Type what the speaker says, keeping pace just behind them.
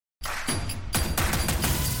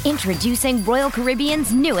Introducing Royal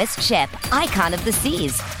Caribbean's newest ship, Icon of the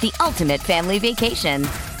Seas, the ultimate family vacation.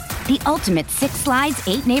 The ultimate 6 slides,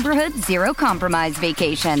 8 neighborhoods, 0 compromise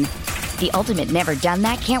vacation. The ultimate never done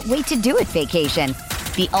that, can't wait to do it vacation.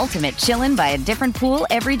 The ultimate chillin' by a different pool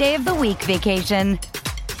every day of the week vacation.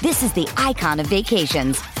 This is the Icon of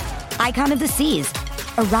vacations. Icon of the Seas,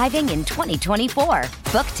 arriving in 2024.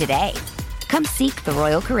 Book today. Come seek the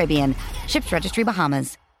Royal Caribbean. Ships Registry,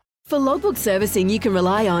 Bahamas. For logbook servicing you can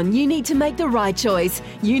rely on, you need to make the right choice.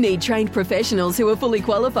 You need trained professionals who are fully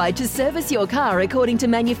qualified to service your car according to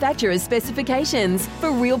manufacturer's specifications.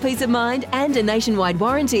 For real peace of mind and a nationwide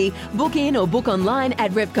warranty, book in or book online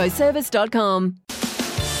at repcoservice.com.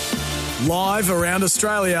 Live around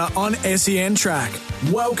Australia on SEN Track.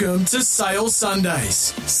 Welcome to Sale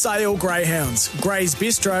Sundays. Sale Greyhounds, Grey's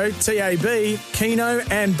Bistro, TAB, Keno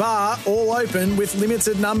and Bar all open with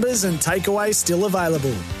limited numbers and takeaway still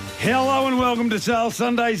available. Hello and welcome to Sale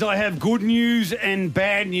Sundays. I have good news and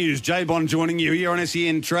bad news. Jay Bond joining you here on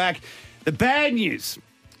SEN Track. The bad news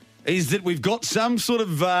is that we've got some sort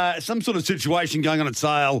of situation going on at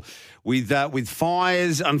Sale with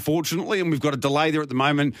fires, unfortunately, and we've got a delay there at the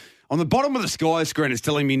moment. On the bottom of the Sky screen, it's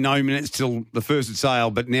telling me no minutes till the first at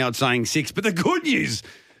Sale, but now it's saying 6. But the good news,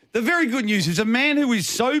 the very good news, is a man who is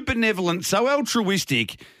so benevolent, so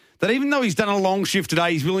altruistic, that even though he's done a long shift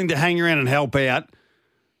today, he's willing to hang around and help out.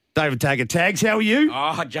 David Taggart. Tags, how are you?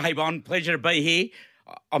 Oh, Jay Bond, pleasure to be here.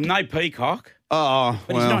 I'm no peacock. Oh,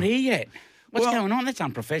 but he's not here yet. What's going on? That's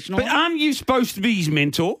unprofessional. But aren't you supposed to be his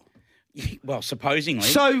mentor? Well, supposedly.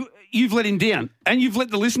 So you've let him down, and you've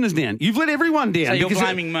let the listeners down. You've let everyone down. So you're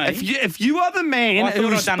blaming me? If you are the man... I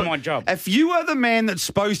thought I'd done my job. If you are the man that's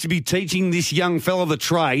supposed to be teaching this young fella the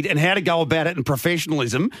trade and how to go about it and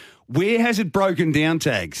professionalism, where has it broken down,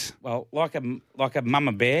 Tags? Well, like a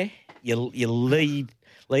mama bear, you lead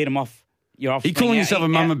them off. You're off. You're calling yourself a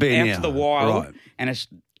mama bear now? Out to the wild, right. And it's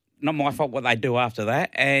not my fault what they do after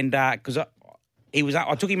that. And because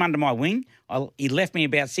I took him under my wing. He left me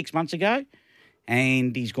about 6 months ago,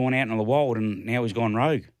 and he's gone out in the wild, and now he's gone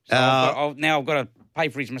rogue. So I've got to pay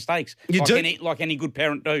for his mistakes, like any good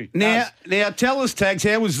parent do. Now, tell us, Tags,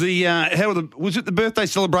 how was was it the birthday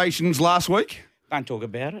celebrations last week? Don't talk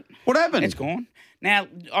about it. What happened? It's gone. Now,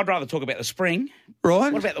 I'd rather talk about the spring.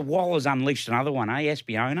 Right. What about the Wallers unleashed another one,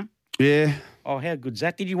 Espiona? Yeah. Oh, how good's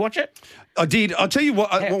that? Did you watch it? I did. I'll tell you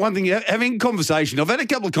what, one thing, having a conversation, I've had a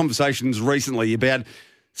couple of conversations recently about,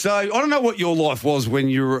 so I don't know what your life was when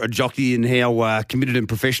you were a jockey and how committed and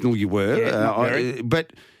professional you were. Yeah,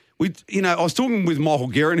 but, I was talking with Michael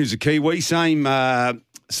Guerin, who's a Kiwi, same a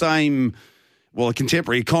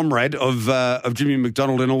contemporary comrade of Jimmy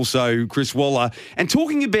McDonald and also Chris Waller, and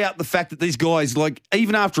talking about the fact that these guys, like,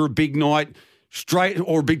 even after a big night,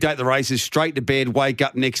 or a big day at the races, straight to bed, wake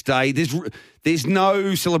up next day. There's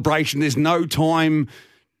no celebration. There's no time.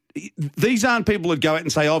 These aren't people that go out and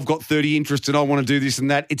say, I've got 30 interests and I want to do this and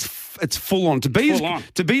that. It's full on. To be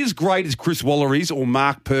as great as Chris Waller is, or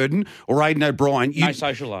Mark Purdon, or Aidan O'Brien. No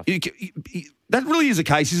social life. That really is the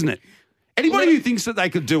case, isn't it? Anybody who thinks that they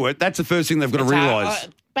could do it, that's the first thing they've got to realise.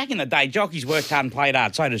 Back in the day, jockeys worked hard and played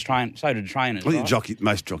hard. So did trainers. I think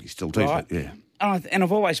most jockeys still do, right? But yeah. And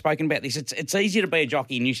I've always spoken about this. It's easier to be a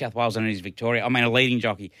jockey in New South Wales than it is Victoria. I mean, a leading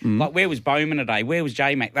jockey. Like, where was Bowman today? Where was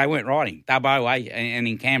J-Mac? They weren't riding. Dubbo, and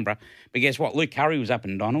in Canberra. But guess what? Luke Curry was up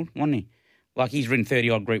in Donald, wasn't he? Like, he's ridden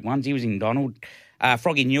 30-odd Group 1s. He was in Donald.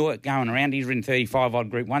 Froggy Newitt going around. He's ridden 35-odd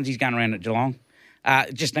Group 1s. He's going around at Geelong.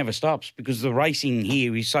 It just never stops because the racing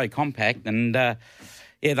here is so compact and...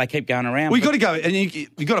 they keep going around. Well, you got to go, and you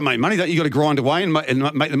got to make money. Don't you? Got to grind away and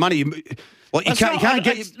make the money. Like you can't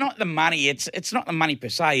get. It's not the money. It's not the money per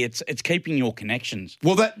se. It's keeping your connections.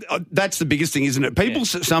 Well, that's the biggest thing, isn't it? People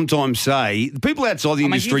sometimes say the people outside the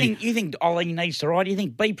industry. You think Ollie needs to ride? You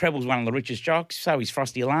think B Preble's one of the richest jocks? So is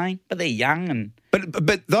Frosty Lane, but they're young and.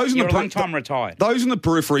 But those you're a long time retired. Those in the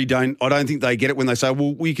periphery I don't think they get it when they say,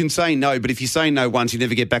 well, we can say no, but if you say no once, you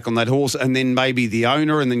never get back on that horse, and then maybe the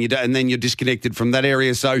owner, and then you're disconnected from that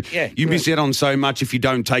area. So you miss out on so much if you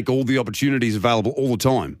don't take all the opportunities available all the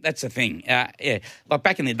time. That's the thing. Like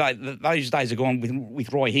back in the day, those days are gone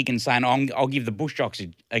with Roy Higgins saying, I'll give the bush jocks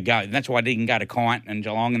a go. And that's why I didn't go to Kyant and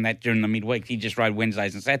Geelong and that during the midweek. He just rode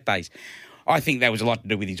Wednesdays and Saturdays. I think that was a lot to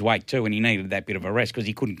do with his weight too, and he needed that bit of a rest because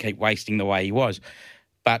he couldn't keep wasting the way he was.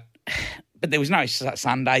 But there was no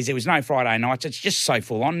Sundays, there was no Friday nights. It's just so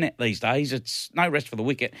full on these days. It's no rest for the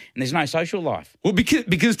wicket, and there's no social life. Well,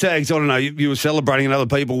 because Tags, I don't know, you were celebrating and other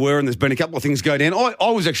people were, and there's been a couple of things go down. I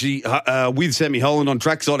was actually with Sammy Holland on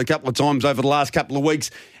trackside a couple of times over the last couple of weeks,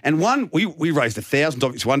 and we raised 1,000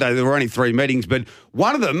 topics one day. There were only 3 meetings, but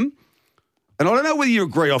one of them, and I don't know whether you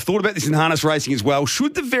agree, I've thought about this in harness racing as well,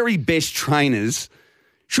 should the very best trainers,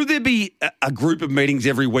 should there be a group of meetings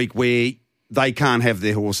every week where they can't have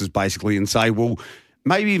their horses basically and say, well,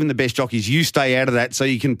 maybe even the best jockeys, you stay out of that so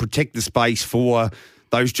you can protect the space for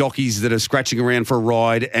those jockeys that are scratching around for a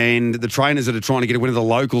ride and the trainers that are trying to get a win of the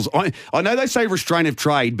locals. I know they say restraint of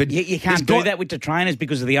trade, but you can't do that with the trainers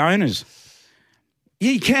because of the owners.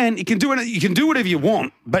 Yeah, you can. You can do it. You can do whatever you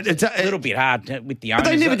want, but it's a little bit hard with the owners. But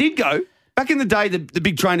they never did go. Back in the day, the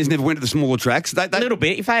big trainers never went to the smaller tracks. A little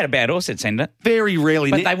bit. If they had a bad horse, they'd send it. Very rarely.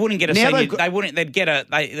 But they wouldn't get a senior. They wouldn't. They'd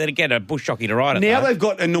get a bush jockey to ride it. Now though. they've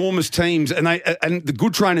got enormous teams, and the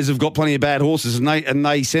good trainers have got plenty of bad horses, and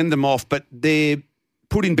they send them off. But they're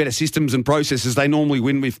put in better systems and processes. They normally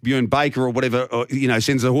win with Bjorn Baker or whatever. Or,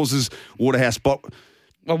 sends the horses Waterhouse spot.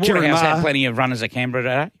 Well, Waterhouse had plenty of runners at Canberra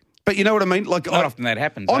today. But you know what I mean? Like, not often that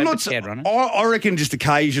happens. I'm not. I reckon just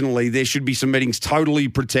occasionally there should be some meetings totally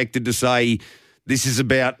protected to say this is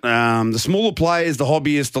about the smaller players, the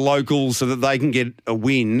hobbyists, the locals, so that they can get a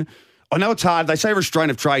win. I know it's hard. They say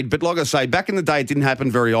restraint of trade, but like I say, back in the day, it didn't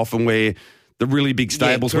happen very often where the really big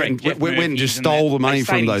stables went and just stole the money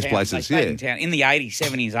from those places. They stayed in town. In the 80s,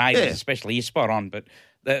 70s, 80s especially, you're spot on, but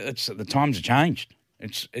the times have changed.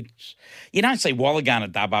 It's you don't see Waller going to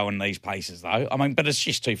Dubbo in these places though. I mean, but it's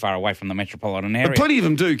just too far away from the metropolitan area. But plenty of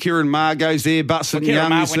them do. Kieran Maher goes there. Butson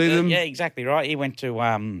Young, you see them. Yeah, exactly right. He went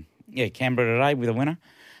to Canberra today with a winner.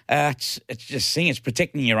 It's just it's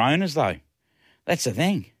protecting your owners though. That's the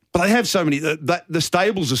thing. But they have so many. The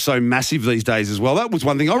stables are so massive these days as well. That was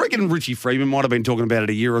one thing. I reckon Richie Freeman might have been talking about it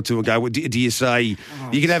a year or two ago. Do you say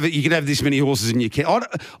you can have this many horses in your camp?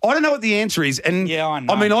 I don't know what the answer is. And yeah, I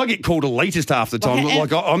know. I mean, I get called elitist half the time.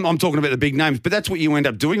 I'm talking about the big names, but that's what you end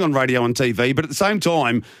up doing on radio and TV. But at the same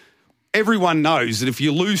time, everyone knows that if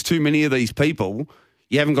you lose too many of these people,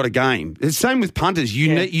 you haven't got a game. It's the same with punters.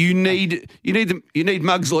 You need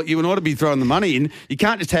mugs like you and I to be throwing the money in. You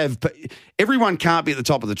can't just have everyone can't be at the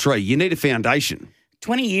top of the tree. You need a foundation.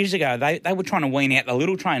 20 years ago, they were trying to wean out the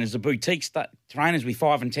little trainers, the boutique trainers with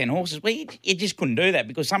 5 and 10 horses. Well, you just couldn't do that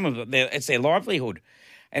because some of it's their livelihood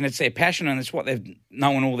and it's their passion and it's what they've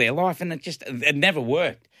known all their life, and it never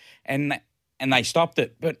worked, and they stopped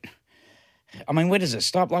it, but. I mean, where does it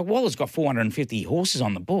stop? Like, Waller's got 450 horses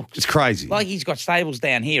on the books. It's crazy. Like, he's got stables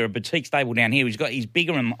down here, a boutique stable down here. He's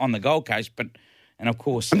bigger on the Gold Coast, and of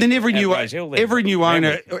course, and then every new owner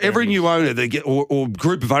they get or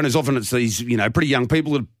group of owners, often it's these pretty young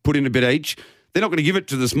people that put in a bit each. They're not going to give it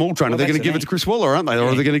to the small trainer. They're going to give it to Chris Waller, aren't they?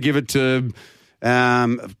 Or they're going to give it to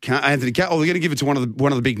Anthony Cat, or they're going to give it to one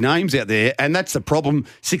of the big names out there, and that's the problem.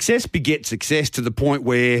 Success begets success to the point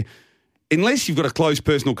where, unless you've got a close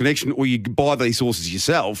personal connection or you buy these horses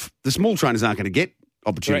yourself, the small trainers aren't going to get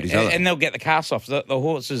opportunities. Right. And they'll get the cast off. The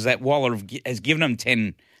horses that Waller has given them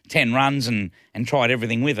 10 runs and tried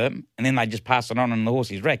everything with them, and then they just pass it on and the horse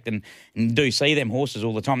is wrecked. And you do see them horses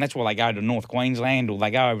all the time. That's why they go to North Queensland or they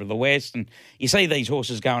go over to the West. And you see these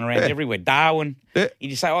horses going around everywhere. Darwin, you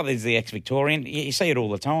just say, oh, there's the ex-Victorian. You see it all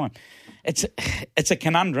the time. It's a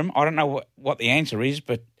conundrum. I don't know what the answer is,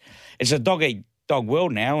 but it's a dog-eat-dog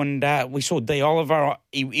world now, and we saw D. Oliver.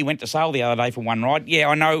 He went to sale the other day for one ride. Yeah,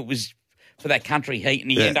 I know it was for that country heat,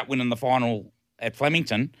 and he ended up winning the final at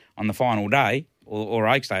Flemington on the final day, or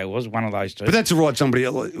Oaksdale was one of those two. But that's a ride somebody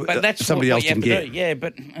else didn't get. Yeah,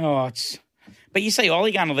 but But you see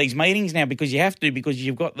Ollie going to these meetings now because you have to, because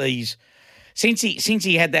you've got these. Since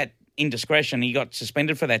he had that indiscretion, he got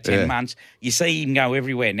suspended for that 10 months. You see him go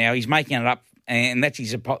everywhere now. He's making it up, and that's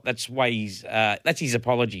his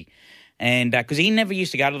apology. And because he never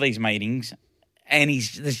used to go to these meetings, and he's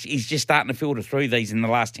just starting to filter through these in the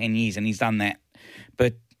last 10 years, and he's done that.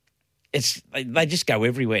 But they just go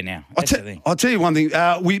everywhere now. That's the thing. I'll tell you one thing.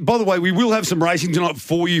 By the way, we will have some racing tonight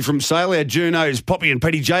for you from Sale. Our journos, Poppy and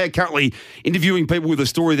Petty J, are currently interviewing people with a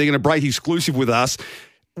story they're going to break exclusive with us.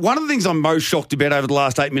 One of the things I'm most shocked about over the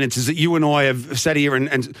last 8 minutes is that you and I have sat here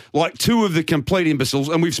and like two of the complete imbeciles,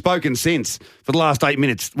 and we've spoken since for the last 8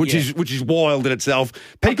 minutes, which is wild in itself.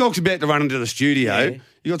 Peacock's about to run into the studio. Yeah.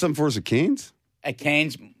 You got something for us at Cairns? At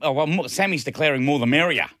Cairns? Oh, well, Sammy's declaring more the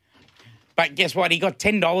merrier. But guess what? He got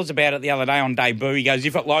 $10 about it the other day on debut. He goes,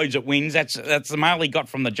 if it loads, it wins. That's the mail he got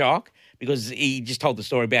from the jock, because he just told the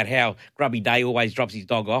story about how Grubby Day always drops his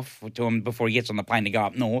dog off to him before he gets on the plane to go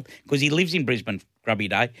up north, because he lives in Brisbane, Grubby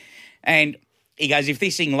Day. And he goes, if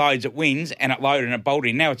this thing loads, it wins, and it loaded and it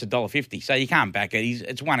bolted in. Now it's $1.50, so you can't back it.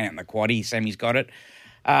 It's one out in the quaddie. Sammy's got it.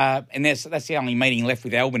 And that's the only meeting left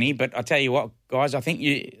with Albany. But I tell you what, guys, I think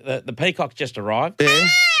the Peacock's just arrived. Yeah.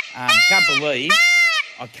 I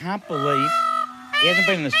can't believe He hasn't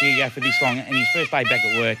been in the studio for this long, and his first day back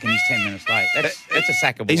at work, and he's 10 minutes late. That's a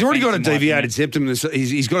sackable. He's already got a offence, in my deviated opinion. septum.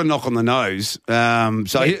 He's got a knock on the nose. Bang,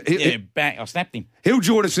 I snapped him. He'll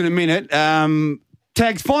join us in a minute.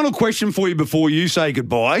 Tags, final question for you before you say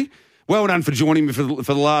goodbye. Well done for joining me for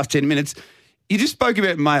the last 10 minutes. You just spoke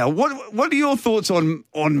about mail. What are your thoughts on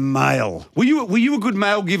mail? Were you a good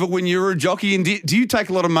mail giver when you were a jockey? And do you take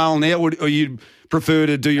a lot of mail now, or you prefer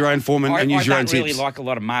to do your own form and use your own tips? I don't really like a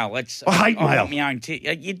lot of mail. I hate mail. I want my own tip.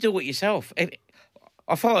 You do it yourself.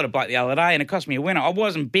 I followed a bloke the other day, and it cost me a winner. I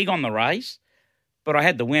wasn't big on the race, but I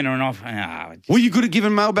had the winner, and Were you good at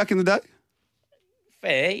giving mail back in the day?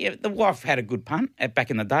 Fair. Yeah, the wife had a good punt back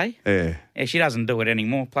in the day. Yeah. She doesn't do it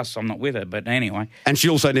anymore. Plus, I'm not with her. But anyway. And she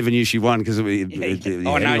also never knew she won because She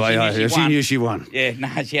knew she won. Yeah,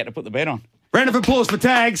 no, she had to put the bet on. Round of applause for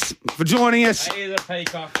Tags for joining us. Hey, the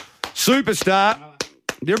peacock. Superstar.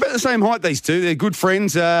 They're about the same height, these two. They're good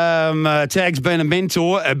friends. Tag's been a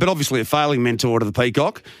mentor, but obviously a failing mentor to the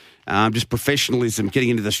Peacock. Just professionalism, getting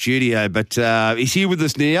into the studio. But he's here with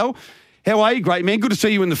us now. How are you, great man? Good to see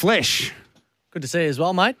you in the flesh. Good to see you as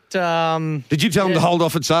well, mate. Did you tell him to hold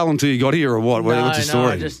off at sale until you got here, or what? What's the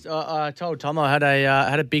story? I told Tom I had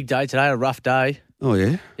a big day today, a rough day. Oh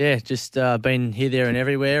yeah. Yeah, just been here, there, and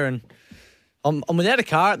everywhere, and I'm without a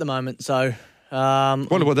car at the moment, so.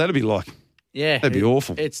 Wonder what that'd be like. Yeah, that'd be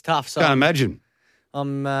awful. It's tough. So can't imagine.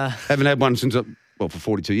 I'm haven't had one since for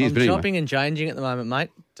 42 years. I'm but anyway. shopping and changing at the moment, mate.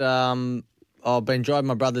 I've been driving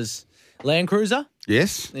my brother's Land Cruiser.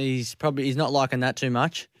 Yes. He's not liking that too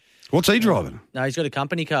much. What's he driving? No, he's got a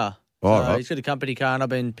company car. Right. He's got a company car, and I've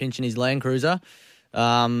been pinching his Land Cruiser.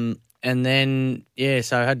 And then,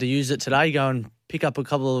 so I had to use it today, go and pick up a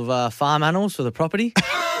couple of farm animals for the property.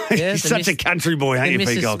 Yeah, He's such a country boy, ain't you,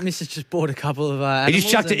 Peacock? Mrs. just bought a couple of animals.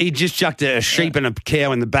 He just chucked a sheep and a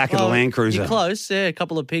cow in the back of the Land Cruiser. You're close, yeah, a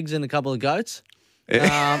couple of pigs and a couple of goats.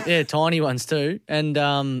 Tiny ones too. And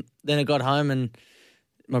then I got home and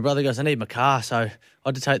my brother goes, I need my car. So I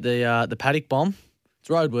had to take the paddock bomb. It's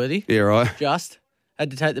roadworthy. Yeah, right. Just had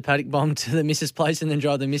to take the paddock bomb to the missus' place and then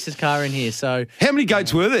drive the missus' car in here. So how many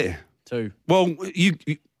goats were there? 2. Well,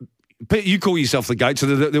 you call yourself the goat, so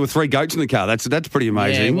there were 3 goats in the car. That's pretty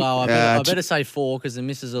amazing. Yeah, well, I better say 4 because the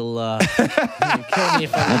missus will kill me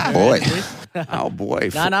if I Oh, boy.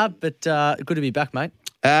 No, but good to be back, mate.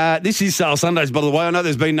 This is Sale Sundays, by the way. I know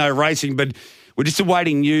there's been no racing, but we're just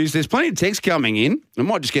awaiting news. There's plenty of texts coming in. I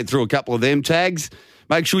might just get through a couple of them. Tags,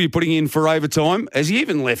 make sure you're putting in for overtime. Has he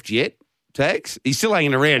even left yet, Tags? He's still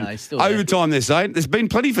hanging around. No, he's still overtime, they're saying. There's been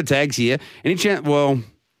plenty for Tags here. Any chance? Well,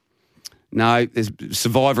 no, there's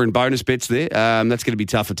Survivor and bonus bets there. That's going to be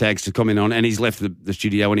tough for Tags to comment on, and he's left the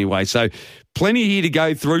studio anyway. So plenty here to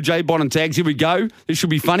go through. J-Bon and Tags, here we go. This should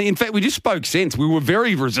be funny. In fact, we just spoke sense. We were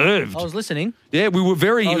very reserved. I was listening. Yeah, we were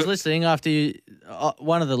very... I was listening after you...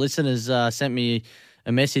 one of the listeners sent me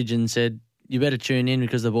a message and said, you better tune in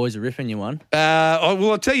because the boys are riffing you one.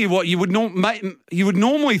 Well, I'll tell you what, you would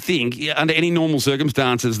normally think, under any normal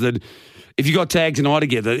circumstances, that if you got Tags and I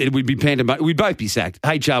together, it would be pandemonium. We'd both be sacked.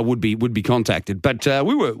 HR would be contacted. But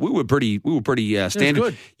we were pretty standard.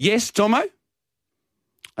 Good. Yes, Tomo?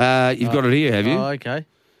 You've got it here, have you? Oh, okay.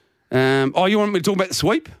 You want me to talk about the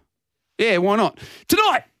sweep? Yeah, why not?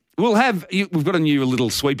 Tonight, we've got a new little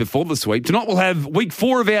sweeper for the sweep. Tonight we'll have week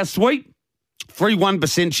 4 of our sweep. 3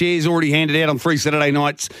 1% shares already handed out on 3 Saturday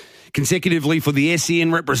nights consecutively for the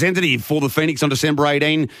SEN representative for the Phoenix on December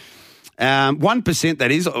 18. 1%,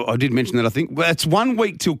 that is. I did mention that, I think. Well, it's 1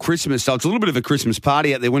 week till Christmas, so it's a little bit of a Christmas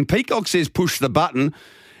party out there. When Peacock says push the button,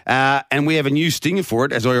 and we have a new stinger for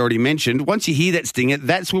it, as I already mentioned, once you hear that stinger,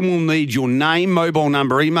 that's when we'll need your name, mobile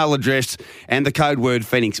number, email address, and the code word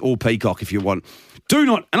Phoenix or Peacock if you want. Do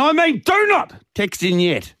not, and I mean do not, text in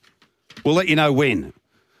yet. We'll let you know when.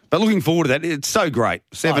 But looking forward to that. It's so great.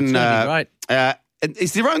 7. It's going to be great.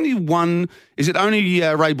 Is there only one? Is it only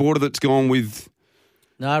Ray Border that's gone with?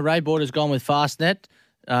 No, Ray Border's gone with Fastnet.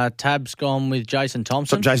 Tab's gone with Jason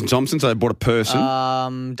Thompson. Jason Thompson, so they bought a person.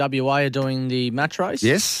 WA are doing the match race.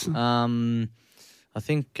 Yes. I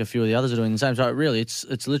think a few of the others are doing the same. So really,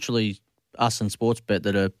 it's literally us and Sportsbet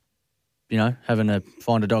that are, having to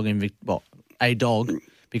find a dog a dog.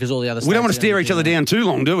 Because all the other we don't want to stare each other down too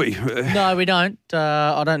long, do we? No, we don't.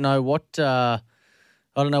 I don't know what the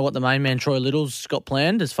main man Troy Little's got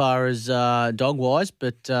planned as far as dog wise,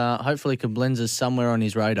 but hopefully Koblenza's somewhere on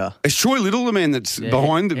his radar. Is Troy Little the man that's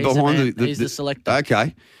behind he's the selector?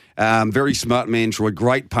 Okay, very smart man, Troy.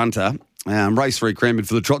 Great punter. Race 3 Cranbourne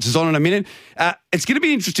for the Trots is on in a minute. It's going to be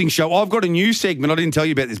an interesting show. I've got a new segment. I didn't tell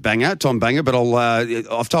you about this Tom Banger, but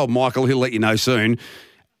I've told Michael he'll let you know soon.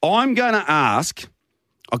 I'm going to ask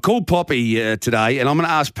I called Poppy today, and I'm going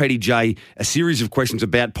to ask Petty J a series of questions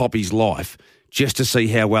about Poppy's life just to see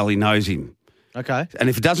how well he knows him. Okay. And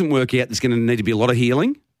if it doesn't work out, there's going to need to be a lot of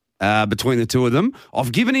healing between the two of them.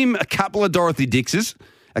 I've given him a couple of Dorothy Dixes,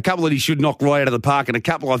 a couple that he should knock right out of the park, and a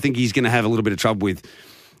couple I think he's going to have a little bit of trouble with.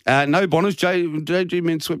 No Bonners. JG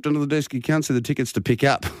men swept under the desk. You can't see the tickets to pick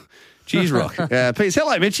up. Cheers, Rock. Peace.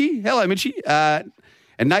 Hello, Mitchie.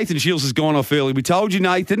 And Nathan Shields has gone off early. We told you,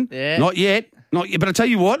 Nathan. Yeah. Not yet. But I tell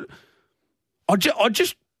you what, I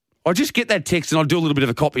just get that text and I'll do a little bit of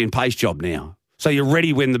a copy and paste job now. So you're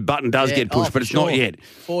ready when the button does get pushed, but it's not yet.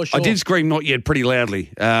 For sure. I did scream not yet pretty loudly.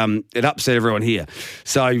 It upset everyone here.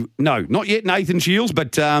 So, no, not yet, Nathan Shields,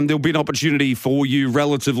 but there'll be an opportunity for you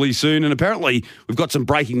relatively soon. And apparently we've got some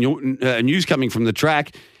breaking news coming from the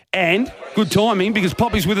track. And good timing because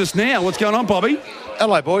Poppy's with us now. What's going on, Poppy?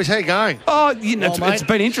 Hello, boys. How you going? Oh, it's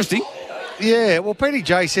been interesting. Yeah, well, Petty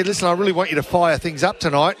J said, listen, I really want you to fire things up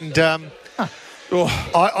tonight. And I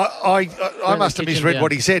must have misread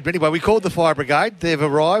what he said. But anyway, we called the fire brigade. They've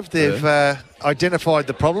arrived. They've identified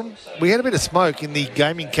the problem. We had a bit of smoke in the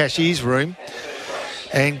gaming cashier's room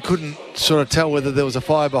and couldn't sort of tell whether there was a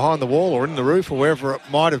fire behind the wall or in the roof or wherever it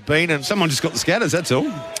might have been. And someone just got the scatters, that's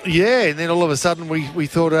all. Yeah, and then all of a sudden we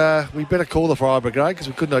thought we better call the fire brigade because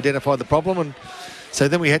we couldn't identify the problem. And so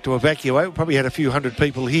then we had to evacuate. We probably had a few hundred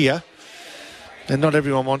people here. And not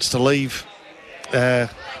everyone wants to leave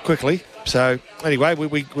quickly. So anyway,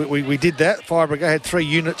 we did that. Fire brigade had 3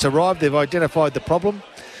 units arrive. They've identified the problem.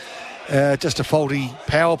 Just a faulty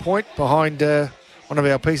power point behind one of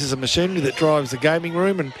our pieces of machinery that drives the gaming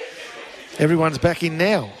room, and everyone's back in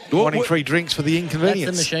now, wanting free drinks for the inconvenience.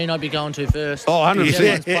 That's the machine I'd be going to first. Oh, 100%.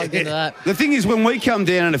 Everyone's plugged into that. The thing is, when we come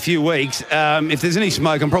down in a few weeks, if there's any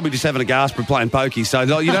smoke, I'm probably just having a gasp playing pokey, so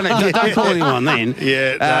you don't call anyone then.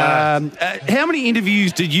 Yeah. No. How many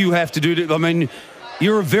interviews did you have to do? I mean,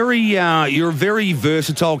 you're a very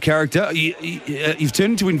versatile character. You've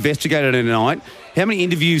turned into investigator tonight. How many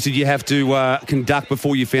interviews did you have to conduct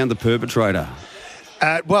before you found the perpetrator?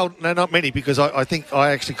 Well, no, not many, because I think I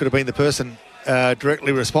actually could have been the person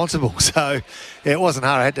directly responsible. So it wasn't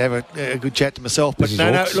hard. I had to have a good chat to myself. But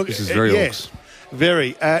this is very orcs.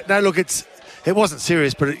 Very. It wasn't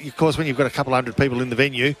serious, but of course, when you've got a couple hundred people in the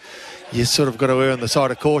venue, you sort of got to err on the side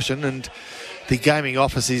of caution. And the gaming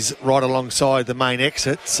office is right alongside the main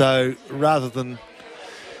exit. So rather than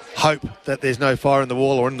hope that there's no fire in the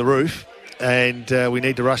wall or in the roof, and we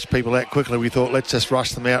need to rush people out quickly, we thought let's just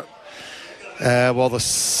rush them out while the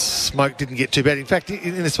smoke didn't get too bad. In fact,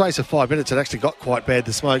 in the space of 5 minutes, it actually got quite bad,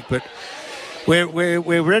 the smoke. But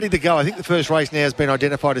we're ready to go. I think the first race now has been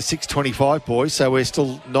identified as 6:25, boys. So we're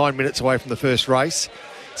still 9 minutes away from the first race.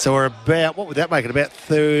 So we're about, what would that make it? About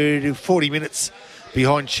 40 minutes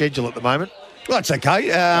behind schedule at the moment. Well, that's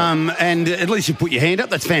okay. And at least you put your hand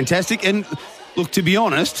up. That's fantastic. And look, to be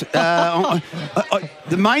honest, the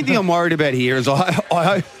main thing I'm worried about here is I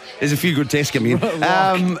hope there's a few good tests coming in.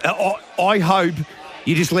 I hope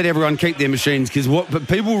you just let everyone keep their machines, because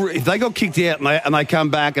people, if they got kicked out and they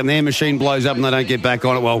come back and their machine blows up and they don't get back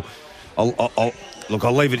on it, well,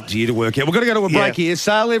 I'll leave it to you to work out. We've got to go to a break here.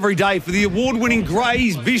 Sale every day for the award-winning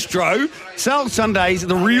Gray's Bistro. Sale Sundays,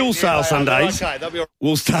 the real Sale Sundays. Okay, they'll be all right.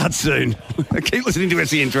 We'll start soon. Keep listening to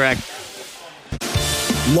SEN Track.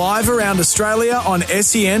 Live around Australia on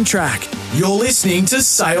SEN Track. You're listening to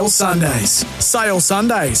Sale Sundays. Sale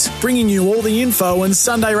Sundays, bringing you all the info and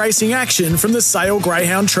Sunday racing action from the Sale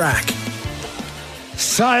Greyhound Track.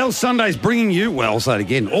 Sale Sundays bringing you, well, I'll say it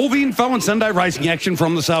again, all the info and Sunday racing action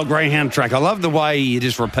from the Sale Greyhound Track. I love the way you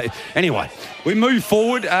just repeat. Anyway, we move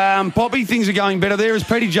forward. Poppy, things are going better there. Has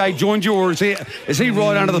Petty J joined you, or is he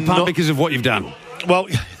right under the pump because of what you've done? Well,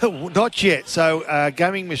 not yet. So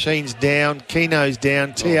gaming machines down, Keno's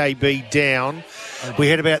down, TAB down. We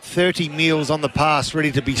had about 30 meals on the pass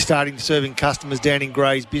ready to be starting serving customers down in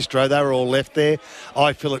Gray's Bistro. They were all left there.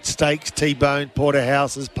 Fillet steaks, T-bone,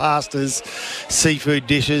 porterhouses, pastas, seafood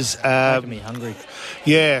dishes. Making me hungry.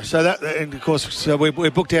 Yeah, so that, and of course, so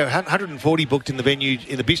we're booked out, 140 booked in the venue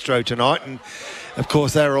in the bistro tonight, and of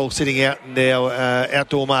course they were all sitting out in our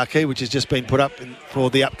outdoor marquee, which has just been put up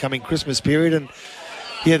for the upcoming Christmas period, and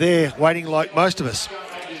yeah, they're waiting like most of us.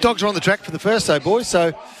 Dogs are on the track for the first, though, boys,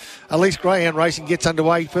 so at least Greyhound Racing gets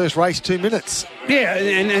underway. First race, 2 minutes. Yeah,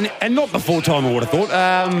 and not before time, I would have thought.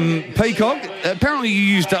 Peacock, apparently you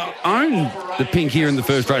used to own the pink here in the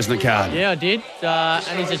first race in the card. Yeah, I did.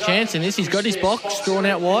 And he's a chance in this. He's got his box drawn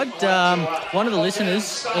out wide. One of the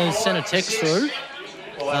listeners has sent a text through.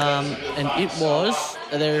 And it was,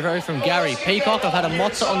 they're from Gary. Peacock, I've had a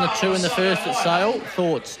Mozza on the 2 in the first at sale.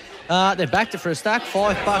 Thoughts? They're backed it for a stack,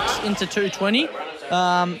 $5 into 220.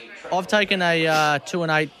 I've taken a 2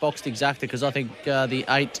 and 8 boxed exacta because I think the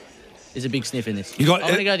 8 is a big sniff in this. I'm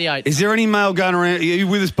going to go the 8. Is there any mail going around? Are you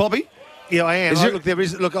with us, Poppy? Yeah, I am.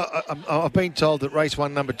 I've been told that race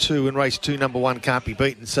 1, number 2, and race 2, number 1 can't be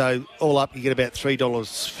beaten. So all up, you get about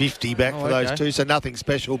 $3.50 back for those two. So nothing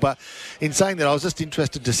special. But in saying that, I was just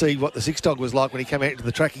interested to see what the 6 dog was like when he came out into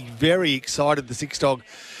the track. He's very excited. The 6 dog,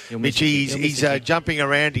 Mitchie. He's jumping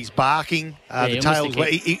around. He's barking. The tails.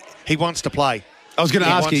 He wants to play. I was going to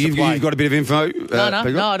ask you. You've got a bit of info.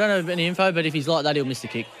 No, I don't have any info. But if he's like that, he'll miss the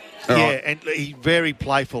kick. All right. And he's very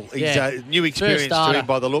playful. He's a new experience to him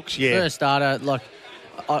by the looks. Yeah, first starter. Like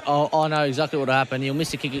I know exactly what will happen. He'll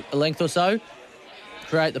miss a kick a length or so,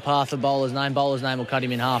 create the path for bowler's name. Bowler's name will cut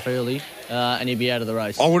him in half early, and he'll be out of the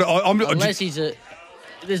race. Unless he's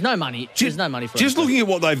there's no money. There's no money for him. Just looking at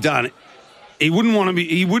what they've done, he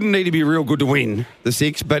wouldn't need to be real good to win the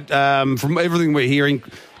 6. But from everything we're hearing,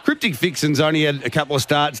 Cryptic Vixen's only had a couple of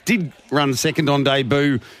starts. Did run second on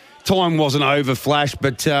debut. Time wasn't over, Flash,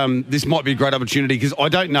 but this might be a great opportunity because I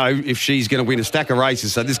don't know if she's going to win a stack of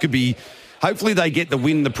races. So this could be, hopefully they get the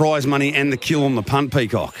win, the prize money and the kill on the punt,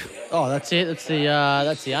 Peacock. Oh, that's it. That's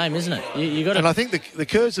the aim, isn't it? You got. And I think the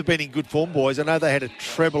Curves have been in good form, boys. I know they had a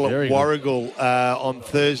treble at Warragul on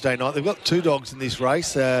Thursday night. They've got 2 dogs in this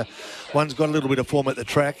race. One's got a little bit of form at the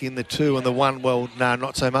track in the 2, and the 1, well, no,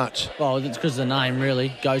 not so much. Well, it's because of the name,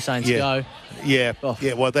 really. Go Saints Go. Yeah,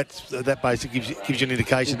 yeah. Well, that basically gives you an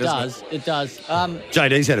indication, doesn't it? It does.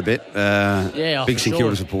 JD's had a bet. Big St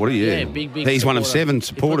Kilda supporter. Yeah, big. He's one of 7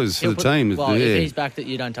 supporters for the team. Well, if he's back, that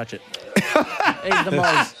you don't touch it. He's the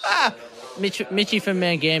Moz. Mitchie from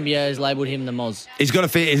Mount Gambier has labelled him the Moz. He's got a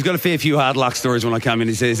fair few hard luck stories when I come in.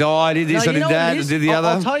 He says, "Oh, I did this, I did that, I did the other."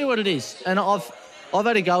 I'll tell you what it is, and I've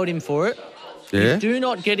had a go at him for it. Yeah. Do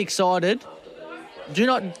not get excited. Do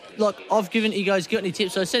not he goes, "Got any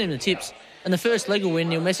tips?" So I sent him the tips. And the first leg will win,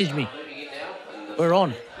 he'll message me. We're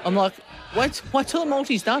on. I'm like, wait till the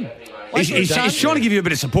multi's done. He's trying to give you a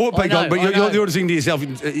bit of support, Peacock, but you're thinking to yourself,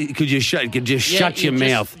 could you shut your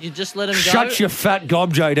mouth? You just let him go. Shut your fat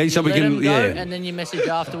gob, JD, so we can... And then you message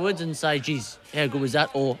afterwards and say, geez, how good was that?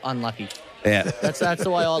 Or unlucky. Yeah. That's the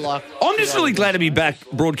way I like. I'm just really glad to be back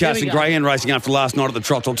broadcasting greyhound racing after last night at the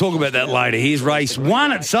Trots. I'll talk about that later. Here's race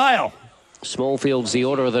 1 at Sale. Smallfield's the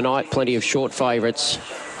order of the night. Plenty of short favourites.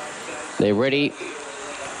 They're ready.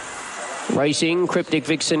 Racing, Cryptic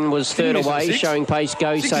Vixen was third away, showing pace.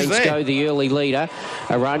 Go Saints Go, the early leader.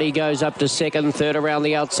 Arani goes up to second, third around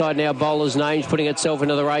the outside now. Bowler's Name's putting itself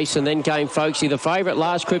into the race, and then came Folksy, the favourite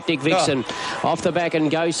last. Cryptic Vixen off the back, and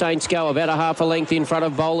Go Saints Go about a half a length in front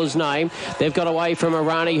of Bowler's Name. They've got away from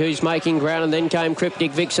Arani, who's making ground, and then came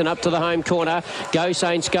Cryptic Vixen up to the home corner. Go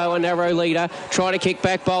Saints Go, a narrow leader, trying to kick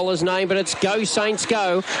back Bowler's Name, but it's Go Saints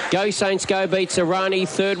Go. Go Saints Go beats Arani.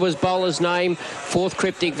 Third was Bowler's Name, fourth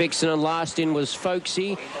Cryptic Vixen, and last in was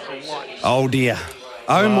Folksy. Oh dear.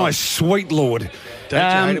 Oh my sweet Lord. Don't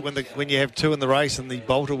you hate it when you have 2 in the race and the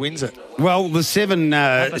bolter wins it? Well, the 7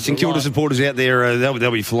 St Kilda supporters out there,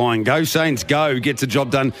 they'll be flying. Go Saints Go gets the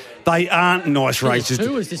job done. They aren't nice races.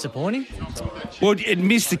 2 was disappointing. Well, it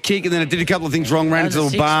missed the kick and then it did a couple of things wrong. Ran into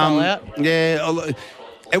the bum. Yeah.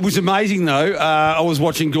 It was amazing, though. I was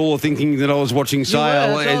watching Gawler thinking that I was watching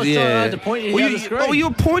Sale. You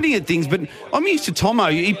were pointing at things, but I'm used to Tomo.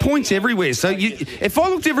 He points everywhere. So if I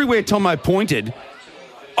looked everywhere Tomo pointed,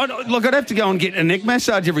 I'd have to go and get a neck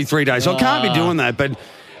massage every 3 days. So I can't be doing that. But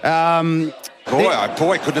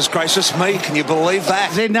boy, goodness gracious me! Can you believe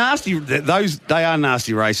that? They're nasty. They are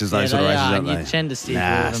nasty races. Those sort of races, aren't they? You tend to steer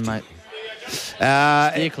clear of them, mate.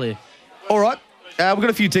 Steer clear. All right. We've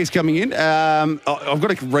got a few texts coming in. I've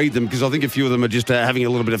got to read them because I think a few of them are just having a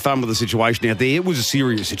little bit of fun with the situation out there. It was a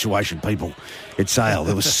serious situation, people. At Sale,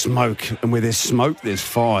 there was smoke, and where there's smoke, there's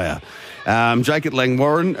fire. Jake at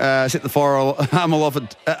Langwarren set the fire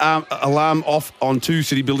alarm off on 2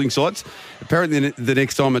 city building sites. Apparently the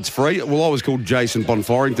next time it's free. Well, I was called Jason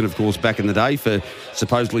Bonfarington, of course, back in the day for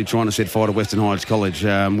supposedly trying to set fire to Western Heights College.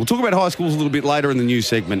 We'll talk about high schools a little bit later in the news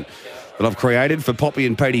segment that I've created for Poppy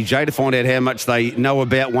and PDJ to find out how much they know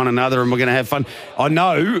about one another, and we're going to have fun. I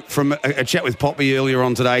know from a chat with Poppy earlier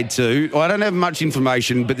on today too, I don't have much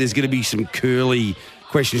information, but there's going to be some curly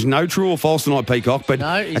questions. No true or false tonight, Peacock, but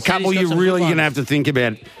a couple you're really going to have to think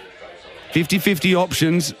about. 50-50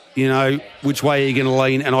 options, which way are you going to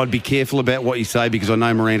lean, and I'd be careful about what you say because I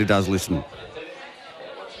know Miranda does listen.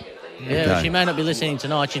 Yeah, well, she may not be listening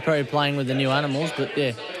tonight. She's probably playing with the new animals, but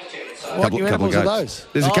yeah. What new animals are those?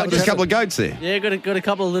 There's a couple of goats there. Yeah, got a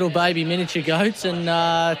couple of little baby miniature goats and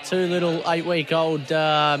 2 little 8-week-old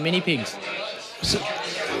mini pigs.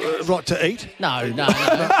 Right to eat? No,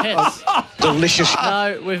 pets. Delicious.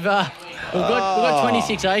 No, we've We've got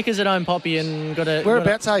 26 acres at home, Poppy, and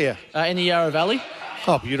Whereabouts are you? In the Yarra Valley.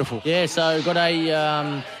 Oh, beautiful. Yeah, so got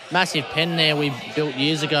a massive pen there we built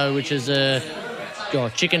years ago, which is a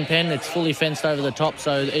chicken pen. It's fully fenced over the top,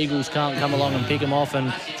 so the eagles can't come along and pick them off.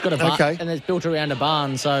 And it's got a barn, and it's built around a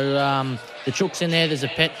barn. So the chook's in there. There's a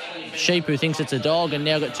pet sheep who thinks it's a dog, and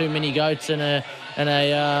now got 2 mini goats and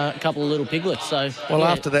a couple of little piglets. So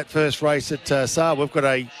after that first race at SAR, we've got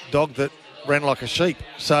a dog that ran like a sheep.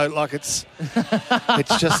 So like it's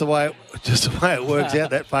just the way it works out.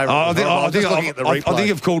 That favourite. I think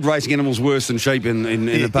I've called racing animals worse than sheep in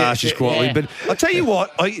the pastures quietly. Yeah. But I'll tell you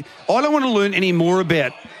what, I don't want to learn any more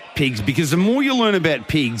about pigs, because the more you learn about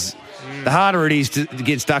pigs, the harder it is to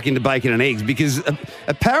get stuck into bacon and eggs, because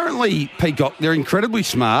apparently, Peacock, they're incredibly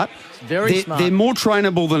smart. Very smart. They're more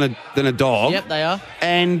trainable than a dog. Yep, they are.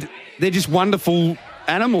 And they're just wonderful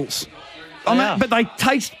animals. But they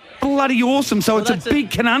taste bloody awesome, so it's a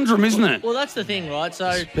big conundrum, isn't it? Well, that's the thing, right? So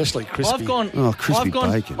especially crispy. Crispy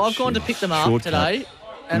bacon. I've gone to pick them up today,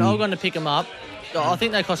 and I've gone to pick them up. I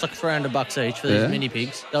think they cost like $300 each for these mini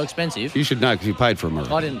pigs. They're expensive. You should know because you paid for them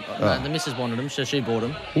already. I didn't. No, the missus wanted them, so she bought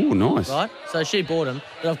them. Oh, nice. Right? So she bought them.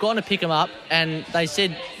 But I've gone to pick them up, and they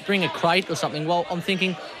said bring a crate or something. Well, I'm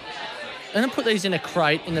thinking, I'm going to put these in a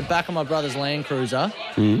crate in the back of my brother's Land Cruiser.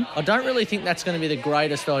 I don't really think that's going to be the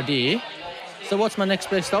greatest idea. So what's my next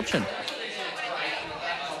best option?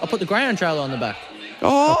 I'll put the greyhound trailer on the back.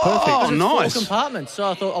 Oh, perfect. Nice. 4 compartments. So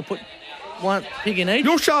I thought I'll put one pig in each.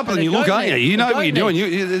 You're sharper than you look, aren't you? You know what you're doing.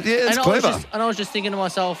 It's clever. I was just thinking to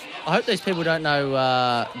myself, I hope these people don't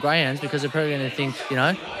know greyhounds, because they're probably going to think,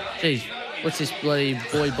 geez, what's this bloody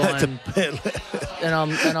boy buying?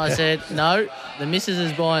 And I said, no, the missus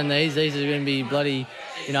is buying these. These are going to be bloody,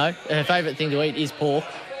 her favourite thing to eat is pork.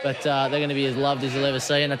 But they're going to be as loved as you'll ever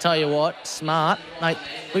see. And I tell you what, smart, mate.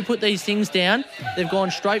 We put these things down. They've gone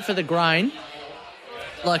straight for the grain.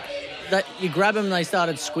 Like, you grab them and they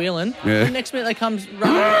started squealing. Yeah. The next minute they come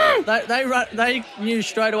running. They knew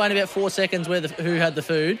straight away in about 4 seconds who had the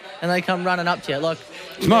food, and they come running up to you. Like,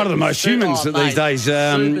 smarter than most humans these days.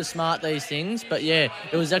 Super smart, these things. But yeah,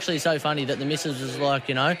 it was actually so funny that the missus was like,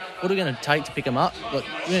 what are we going to take to pick them up? Like,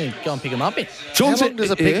 we're going to go and pick them up in. How long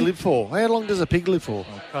does a pig live for? How long does a pig live for?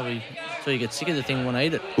 Probably until you get sick of the thing and want to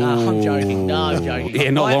eat it. No, I'm joking. No, I'm joking. Yeah,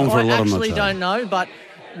 not long for a lot of them. I actually don't know, but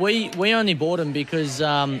we only bought them because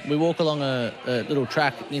we walk along a little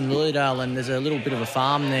track in Lilydale, and there's a little bit of a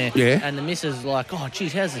farm there. Yeah. And the missus is like, oh,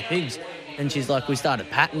 geez, how's the pigs? And she's like, we started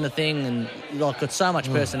patting the thing, and like, got so much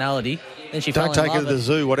personality. Then she don't take it to the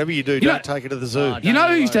zoo. Whatever you do, don't take it to the zoo. You know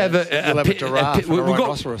who used to have a giraffe and a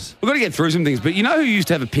rhinoceros? We've got to get through some things, but you know who used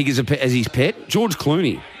to have a pig as his pet? George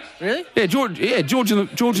Clooney. Really? Yeah, George and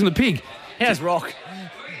the pig. How's Rock?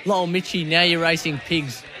 Lol Mitchie, now you're racing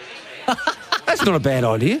pigs. That's not a bad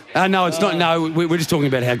idea. No, it's not. No, we're just talking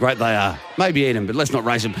about how great they are. Maybe eat them, but let's not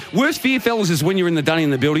race them. Worst fear, fellas, is when you're in the dunny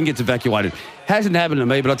and the building gets evacuated. Hasn't happened to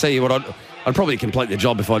me, but I'll tell you what, I'd probably complete the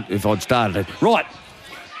job if I'd started it. Right.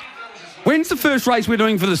 When's the first race we're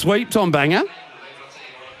doing for the sweep, Tom Banger?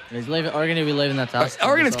 I reckon he'll be leaving that to us. I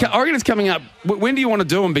reckon it's coming up. When do you want to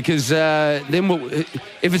do them? Because then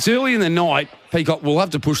if it's early in the night, Peacock, we'll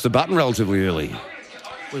have to push the button relatively early.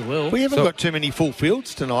 We will. We haven't got too many full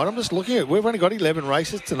fields tonight. I'm just looking at it. We've only got 11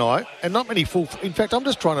 races tonight, and not many full. In fact, I'm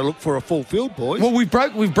just trying to look for a full field, boys. Well, we've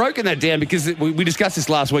broken that down because we discussed this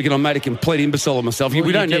last week, and I made a complete imbecile of myself. Well,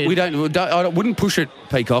 I wouldn't push it,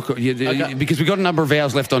 Peacock, because we've got a number of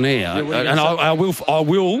hours left on air, and I will.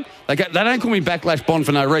 They don't call me Backlash Bond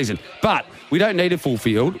for no reason, but we don't need a full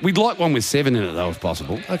field. We'd like one with 7 in it, though, if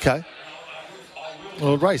possible. Okay.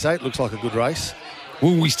 Well, race 8 looks like a good race.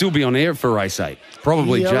 Will we still be on air for race 8?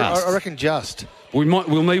 Probably just. I reckon just.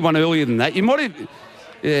 We'll need one earlier than that. You might have.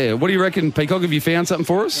 Yeah. What do you reckon, Peacock? Have you found something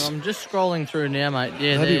for us? I'm just scrolling through now, mate.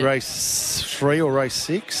 Yeah. Maybe race 3 or race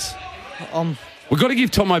 6. We've got to give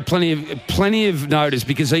Tomo plenty of notice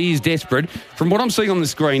because he is desperate. From what I'm seeing on the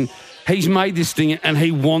screen, he's made this thing and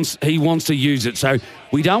he wants to use it. So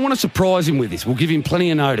we don't want to surprise him with this. We'll give him plenty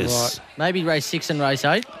of notice. Right. Maybe race 6 and race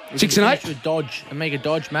 8. 6 and 8? With Dodge, Amiga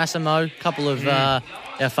Dodge, Massimo, a couple of our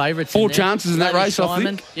favourites. 4 chances in that race,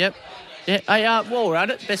 Simon. I think. Yep. Yeah. Hey, while we're at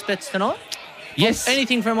it, best bets tonight? Yes.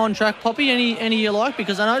 Anything from On Track, Poppy? Any you like?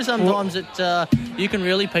 Because I know sometimes you can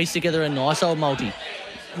really piece together a nice old multi.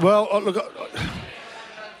 Well, look,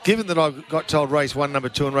 given that I got told race 1, number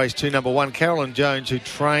 2, and race 2, number 1, Carolyn Jones, who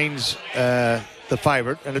trains the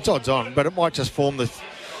favourite, and it's odds on, but it might just form the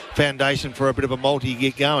foundation for a bit of a multi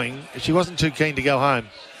get going. She wasn't too keen to go home.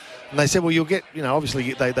 And they said, well, you'll get,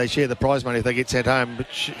 obviously they share the prize money if they get sent home, but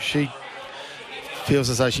she feels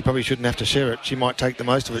as though she probably shouldn't have to share it. She might take the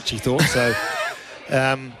most of it, she thought. So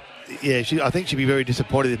I think she'd be very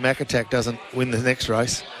disappointed if Macatak doesn't win the next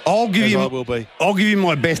race. I'll give as you. I will be. I'll give you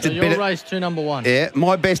my best So at your better. race 2, number 1. Yeah,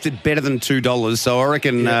 my best at better than $2. So I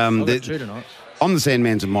reckon I've got 2 tonight. I'm the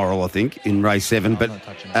Sandman's Moral, I think, in race 7. But not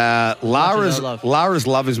touching that. Lara's Love. Lara's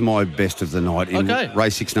Love is my best of the night in Okay.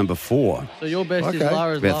 race 6, number 4. So your best is Okay.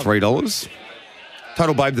 Lara's About Love. $3.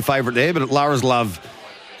 Total Babe, the favourite there, but at Lara's Love,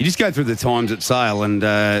 you just go through the times at sale, and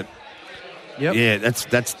Yep. yeah,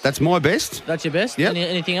 that's my best. That's your best? Yep.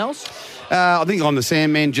 Anything else? I think I'm the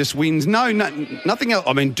Sandman just wins. No, nothing else.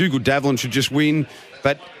 I mean, Dougal Davlin should just win,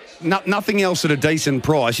 but nothing else at a decent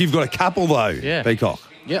price. You've got a couple though, Yeah. Peacock,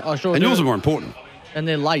 Yeah, I sure and do. yours are more important. And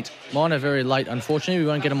they're late. Mine are very late, unfortunately. We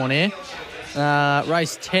won't get them on air.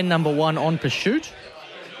 Race 10, number 1, On Pursuit.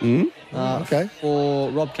 Okay. For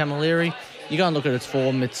Rob Camilleri. You go and look at its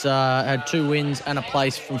form. It's had 2 wins and a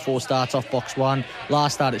place from 4 starts off box 1.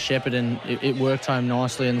 Last start at Shepparton, it worked home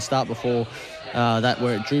nicely, and the start before that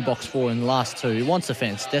where it drew box 4 in the last 2. It wants the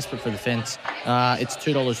fence, desperate for the fence. It's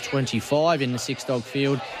 $2.25 in the 6-dog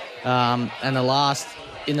field. And in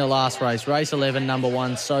the last race, race 11, number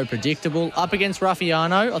 1, So Predictable. Up against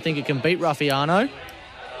Raffiano. I think it can beat Raffiano.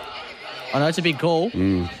 I know it's a big call.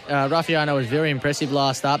 Raffiano was very impressive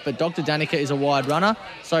last start, but Dr. Danica is a wide runner.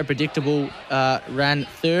 So Predictable ran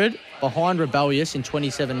 3rd behind Rebellious in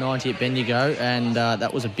 27.90 at Bendigo, and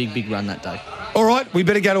that was a big run that day. All right, we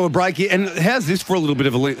better go to a break here. And how's this for a little bit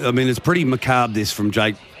of a link? I mean, it's pretty macabre, this, from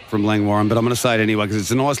Jake from Langwarrin, but I'm going to say it anyway because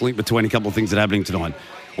it's a nice link between a couple of things that are happening tonight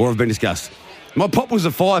or have been discussed. My pop was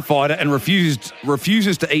a firefighter and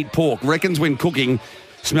refuses to eat pork. Reckons when cooking,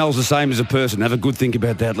 smells the same as a person. Have a good think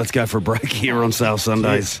about that. Let's go for a break here on Sale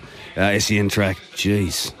Sundays. SEN Track.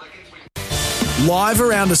 Jeez. Live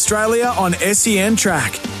around Australia on SEN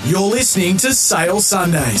Track. You're listening to Sale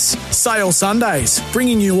Sundays. Sale Sundays,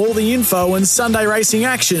 bringing you all the info and Sunday racing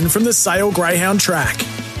action from the Sale Greyhound Track.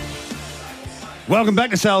 Welcome back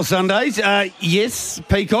to Sale Sundays. Yes,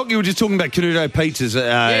 Peacock, you were just talking about Canuto Pizzas.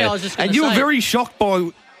 Yeah, I was just going to And you were say- very shocked by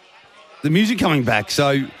the music coming back.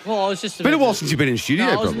 So, Well, I was just been a while since you've been in studio,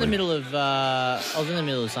 No, I was probably. in the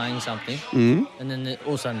middle of saying something, and then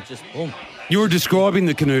all of a sudden, just boom. You were describing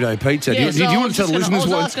the Canuto Pizza. Yeah, do so you I want was to tell the just gonna-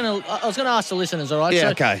 listeners what? I was going to ask the listeners, all right? Yeah, So,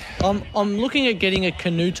 okay. I'm looking at getting a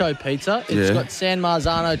Canuto pizza. It's Yeah. got San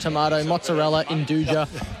Marzano tomato, mozzarella, induja,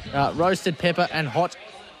 roasted pepper, and hot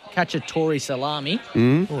cacciatore salami.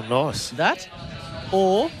 Oh, nice. That,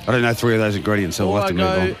 or I don't know 3 of those ingredients, so we'll have I to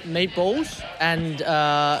move go on. meatballs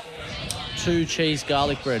and 2 cheese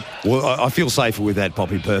garlic bread. Well, I feel safer with that,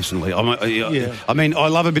 Poppy, personally. I mean, I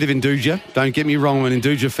love a bit of Induja. Don't get me wrong, I'm an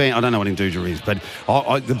Induja fan. I don't know what Induja is, but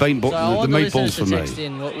the meatballs for Text me.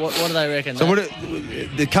 in. What do they reckon? So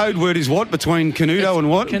the code word is what? Between Canuto and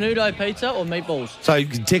what? Canuto pizza or meatballs? So you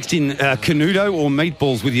can text in Canuto or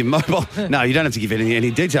meatballs with your mobile. No, you don't have to give any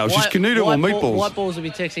details. Just Canuto or meatballs. White balls will be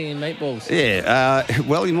texting in meatballs. Yeah,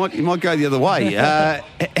 well, you might go the other way.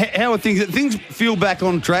 How are things? Things feel back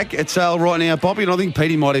on track at Sale right now, Poppy, and I think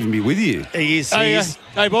Petey might even be with you. He is.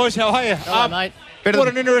 Hey, boys, how are you? Hello, mate. What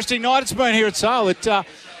an interesting night it's been here at Sale. It's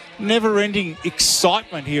never-ending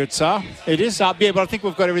excitement here at Sale. It is. But I think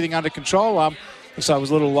we've got everything under control. So there was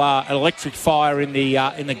a little electric fire in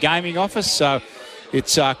the gaming office. So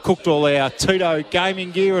it's cooked all our Tito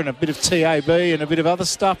gaming gear and a bit of TAB and a bit of other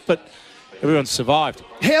stuff, but everyone's survived.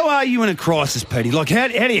 How are you in a crisis, Petey? Like, how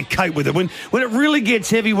do you cope with it? When it really gets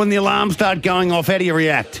heavy, when the alarms start going off, how do you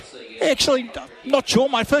react? Actually, not sure,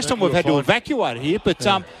 mate. First time we've had to evacuate here, but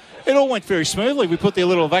it all went very smoothly. We put the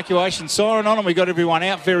little evacuation siren on and we got everyone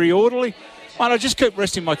out very orderly. Mate, I just keep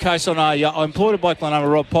resting my case on I employed a bloke by the name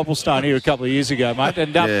of Rob Popplestone here a couple of years ago, mate.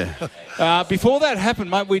 And before that happened,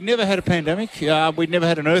 mate, we'd never had a pandemic. We'd never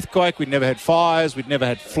had an earthquake. We'd never had fires. We'd never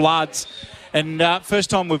had floods. And first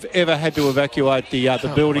time we've ever had to evacuate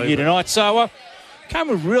the building here tonight. So came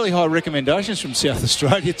with really high recommendations from South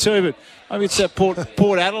Australia too, but maybe it's that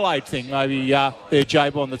Port Adelaide thing. Maybe their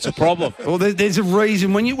J-Bond that's a problem. Well, there's a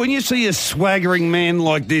reason. When you see a swaggering man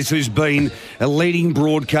like this who's been a leading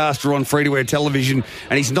broadcaster on free-to-air television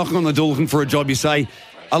and he's knocking on the door looking for a job, you say,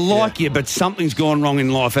 I like you, but something's gone wrong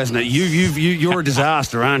in life, hasn't it? You're a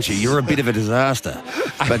disaster, aren't you? You're a bit of a disaster.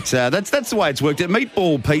 But that's the way it's worked out.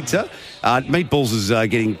 Meatball Pizza. Meatballs is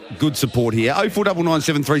getting good support here. 0499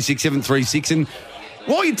 736 736. And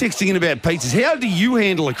while you're texting in about pizzas, how do you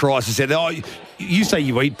handle a crisis out there? Oh, you say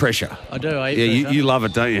you eat pressure. I do. I eat Yeah, pressure. you love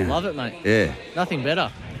it, don't you? Love it, mate. Yeah. Nothing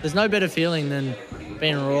better. There's no better feeling than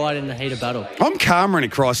being right in the heat of battle. I'm calmer in a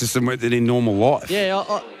crisis than in normal life. Yeah,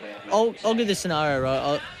 I'll give this scenario,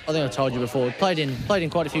 right? I think I told you before. Played in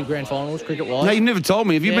quite a few grand finals, cricket-wise. No, you've never told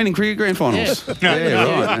me. Have you been in cricket grand finals? Yeah,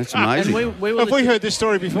 right. That's amazing. And Have we heard this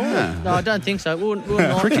story before? Yeah. No, I don't think so. We were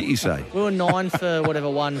 9, Cricket, you say? We were 9 for whatever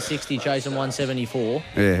 160, chasing 174.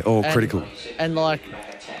 Yeah, all And- critical. And like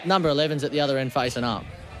number 11's at the other end facing up,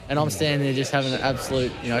 and I'm standing there just having an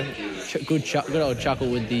absolute, good old chuckle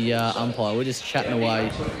with the umpire. We're just chatting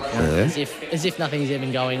away, as if nothing's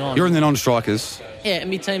even going on. You're in the non-strikers. Yeah,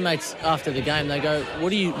 and my teammates after the game, they go,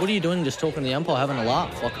 "What are you doing? Just talking to the umpire, having a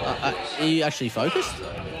laugh? Like, are you actually focused?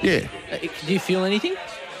 Yeah. Do you feel anything?"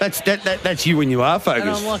 That's you when you are focused.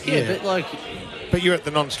 And I'm like, But you're at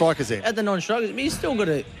the non-strikers then. at the non-strikers, but you still got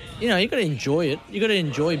to, you got to enjoy it. You got to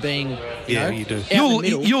enjoy being, you do. out in the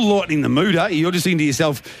middle. You're lightening the mood, aren't you? You're just thinking to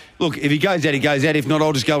yourself, look, if he goes out, he goes out. If not,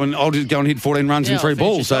 I'll just go and hit 14 runs and 3 I'll finish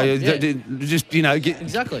balls. So it off,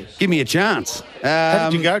 exactly, give me a chance. How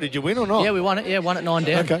did you go? Did you win or not? Yeah, we won it. Yeah, won at 9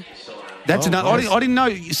 down. Okay. That's enough. Nice. I didn't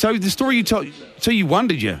know. So the story you told. So you won,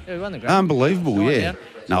 did you? Yeah, we won the grand. Unbelievable. Nine Yeah. down.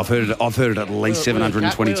 No, I've heard it at least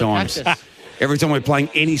 720 times. Cactus. Every time we're playing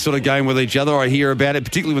any sort of game with each other, I hear about it,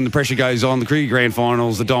 particularly when the pressure goes on, the cricket grand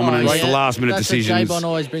finals, the dominance, the last-minute decisions. That's what J-Bon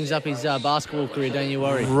always brings up his basketball career, don't you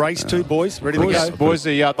worry. Race 2, boys. Ready to go. Boys,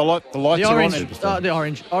 the lights The are orange, on. the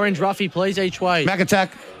orange roughy, please, each way. Mac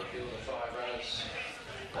attack.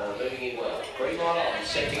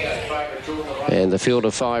 And the field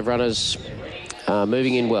of 5 runners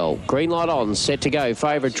moving in well. Green light on, set to go.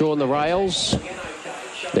 Favourite drawn the rails.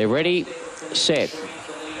 They're ready, set.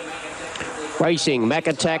 Racing, Mac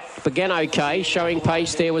Attack began okay, showing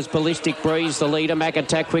pace. There was Ballistic Breeze, the leader. Mac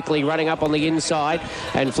Attack quickly running up on the inside,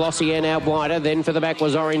 and Flossie Ann out wider. Then for the back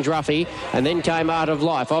was Orange Ruffy, and then came Art of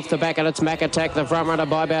Life. Off the back, and it's Mac Attack, the front runner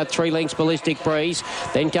by about 3 lengths. Ballistic Breeze.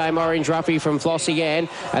 Then came Orange Ruffy from Flossie Ann,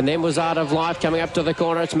 and then was Art of Life coming up to the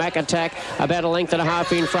corner. It's Mac Attack, about 1.5 lengths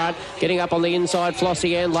in front, getting up on the inside.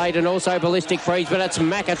 Flossie Ann late, and also Ballistic Breeze, but it's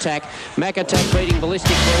Mac Attack. Mac Attack beating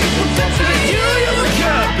Ballistic Breeze and Flossie Ann.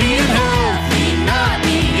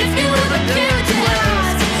 If you ever do it to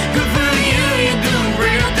us, good for you, you're doing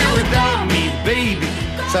great, I'll do without me, baby.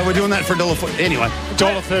 So we're doing that for $1. Anyway,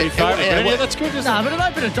 $1.30 favourite. Yeah, that's good, isn't No, but it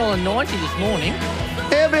opened at $1.90 this morning.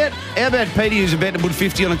 How about Petey, who's about to put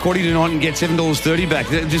 50 on a quaddy tonight and get $7.30 back?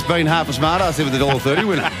 Just being half a smart ass there with the $1.30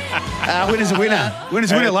 winner. Winner's a winner.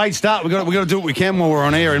 Winner's a winner. Late start. We've got to do what we can while we're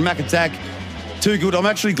on air. And Mac Attack, too good. I'm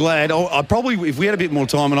actually glad. I probably, if we had a bit more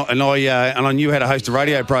time and I knew how to host a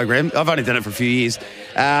radio program, I've only done it for a few years.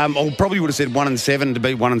 I probably would have said 1 and 7 to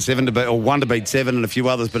beat 1 and 7 to beat, or 1 to beat 7 and a few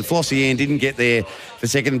others. But Flossie Ann didn't get there for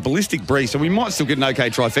second. Ballistic Breeze, so we might still get an okay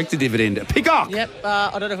trifecta dividend. Peacock. Yep. I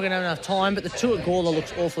don't know if we're going to have enough time, but the 2 at Gawler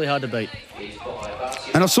looks awfully hard to beat.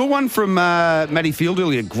 And I saw one from Matty Field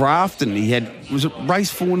earlier, Grafton. He had, was it race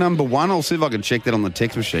 4, number 1? I'll see if I can check that on the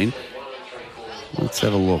text machine. Let's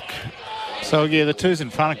have a look. So, yeah, the 2's in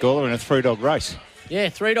front of Gawler in a 3-dog race. Yeah,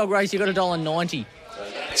 3-dog race, you got $1.90.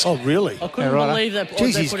 Oh, really? I couldn't believe that.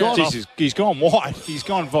 Jeez, He's gone wide. He's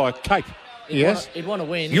gone via Cape. Yes. He'd want to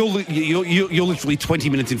win. You're literally 20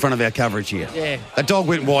 minutes in front of our coverage here. Yeah. That dog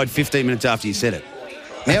went wide 15 minutes after you said it.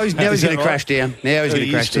 Now he's going to crash down. Now he's going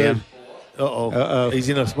to crash down. Uh-oh. He's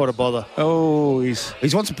in a spot of bother. Oh, he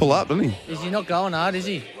wants to pull up, doesn't he? Is he not going hard, is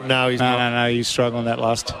he? No, he's not. No, he's struggling that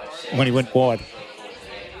last when he went wide.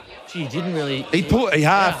 Gee, he didn't really. He pulled. He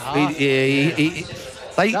half.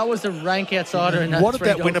 That was the rank outsider in that. What did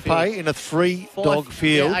that winner field. pay in a 3-dog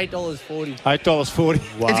field? Yeah, $8.40.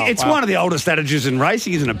 $8.40. Wow. It's one of the older strategies in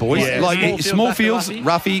racing, isn't it, boys? Yeah. Like small fields,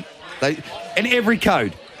 roughy, and every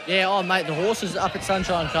code. Yeah, mate, the horses up at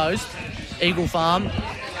Sunshine Coast, Eagle Farm,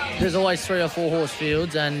 there's always 3 or 4 horse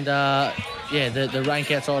fields, and the rank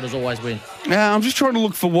outsiders always win. I'm just trying to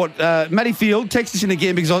look for what Matty Field, text us in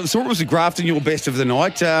again because I saw it was a Grafton your best of the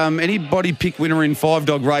night. Anybody pick winner in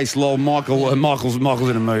 5-dog race? Lol, Michael's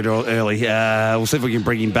in a mood early. We'll see if we can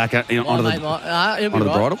bring him back onto the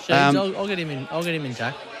bridle. I'll get him in. I'll get him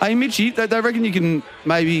intact. Hey Mitchie, they reckon you can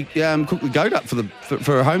maybe cook the goat up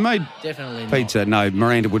for a homemade Definitely pizza. No,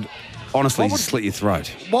 Miranda would honestly slit your throat.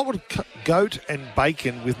 What would goat and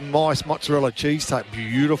bacon with nice mozzarella cheese tape?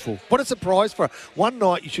 Beautiful. What a surprise for one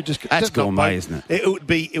night. You should just. That's just gourmet, isn't it?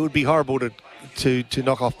 It would be horrible to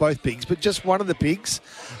knock off both pigs, but just one of the pigs,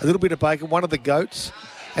 a little bit of bacon, one of the goats,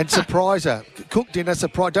 and surprise her. Cook dinner,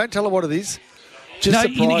 surprise. Don't tell her what it is. Just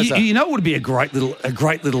surprise her. You know what would be a great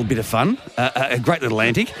little bit of fun, a great little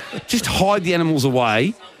antic. Just hide the animals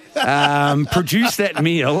away. Produce that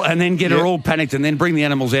meal and then get her all panicked and then bring the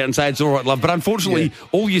animals out and say it's all right, love. But unfortunately,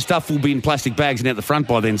 all your stuff will be in plastic bags and out the front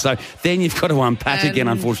by then. So then you've got to unpack again,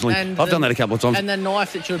 unfortunately. I've done that a couple of times. And the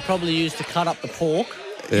knife that you would probably use to cut up the pork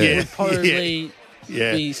would probably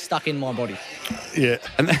Yeah. be stuck in my body. Yeah.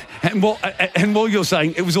 And while you're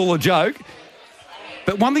saying it was all a joke,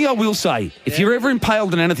 but one thing I will say, if you're ever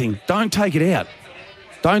impaled in anything, don't take it out.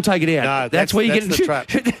 Don't take it out. No, that's where you that's get the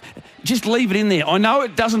trap. Just leave it in there. I know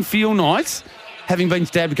it doesn't feel nice, having been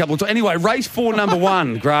stabbed a couple of times. Anyway, race 4, number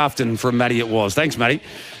 1, Grafton from Matty it was. Thanks, Matty,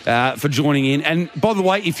 for joining in. And by the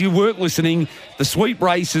way, if you weren't listening, the sweep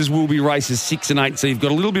races will be races 6 and 8, so you've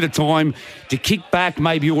got a little bit of time to kick back,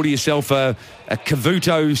 maybe order yourself a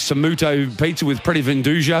Cavuto Samuto pizza with Pretty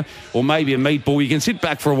Venduja or maybe a meatball. You can sit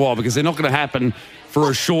back for a while because they're not going to happen for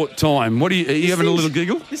a short time. Are you having a little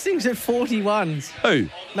giggle? This thing's at 41s. Who?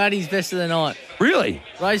 Matty's best of the night. Really?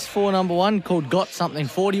 Race 4, number 1, called Got Something,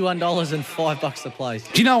 $41 and $5 a place.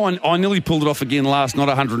 Do you know, I nearly pulled it off again last night,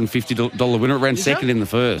 $150 winner. It ran second in the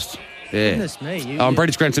first. Yeah. Goodness me.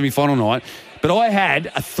 British Grand Semi-final night. But I had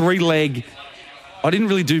a 3-leg... I didn't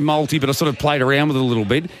really do multi, but I sort of played around with it a little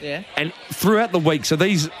bit. Yeah. And throughout the week, so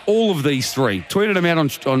all of these 3, tweeted them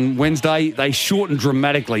out on Wednesday, they shortened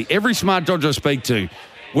dramatically. Every smart dodger I speak to,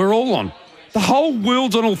 we're all on. The whole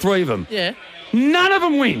world's on all 3 of them. Yeah. None of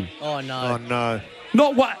them win. Oh, no. Oh, no.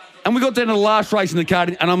 Not what. And we got down to the last race in the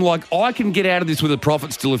card, and I'm like, I can get out of this with a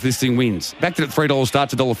profit still if this thing wins. Backed it at $3,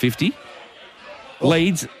 starts $1.50.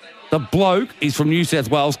 Leads. The bloke is from New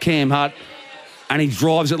South Wales, Cam Hutt, and he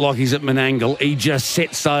drives it like he's at Menangle. He just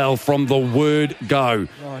set sail from the word go.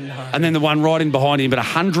 Oh, no. And then the one right in behind him, but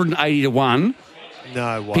 180 to 1,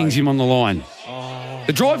 No way. pings him on the line. Oh.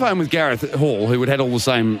 The drive home with Gareth Hall, who had all the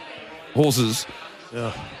same horses,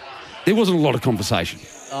 there wasn't a lot of conversation.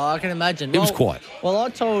 Oh, I can imagine. It was quiet. Well, I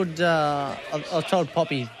told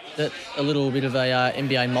Poppy that a little bit of a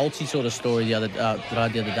NBA multi sort of story that I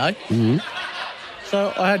had the other day. Mm-hmm.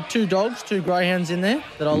 So I had 2 dogs, 2 greyhounds in there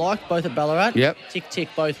that I liked, both at Ballarat. Yep. Tick,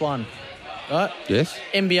 both won. Right? Yes.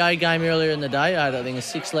 NBA game earlier in the day, I had, I think, a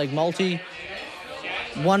 6-leg multi.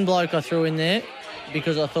 One bloke I threw in there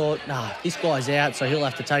because I thought, this guy's out, so he'll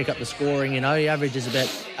have to take up the scoring, He averages about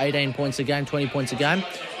 18 points a game, 20 points a game.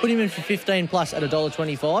 Put him in for 15 plus at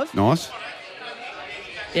 $1.25. Nice.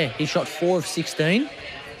 Yeah, he shot 4 of 16.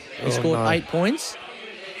 He scored 8 points.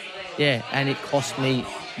 Yeah, and it cost me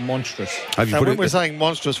monstrous. So when we're saying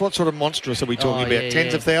monstrous, what sort of monstrous are we talking about?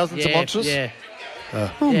 Tens of thousands of monstrous? Yeah.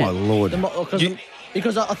 Oh, my Lord.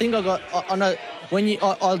 Because I think I know when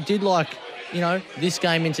I did like, this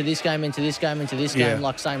game into this game into this game into this game,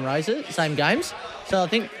 like same races, same games. So I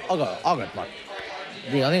think I got like,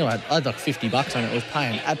 I had like $50 on it. It was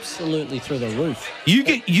paying absolutely through the roof.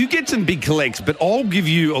 You get some big collects, but I'll give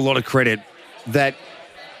you a lot of credit that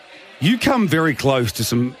you come very close to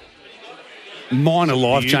some minor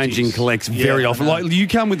life-changing collects very often. Like you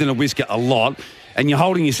come within a whisker a lot, and you're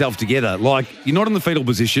holding yourself together. Like you're not in the fetal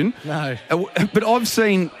position. No. But I've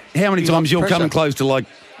seen how many times you're coming close to like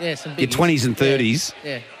some your 20s and 30s.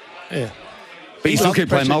 Yeah. But you still keep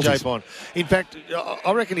playing multis. In fact,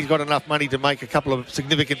 I reckon he's got enough money to make a couple of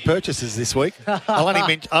significant purchases this week. I'll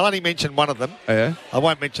only mention one of them. Oh, yeah? I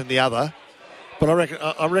won't mention the other. But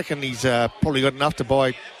I reckon he's probably got enough to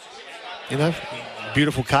buy,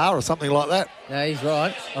 beautiful car or something like that. Yeah, he's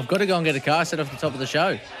right. I've got to go and get a car. I said off the top of the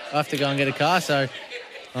show, I have to go and get a car. So,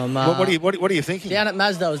 what are you thinking? Down at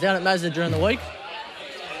Mazda. I was down at Mazda during the week.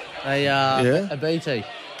 A BT.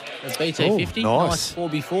 A BT50. Nice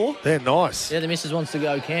 4x4. They're nice. Yeah, the missus wants to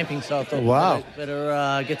go camping, so I thought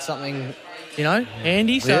better get something,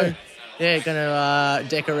 handy. So, going to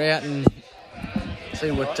deck her out and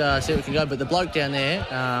see what can go. But the bloke down there,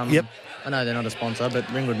 I know they're not a sponsor, but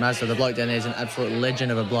Ringwood Mazda, the bloke down there is an absolute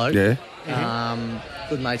legend of a bloke. Yeah.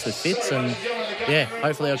 Good mates with Fitz, and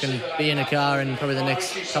hopefully I can be in a car in probably the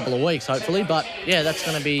next couple of weeks, hopefully. But that's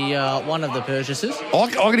going to be one of the purchases. I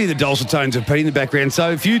can hear the dulcet tones of Pete in the background.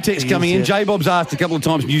 So a few texts coming in. J-Bob's asked a couple of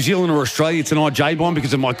times, New Zealand or Australia tonight, J-Bob,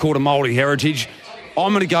 because of my quarter Māori heritage.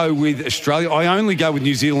 I'm going to go with Australia. I only go with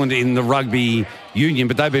New Zealand in the rugby union,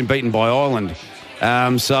 but they've been beaten by Ireland.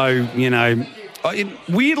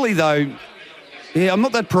 Weirdly, though, I'm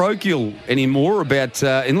not that parochial anymore about,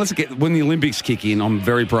 unless when the Olympics kick in, I'm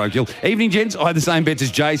very parochial. Evening, gents. I had the same bets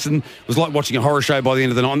as Jason. It was like watching a horror show by the end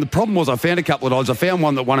of the night. And the problem was I found a couple of odds. I found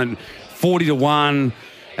one that won at 40 to 1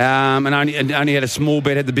 and only had a small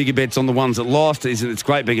bet, had the bigger bets on the ones that lost. It's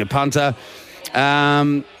great being a punter.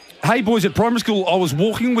 Hey, boys, at primary school, I was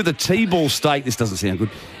walking with a T-ball stake. This doesn't sound good.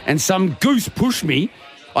 And some goose pushed me.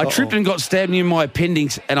 I tripped and got stabbed near my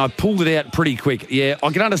appendix, and I pulled it out pretty quick. Yeah,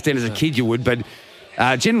 I can understand as a kid you would, but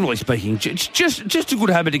generally speaking, just a good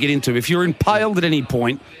habit to get into. If you're impaled at any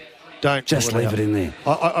point, don't just leave it in there.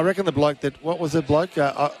 I reckon the bloke what was the bloke?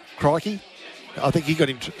 Crikey? I think he got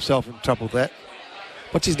himself in trouble with that.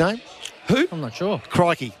 What's his name? Who? I'm not sure.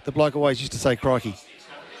 Crikey. The bloke always used to say crikey.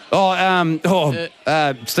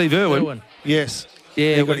 Steve Irwin. Yes.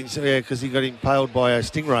 Yeah, because he got impaled by a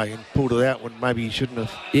stingray and pulled it out when maybe he shouldn't have.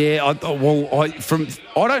 Yeah, I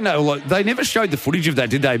don't know. Like, they never showed the footage of that,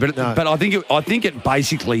 did they? But No. but I think it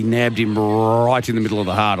basically nabbed him right in the middle of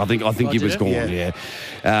the heart. I think he was gone.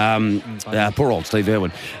 Yeah. Poor old Steve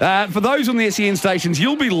Irwin. For those on the SEN stations,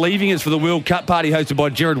 you'll be leaving us for the World Cup party hosted by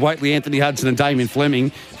Gerard Whateley, Anthony Hudson, and Damien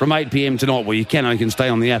Fleming from 8 p.m. tonight. Well, you can stay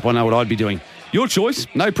on the app. I know what I'd be doing. Your choice,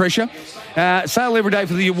 no pressure. Sale every day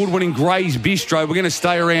for the award-winning Gray's Bistro. We're going to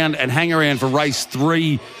stay around and hang around for race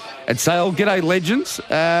 3 at Sale. G'day, legends.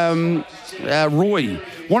 Roy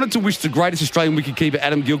wanted to wish the greatest Australian wicketkeeper,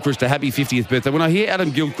 Adam Gilchrist, a happy 50th birthday. When I hear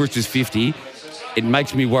Adam Gilchrist is 50, it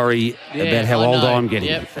makes me worry about how old I'm getting.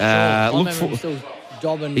 Yep, for sure. I remember him still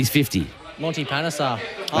dobbing. He's 50. Monty Panesar,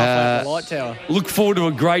 halfway the light tower. Look forward to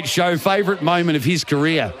a great show. Favourite moment of his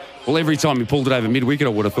career? Well, every time he pulled it over mid-wicket, I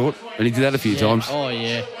would have thought. And he did that a few times. Oh,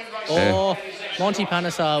 yeah. Monty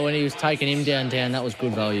Panesar, when he was taking him downtown, that was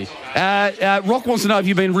good value. Rock wants to know if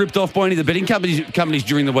you've been ripped off by any of the betting companies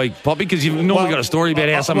during the week, Poppy, because you've normally got a story about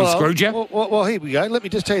how someone screwed you. Well, here we go. Let me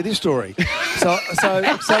just tell you this story.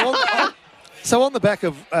 So on the back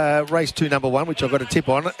of race 2, number 1, which I got a tip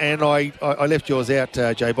on, and I left yours out,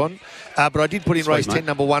 J-Bon, but I did put in race 10,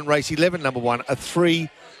 number 1, race 11, number 1, a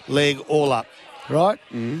 3-leg all-up, right?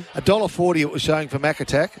 $1.40 it was showing for Mac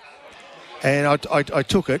Attack, and I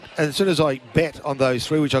took it, and as soon as I bet on those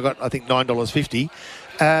 3, which I got, I think,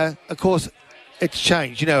 $9.50, of course, it's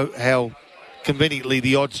changed. You know how conveniently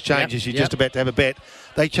the odds change as you're just about to have a bet.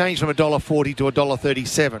 They changed from $1.40 to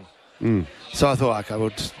 $1.37. So I thought, okay, well,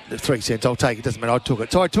 3 cents, I'll take it. Doesn't matter, I took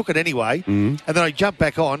it. So I took it anyway, and then I jumped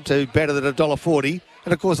back on to better than $1.40,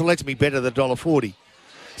 and of course it lets me better than $1.40.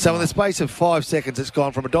 So in the space of 5 seconds, it's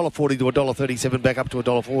gone from $1.40 to $1.37 back up to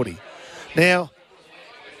 $1.40. Now,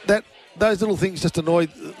 those little things just annoy,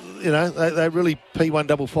 they really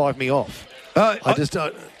P155 me off. I'd just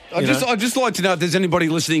like to know if there's anybody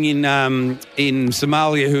listening in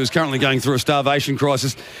Somalia who is currently going through a starvation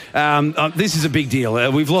crisis. This is a big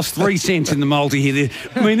deal. We've lost 3 cents in the multi here.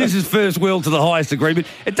 I mean, this is first world to the highest degree, but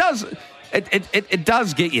it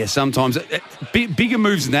does get you sometimes. Bigger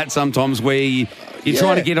moves than that sometimes, where you're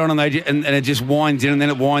trying to get on and it just winds in and then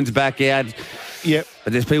it winds back out. Yep.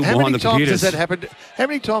 But there's people behind the computers. How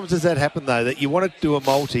many times does that happen, though, that you want to do a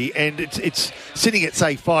multi and it's sitting at,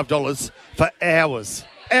 say, $5 for hours,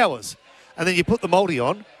 and then you put the multi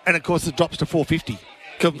on and, of course, it drops to $4.50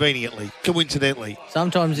 coincidentally.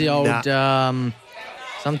 Sometimes the old,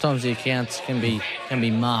 sometimes the accounts can be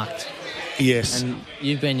marked. Yes. And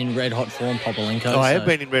you've been in red hot form, Popolenko. I have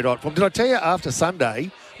been in red hot form. Did I tell you after Sunday?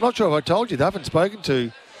 I'm not sure if I told you. I haven't spoken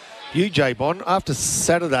to you, J-Bon. After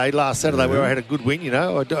last Saturday, where I had a good win,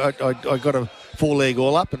 I got a 4-leg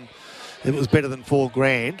all up and it was better than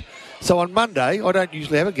 $4,000. So on Monday, I don't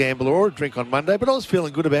usually have a gamble or a drink on Monday, but I was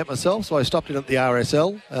feeling good about myself, so I stopped in at the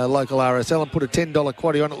RSL, local RSL, and put a $10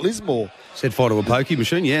 quaddie on at Lismore. Set fire to a pokey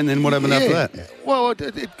machine, and then what happened after that? Well,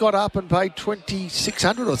 it got up and paid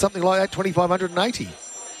 $2,600 or something like that, $2,580.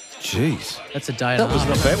 Jeez. That's a day and a half. That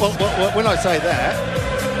was not bad. Well, when I say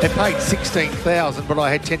that, it paid $16,000, but I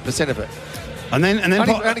had 10% of it. And then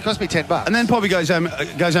only cost me $10. And then Poppy goes home to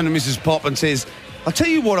Mrs. Pop and says, I'll tell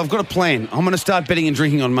you what, I've got a plan. I'm going to start betting and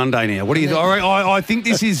drinking on Monday now. What do you think? I think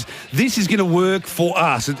this is going to work for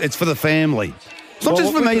us. It's for the family. It's not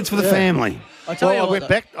just for me, it's for the family.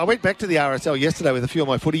 I went back to the RSL yesterday with a few of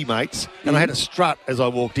my footy mates, and I had a strut as I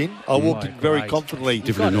walked in. I walked in very confidently.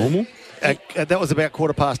 Different than normal? That was about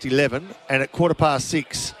 11:15, and at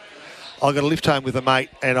 6:15, I got a lift home with a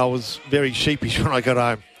mate, and I was very sheepish when I got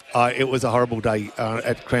home. It was a horrible day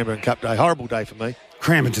at Cranbourne Cup Day. Horrible day for me.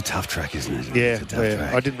 Cranbourne's a tough track, isn't it?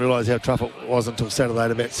 Yeah, I didn't realise how tough it was until Saturday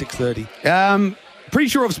at about 6:30. Pretty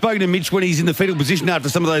sure I've spoken to Mitch when he's in the fetal position after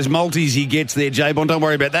some of those multis he gets there, J-Bon. Don't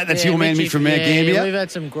worry about that. That's your man, Mitch from Mount Gambier. We've had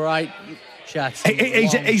some great chats.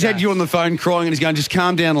 He's had you on the phone crying and he's going, just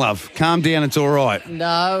calm down, love. Calm down, it's all right.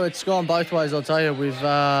 No, it's gone both ways, I'll tell you.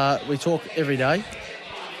 We talk every day,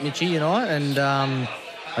 Mitchie and I, and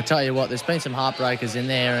I tell you what, there's been some heartbreakers in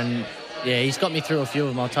there, and he's got me through a few of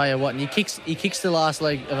them, I'll tell you what. And he kicks the last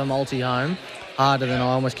leg of a multi home harder than I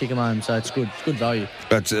almost kick him home, so it's good. It's good value.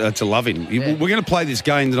 It's a loving. Yeah. We're going to play this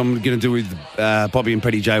game that I'm going to do with Bobby and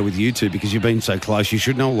Petty J with you two, because you've been so close. You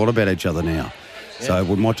should know a lot about each other now. Yeah. So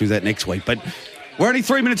we might do that next week. But we're only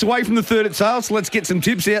 3 minutes away from the third at Sale, so let's get some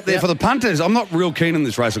tips out there for the punters. I'm not real keen on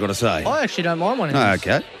this race, I've got to say. I actually don't mind one of these.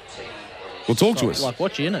 Okay. Well, talk to us. Like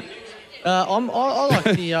watching, innit? I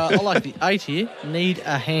like the 8 here. Need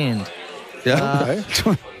a hand. Yeah.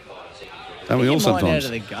 Okay. Don't we all Get mine sometimes?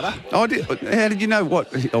 out of the gutter. Oh, how did you know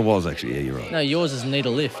what? I was actually. Yeah, you're right. No, yours is need a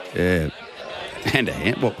lift. Yeah. Hand to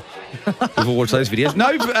hand. Well, we've all watched those videos.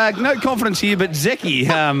 No confidence here, but Zeki,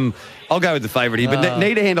 I'll go with the favourite here. But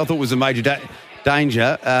Neither Hand I thought was a major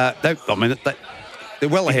danger. They're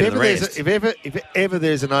well ahead of the rest. If ever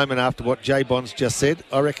there's an omen after what Jay Bonds just said,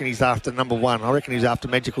 I reckon he's after number one. I reckon he's after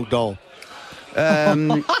Magical Doll.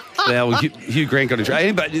 Hugh Grant got a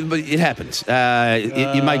trade, but it happens.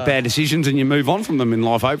 You make bad decisions and you move on from them in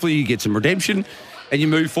life. Hopefully you get some redemption and you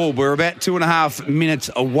move forward. We're about 2.5 minutes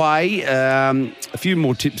away. A few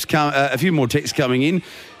more texts coming in.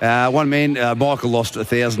 One man, Michael, lost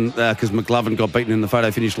 1,000 because McLovin got beaten in the photo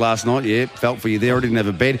finish last night. Yeah, felt for you there. I didn't have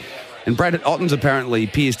a bed. And Brad Ottens apparently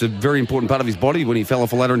pierced a very important part of his body when he fell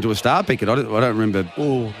off a ladder into a star picket. I don't remember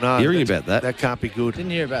hearing about that. That can't be good. Didn't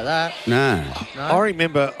hear about that. No. I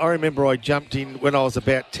remember I jumped in when I was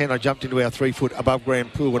about 10. I jumped into our 3-foot above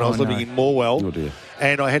ground pool when I was living in Morwell. Oh, dear.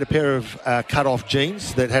 And I had a pair of cut-off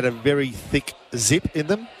jeans that had a very thick zip in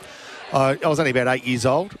them. I was only about 8 years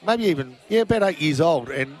old, maybe even, about 8 years old.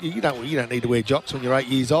 And you don't need to wear jocks when you're 8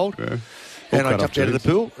 years old. Yeah. And I jumped out of the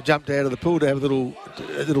pool. I jumped out of the pool to have a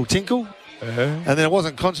little tinkle. And then I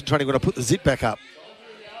wasn't concentrating when I put the zip back up.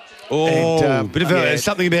 Oh, and, bit of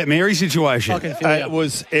something about Mary's situation. I can feel it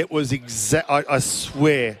was I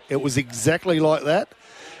swear, it was exactly like that.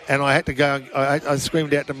 And I had to go, I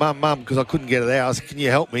screamed out to Mum, because I couldn't get it out. I said, can you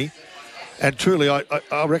help me? And truly,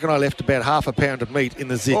 I reckon I left about half a pound of meat in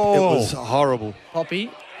the zip. Oh. It was horrible.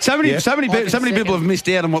 Poppy. So many people have missed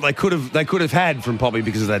out on what they could have had from Poppy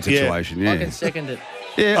because of that situation. Yeah. I can second it.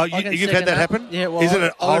 Yeah. You've had that happen? Yeah. Well, Isn't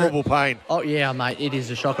it horrible pain? Oh yeah, mate. It is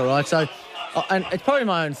a shocker, right? So, and it's probably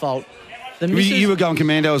my own fault. You were going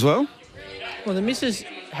commando as well? Well, the missus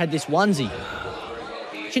had this onesie.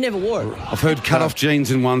 She never wore it. I've heard cut-off jeans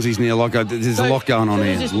and onesies now. There's a lot going on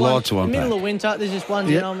here. Lots to unpack. Middle of winter, there's this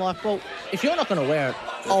onesie, and I'm like, well, if you're not going to wear it,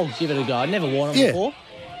 I'll give it a go. I'd never worn it before.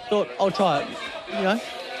 Thought I'll try it.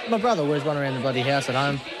 My brother wears one around the bloody house at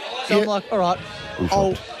home. So I'm like, all right,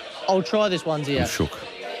 I'll try this onesie out. I'm shook.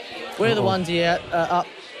 Wear the onesie out, up.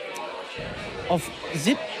 I've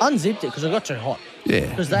unzipped it because I got too hot. Yeah.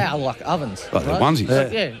 Because they are like ovens. Like the onesies.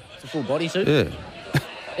 Yeah, it's a full bodysuit.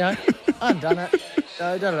 Yeah. Undone it.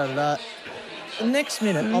 The next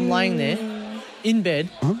minute, I'm laying there in bed.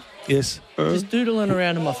 Yes. Just doodling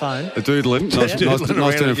around on my phone. Doodling. Nice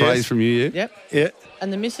turn of phrase from you, yeah? Yep. Yeah.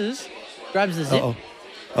 And the missus grabs the zip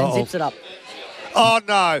and zips it up. Oh,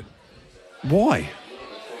 no. Why?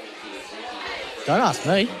 Don't ask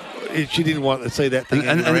me. She didn't want to see that thing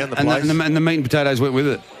around the place. And the meat and potatoes went with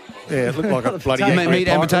it. Yeah, it looked like a bloody... Meat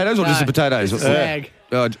and potatoes or just the potatoes? Snag.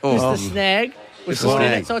 Just the snag.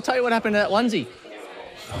 So I'll tell you what happened to that onesie.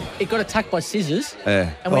 It got attacked by scissors,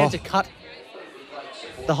 and we had to cut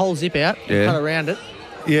the whole zip out and cut around it.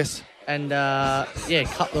 Yes. And,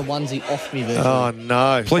 cut the onesie off me virtually. Oh,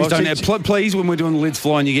 no. Please, when we're doing the lids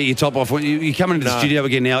flying, you get your top off. When you come into the studio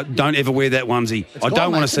again now, don't ever wear that onesie. I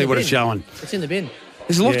don't want to see what it's showing. It's in the bin.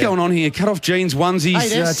 There's a lot going on here. Cut-off jeans, onesies. Hey,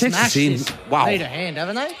 they've Texas in. this. Wow. Need a hand,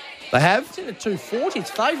 haven't they? They have? It's in the 240. It's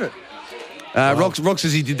favourite. Rox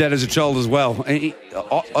says he did that as a child as well.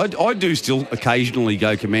 I do still occasionally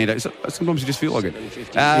go commando. Sometimes you just feel like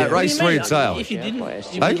it. Race 3 at Sale. If you didn't,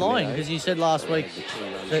 you'd be lying because you said last week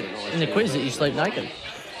that in the quiz that you sleep naked.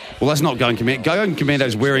 Well, that's not going commando. Going commando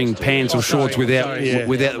is wearing pants or shorts without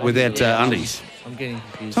undies. I'm getting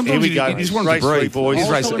confused. Sometimes you just want to breathe. Boys.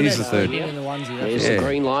 He's the third. There's the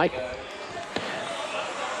green light.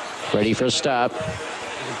 Ready for a start.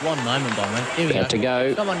 One moment, Bomber. Here we go. To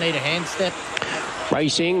go. Someone need a hand step.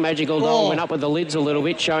 Racing, Magical Doll went up with the lids a little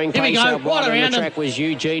bit, showing pace out right on the track was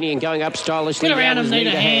Eugenie, and going up stylishly. Get around him, need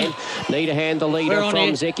a hand. Need a hand, the leader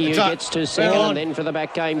from Zeki, who gets to second, and then for the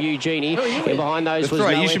back came Eugenie. And behind those was No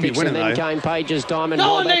Ethics, and then came Page's Diamond.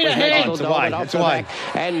 No one need a hand. It's away.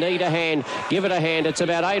 And need a hand. Give it a hand. It's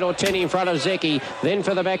about 8 or 10 in front of Zeki. Then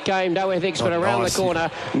for the back came No Ethics, but around the corner,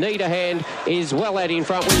 Need a Hand is well out in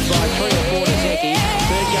front, wins by 3 or 4 to Zeki.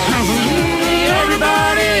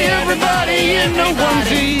 Everybody in the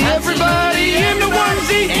onesie. Everybody in the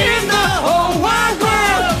onesie in the whole wide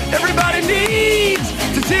world. Everybody needs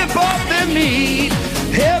to tip off their meat.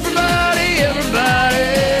 Everybody.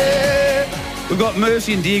 We've got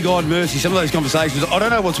Mercy and Dear God Mercy. Some of those conversations. I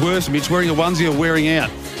don't know what's worse, Mitch, wearing a onesie or wearing out.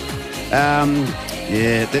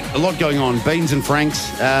 A lot going on. Beans and Franks.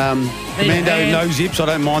 Commando, no zips. I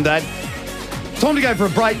don't mind that. Time to go for a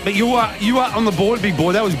break, but you are on the board, big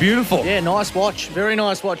boy. That was beautiful. Yeah, nice watch. Very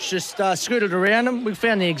nice watch. Just scooted around them. We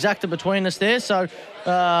found the exacta between us there. So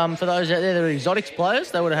for those out there that are exotics players,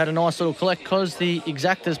 they would have had a nice little collect because the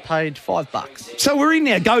exactas paid $5. So we're in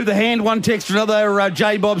now. Go the hand, one text for another.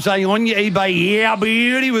 J Bob saying on your eBay, yeah,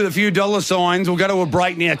 beauty, with a few dollar signs. We'll go to a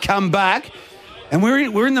break now. Come back. And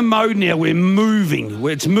we're in the mode now. We're moving.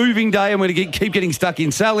 It's moving day, and we're going to keep getting stuck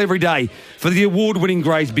in. Sale every day for the award-winning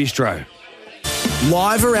Gray's Bistro.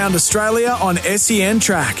 Live around Australia on SEN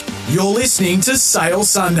Track. You're listening to Sale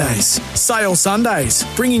Sundays. Sale Sundays,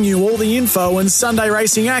 bringing you all the info and Sunday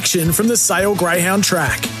racing action from the Sale Greyhound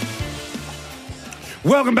Track.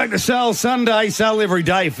 Welcome back to Sale Sunday. Sale every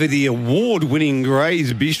day for the award-winning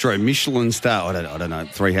Gray's Bistro, Michelin star. I don't know.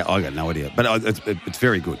 I got no idea, but it's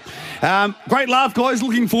very good. Great laugh, guys.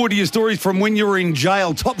 Looking forward to your stories from when you were in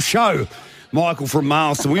jail. Top show, Michael from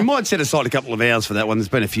Marston. We might set aside a couple of hours for that one. There's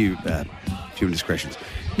been a few indiscretions.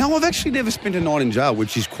 No, I've actually never spent a night in jail,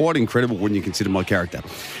 which is quite incredible when you consider my character.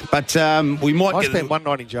 But we might. I spent one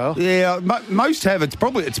night in jail. Yeah, most have. It's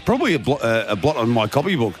probably a blot on my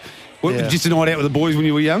copybook. Just a night out with the boys when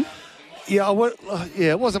you were young. Yeah,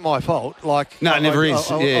 it wasn't my fault. No, it never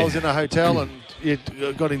is. I was in a hotel and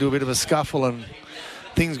it got into a bit of a scuffle and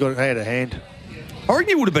things got out of hand. I reckon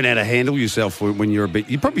you would have been able to handle yourself when you're a bit.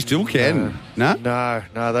 You probably still can. No.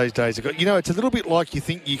 Those days are good. It's a little bit like you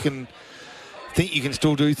think you can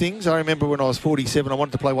still do things. I remember when I was 47, I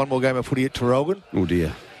wanted to play one more game of footy at Terrelgan. Oh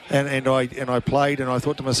dear. And I played, and I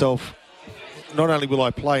thought to myself, not only will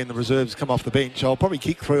I play and the reserves come off the bench, I'll probably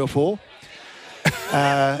kick 3 or 4.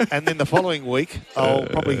 And then the following week, they'll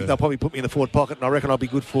probably put me in the forward pocket, and I reckon I'll be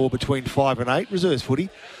good for between 5 and 8 reserves footy.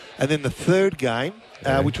 And then the third game,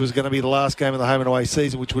 which was going to be the last game of the home and away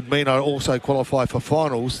season, which would mean I also qualify for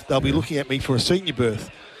finals, they'll be looking at me for a senior berth.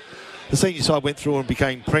 The senior side went through and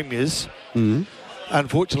became premiers. Mm-hmm.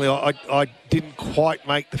 Unfortunately, I didn't quite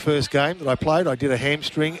make the first game that I played. I did a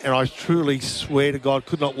hamstring, and I truly swear to God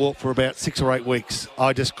could not walk for about 6 or 8 weeks.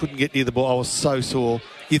 I just couldn't get near the ball. I was so sore.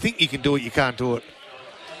 You think you can do it, you can't do it.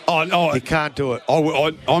 Oh, no. You can't do it.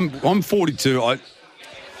 I'm 42.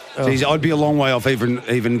 Geez, I'd be a long way off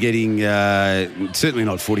even getting, certainly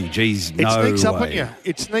not footy. Geez, no way. It sneaks up on you.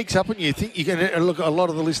 It sneaks up on you. You think you can, look, a lot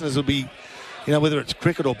of the listeners will be, whether it's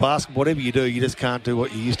cricket or basketball, whatever you do, you just can't do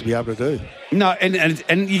what you used to be able to do. No,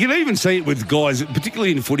 and you can even see it with guys,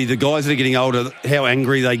 particularly in footy, the guys that are getting older, how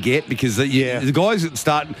angry they get because the guys that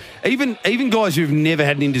start, even guys who've never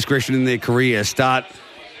had an indiscretion in their career start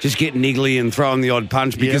just getting niggly and throwing the odd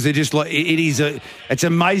punch because they're just like, it's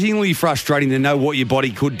amazingly frustrating to know what your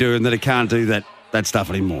body could do and that it can't do that stuff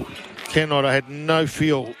anymore. Cannot. I had no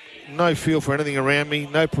feel for anything around me,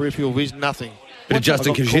 no peripheral vision, nothing. Bit of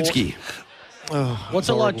Justin Koschitzky. What's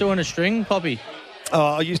it like doing a string, Poppy?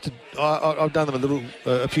 I used to. I've done them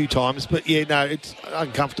a few times, but it's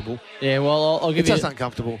uncomfortable. Yeah, well, I'll give it's just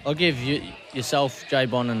uncomfortable. I'll give yourself,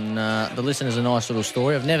 J-Bon, and the listeners a nice little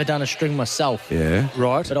story. I've never done a string myself. Yeah,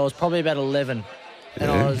 right. But I was probably about 11,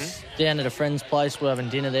 and I was down at a friend's place. We're having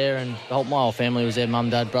dinner there, and my whole family was there: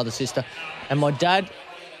 mum, dad, brother, sister, and my dad.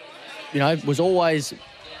 Was always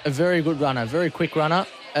a very good runner, very quick runner,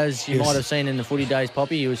 as you might have seen in the footy days.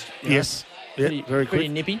 Poppy, he was pretty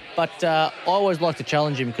nippy, but I always liked to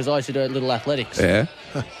challenge him because I used to do a little athletics. Yeah.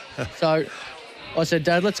 So I said,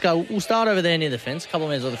 Dad, let's go. We'll start over there near the fence, a couple of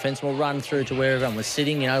metres off the fence, and we'll run through to where everyone was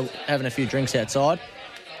sitting, having a few drinks outside.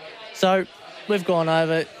 So we've gone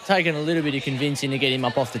over, taken a little bit of convincing to get him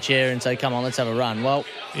up off the chair and say, come on, let's have a run. Well,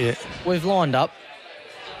 we've lined up.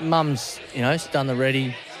 Mum's, done the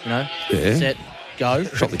ready, set, go.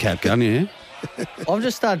 Shot the cap gun, yeah. I've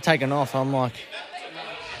just started taking off. I'm like,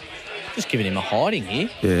 just giving him a hiding here.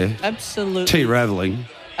 Yeah. Absolutely. Tea-ravelling.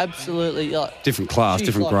 Absolutely. Different class,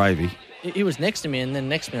 different gravy. He was next to me, and then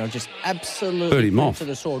next to me, I just absolutely hurt him off to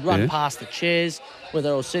the sword, run past the chairs where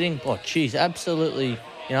they're all sitting. Oh, jeez, absolutely,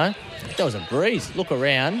 that was a breeze. Look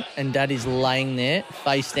around, and Daddy's laying there,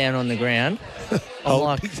 face down on the ground. I'm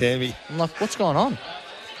like, what's going on?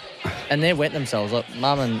 And they're wetting themselves. Like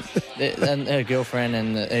Mum and her girlfriend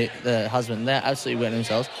and the husband, they're absolutely wetting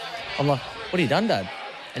themselves. I'm like, what have you done, Dad?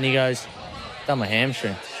 And he goes, done my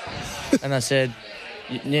hamstring. And I said,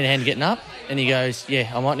 you need a hand getting up? And he goes, yeah,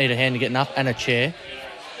 I might need a hand getting up and a chair.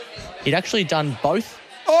 He'd actually done both.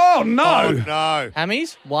 Oh, no.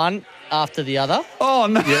 Hammies, one after the other. Oh,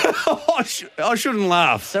 no. Yeah. I shouldn't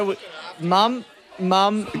laugh. So Mum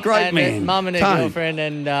great and man. Mum and her girlfriend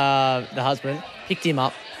and the husband picked him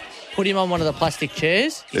up, put him on one of the plastic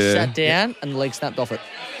chairs. He sat down and the leg snapped off it.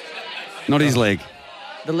 Not his leg.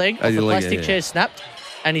 The leg off the plastic chair snapped.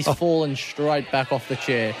 and he's fallen straight back off the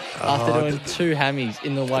chair after doing 2 hammies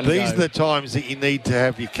in the one go. These are the times that you need to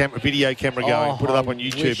have your video camera going. Put it up on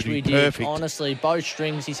YouTube. Wish It'd we be did. perfect. Honestly, both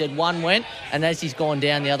strings, he said one went, and as he's gone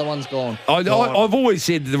down, the other one's gone. I've always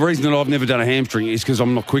said the reason that I've never done a hamstring is because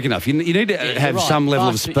I'm not quick enough. You need to have right. some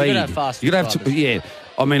level Fast, of speed. you've got to have fast You gotta have drivers.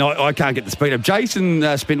 I mean, I can't get the speed up.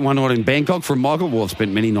 Jason spent one night in Bangkok from Michael. Well, I've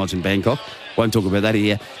spent many nights in Bangkok. Won't talk about that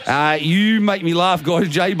here. You make me laugh, guys.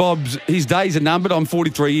 J-Bob's, his days are numbered. I'm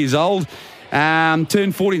 43 years old.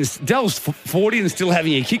 Turned 40. And Dell's 40 and still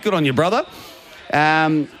having a kick. Good on you, brother.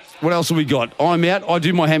 What else have we got? I'm out. I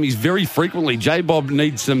do my hammies very frequently. J-Bob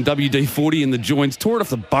needs some WD-40 in the joints. Tore it off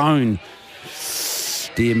the bone.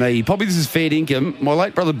 Dear me. Probably this is fair dinkum. My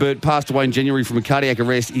late brother Bert passed away in January from a cardiac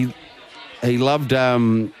arrest. He loved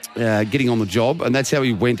getting on the job, and that's how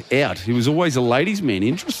he went out. He was always a ladies' man.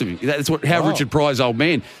 Interesting. That's how Richard Pryor's old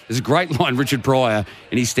man. There's a great line, Richard Pryor,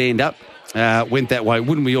 and his stand-up went that way.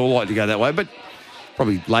 Wouldn't we all like to go that way? But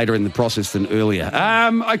probably later in the process than earlier.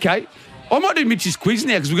 Okay. I might do Mitch's quiz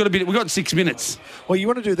now because we've got 6 minutes. Well, you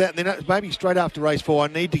want to do that, and then maybe straight after race 4, I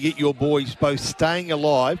need to get your boys both staying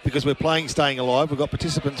alive because we're playing Staying Alive. We've got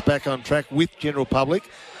participants back on track with general public.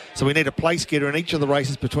 So we need a place getter in each of the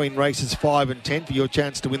races between races 5 and 10 for your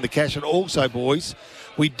chance to win the cash. And also, boys,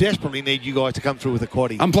 we desperately need you guys to come through with a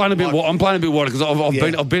quaddie. I'm playing a bit wider because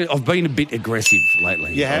I've been a bit aggressive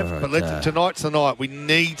lately. You have, but tonight's the night. We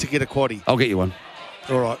need to get a quaddie. I'll get you one.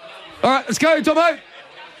 All right, let's go, Tomo.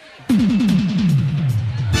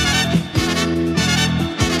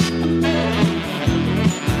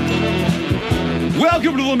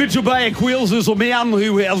 Welcome to the Mitchell Bay of Quills. There's a man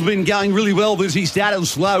who has been going really well this. He started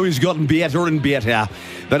slow. He's gotten better and better.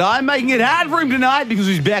 But I'm making it hard for him tonight because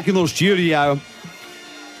he's back in the studio.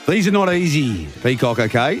 These are not easy, Peacock,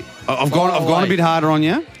 okay? I've gone a bit harder on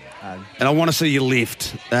you. And I want to see you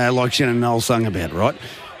lift, like Shannon Knoll sung about, right?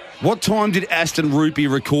 What time did Aston Rupee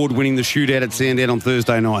record winning the shootout at Sandown on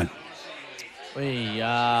Thursday night?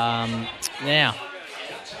 Now.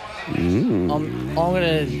 I'm going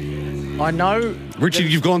to... I know... Richard,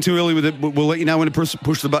 you've gone too early with it. We'll let you know when to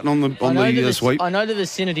push the button on the sweep. I know the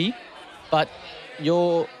vicinity, but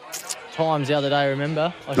your times the other day,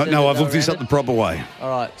 remember? No, I've looked this up the proper way. All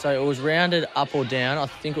right, so it was rounded up or down. I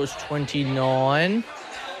think it was 29.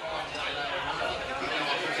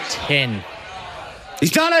 10.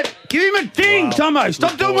 He's done it. Give him a ding, Tomo.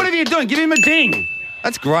 Stop doing whatever you're doing. Give him a ding.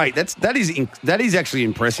 That's great. That is actually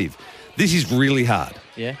impressive. This is really hard.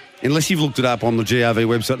 Yeah. Unless you've looked it up on the GRV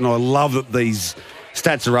website, and I love that these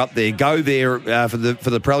stats are up there. Go there for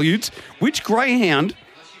the preludes. Which greyhound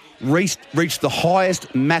reached the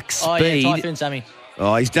highest max speed? Yeah, Typhoon Sammy.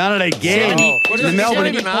 Oh, he's done it again. What is it,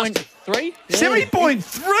 70.3?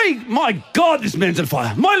 70.3? My God, this man's on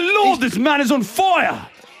fire. My Lord, this man is on fire.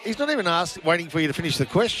 He's not even waiting for you to finish the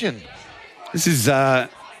question. This is,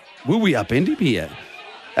 will we upend him here?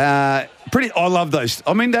 I love those.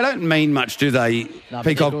 I mean, they don't mean much, do they,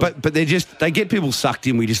 Peacock? But they get people sucked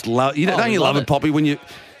in. We just love. Don't you love it, Poppy? When you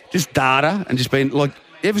just data and just been like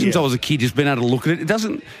ever since I was a kid, just been able to look at it.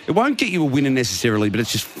 It won't get you a winner necessarily, but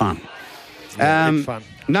it's just fun. Yeah, it's fun.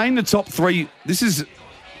 Name the top 3. This is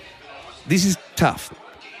tough.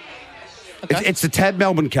 Okay. It's the Tab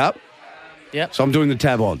Melbourne Cup. Yep. So I'm doing the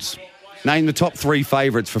Tab odds. Name the top 3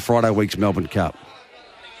 favourites for Friday week's Melbourne Cup.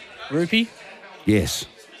 Rupee. Yes.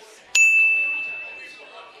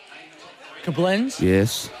 Kablens.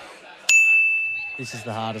 Yes. This is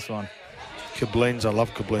the hardest one. Kablens. I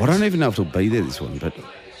love Kablens. I don't even know if it'll be there, this one, but...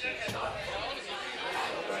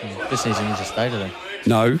 This season is just stated then.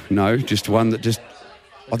 No, just one that just...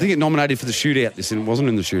 I think it nominated for the shootout this, and it wasn't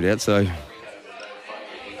in the shootout, so...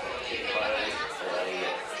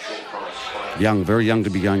 Young, very young to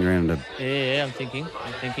be going around. Yeah, I'm thinking.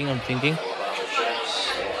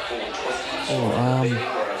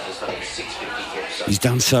 He's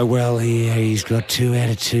done so well here. He's got 2 out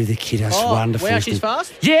of 2. The kid is wonderful. Wow, she's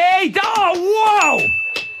fast? Yeah, whoa!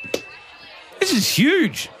 This is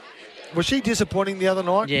huge. Was she disappointing the other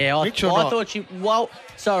night? Yeah, I thought she... Well,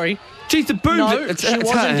 sorry. Geez, the boom... No, she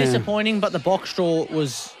wasn't disappointing, but the box draw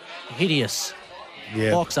was hideous.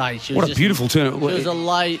 Yeah. Box 8. What a beautiful turn. She was a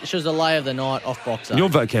lay of the night off box 8. Your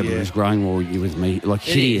vocabulary is growing while you're with me. Like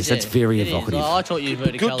hideous, that's very evocative. I taught you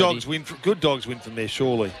verticality. Good dogs win from there,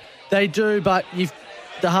 surely. They do, but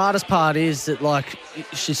the hardest part is that, like,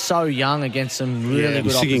 she's so young against some really good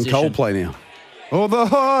opposition. Singing Coldplay now. Oh, the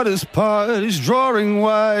hardest part is drawing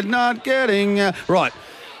wide, not getting... Right.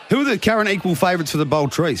 Who are the current equal favourites for the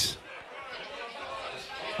Bold Trees?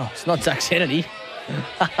 Oh, it's not Zach Kennedy.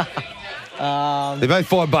 They're both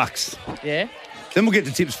 $5. Yeah. Then we'll get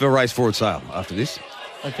the tips for race 4 at sale after this.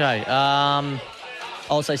 Okay. I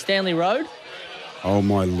I'll say Stanley Road. Oh,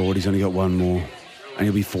 my Lord, he's only got one more. And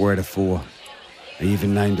he'll be 4 out of 4. He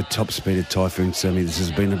even named the top speed at Typhoon Semi. This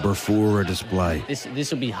has been a bravura display.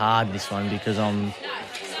 This will be hard, this one, because I'm...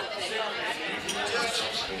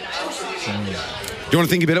 Do you want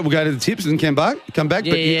to think about it? We'll go to the tips and come back. Yeah, but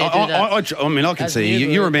yeah, I mean, I can see you.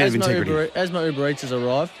 You're a man of integrity. As my Uber Eats has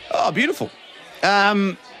arrived. Oh, beautiful.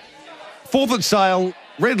 Fourth at Sale,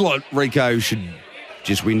 Red Light Rico should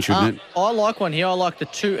just win, shouldn't it? I like one here. I like the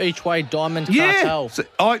 2 each way Diamond Cartel. So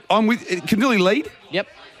I'm with. It can really lead. Yep.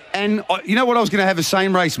 And you know what? I was going to have a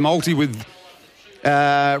same race multi with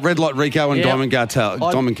Red Light Rico and Diamond Cartel.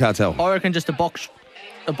 Diamond Cartel. I reckon just a box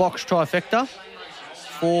trifecta.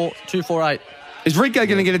 4-2-4-8. Is Rico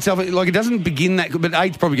going to get itself like it doesn't begin that good, but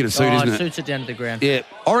 8's probably going to suit, isn't it? It suits it down to the ground. Yeah,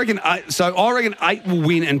 I reckon 8. So I reckon 8 will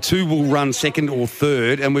win and 2 will run second or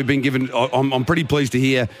third. And we've been given. I'm pretty pleased to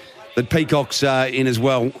hear that Peacock's in as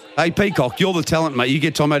well. Hey, Peacock, you're the talent, mate. You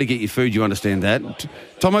get Tomo to get your food. You understand that?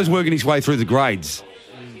 Tomo's working his way through the grades.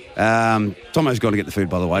 Tomo's got to get the food,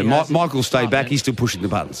 by the way. Michael stayed back. He's still pushing the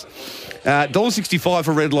buttons. $1.65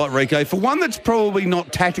 for Red Light Rico. For one that's probably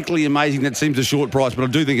not tactically amazing, that seems a short price, but I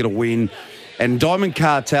do think it'll win. And Diamond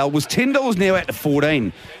Cartel was $10 now out to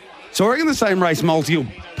 14. So I reckon the same race multi will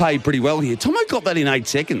pay pretty well here. Tomo got that in 8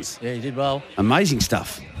 seconds. Yeah, he did well. Amazing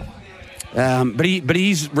stuff. But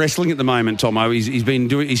he's wrestling at the moment, Tomo.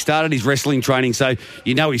 He started his wrestling training, so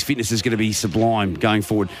you know his fitness is going to be sublime going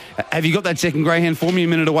forward. Have you got that second greyhound for me a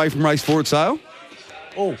minute away from race 4 at Sale?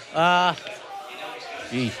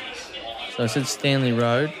 Geez. So I said Stanley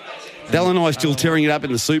Road. Dell and I are still tearing it up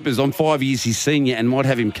in the supers. I'm 5 years his senior and might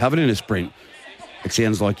have him covered in a sprint. It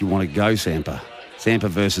sounds like you want to go, Sampa. Sampa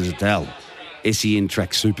versus Dell. SEN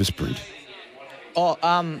track super sprint.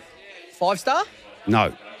 5-star?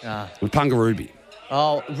 No. With Pungaruby.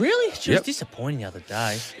 Oh, really? She was disappointing the other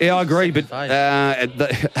day. Yeah, I agree. But,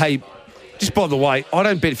 hey, just by the way, I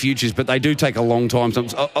don't bet futures, but they do take a long time.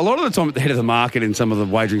 A lot of the time at the head of the market in some of the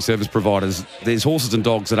wagering service providers, there's horses and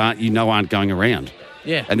dogs that aren't going around.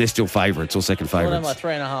 Yeah. And they're still favourites or second favourites. Well, I'm like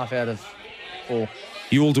 3.5 out of 4.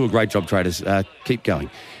 You all do a great job, traders. Keep going.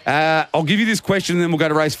 I'll give you this question and then we'll go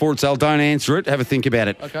to race 4 at Sale. Don't answer it. Have a think about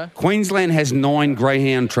it. Okay. Queensland has 9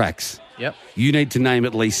 greyhound tracks. Yep. You need to name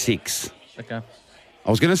at least 6. Okay. I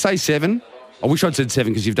was going to say 7. I wish I'd said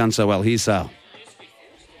 7 because you've done so well. Here's Sale.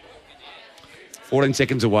 14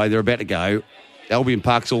 seconds away. They're about to go. Albion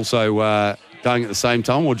Park's also going at the same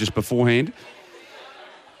time or just beforehand.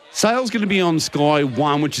 Sale's going to be on Sky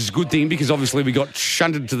 1, which is a good thing because obviously we got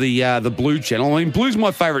shunted to the blue channel. I mean, blue's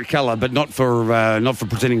my favourite colour, but not for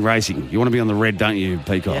pretending racing. You want to be on the red, don't you,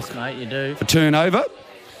 Peacock? Yes, mate, you do. For turnover.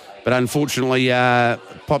 But unfortunately,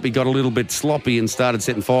 Poppy got a little bit sloppy and started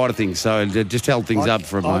setting fire to things, so it just held things up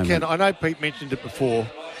for a moment. I know Pete mentioned it before,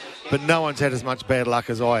 but no one's had as much bad luck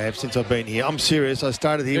as I have since I've been here. I'm serious. I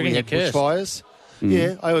started here, we had bushfires.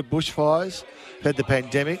 Yeah, I had bushfires. We've had the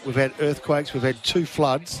pandemic. We've had earthquakes. We've had 2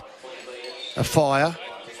 floods, a fire.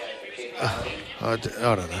 I don't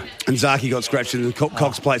know. And Zaki got scratched in the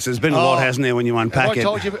Cox plate, so there's been a lot, hasn't there, when you unpack it?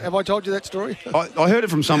 Have I told you that story? I heard it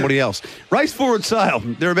from somebody else. Race 4 at Sale.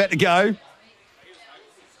 They're about to go.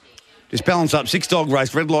 Just balance up. 6-dog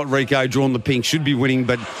race. Red Light Rico drawn the pink. Should be winning,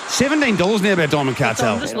 but $17 now about Diamond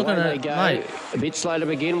Cartel. I'm just looking at it, mate. A bit slow to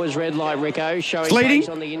begin was Red Light Rico. Showing pace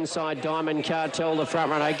on the inside. Diamond Cartel, the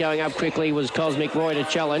front runner. Going up quickly was Cosmic Roy to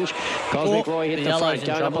challenge. Cosmic Roy hit the front.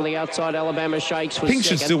 Going up on the outside. Alabama Shakes was Pink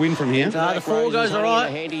should still win from here. The 4 goes all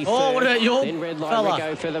right. Oh, what about your Then Red Light fella?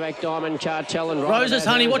 Rico further back. Diamond Cartel and Roses,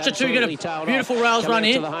 honey. Watch the 2 get a beautiful rails run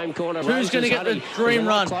in. Who's going to get the dream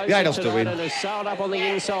run? Yeah, they'll still win. And is sailed up on the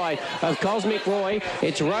inside of Cosmic Roy.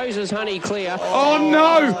 It's Rose's Honey clear. Oh,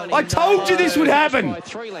 no. I told you this would happen.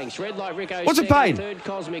 3 lengths. Red Light Rico. What's it paid? Third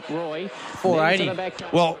Cosmic Roy. 480.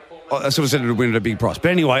 Well, I sort of said it would win at a big price. But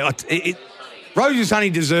anyway, Rose's Honey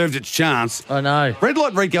deserved its chance. I know. Red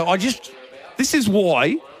Light Rico, this is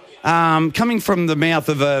why, coming from the mouth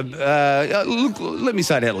of look, let me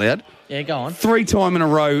say it out loud. Yeah, go on. 3-time in a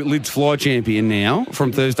row Lids Fly champion now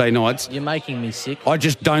from Thursday nights. You're making me sick. I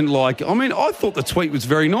just don't like. I mean, I thought the tweet was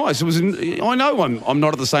very nice. It was. I know I'm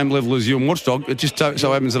not at the same level as you and Watchdog. It just so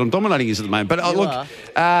happens that I'm dominating you at the moment. But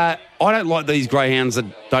I don't like these greyhounds that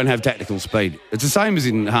don't have tactical speed. It's the same as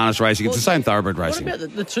in harness racing. It's the same thoroughbred racing. What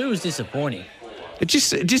about the 2 was disappointing?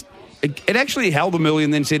 It actually held them early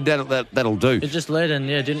and then said that'll do. It just led and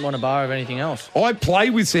didn't want to borrow anything else. I play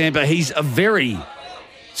with Sampa. He's a very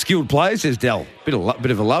skilled player, says Dell. Bit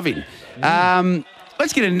of a love-in.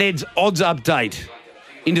 Let's get a Ned's odds update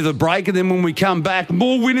into the break, and then when we come back,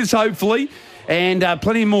 more winners, hopefully. And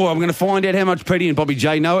plenty more. I'm going to find out how much Petey and Poppy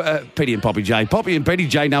J know. Poppy and Petty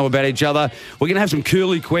J know about each other. We're going to have some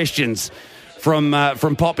curly questions from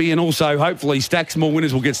Poppy, and also hopefully stacks more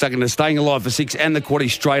winners will get stuck into Staying Alive for 6 and the quaddie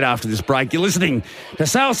straight after this break. You're listening to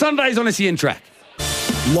Sale Sundays on SEN Track.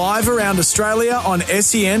 Live around Australia on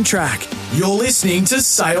SEN Track. You're listening to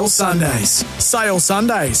Sale Sundays. Sale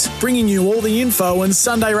Sundays, bringing you all the info and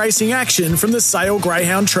Sunday racing action from the Sale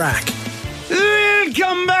Greyhound Track.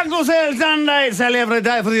 Welcome back to Sale Sundays. Sale every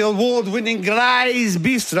day for the award-winning Gray's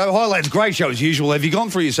Bistro. Hi, lads. Great show as usual. Have you gone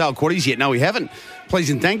through your sale quaddies yet? No, we haven't. Please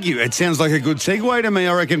and thank you. It sounds like a good segue to me,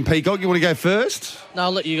 I reckon. Peacock, you want to go first? No,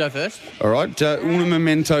 I'll let you go first. All right. Un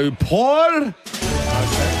momento por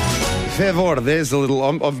favor. There's the little...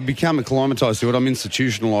 I've become acclimatised to it. I'm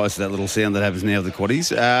institutionalised to that little sound that happens now of the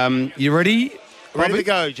quaddies. You ready? Ready to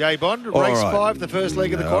go, J-Bond. Race 5, the first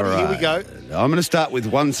leg of the quaddie. Here we go. I'm going to start with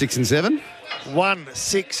 1, 6 and 7. 1,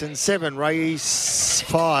 6 and 7. Race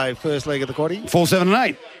 5, first leg of the quaddie. 4, 7 and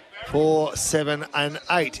 8. 4, 7 and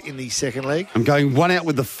 8 in the second leg. I'm going 1 out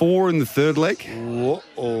with the 4 in the third leg.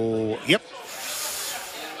 Yep.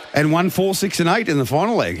 And 1, 4, 6 and 8 in the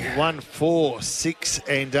final leg. 1, 4, 6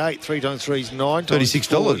 and 8. 3 times 3 is 9.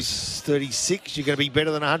 $36. 36. You're going to be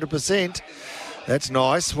better than 100%. That's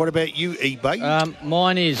nice. What about you, eBay?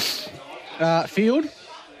 Mine is Field.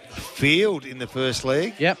 Field in the first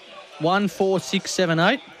leg. Yep. 1, 4, 6, 7,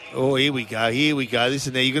 8. Oh, here we go. This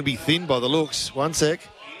is now. You're going to be thin by the looks. 1 sec.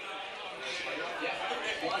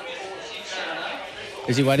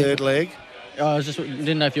 Is he waiting? Third leg. I was just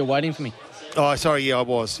didn't know if you're waiting for me. Oh, sorry. Yeah, I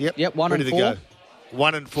was. Yep. 1 Ready and 4. to go.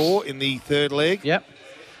 1 and 4 in the third leg. Yep.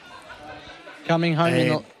 Coming home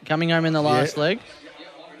in the last leg.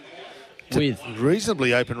 With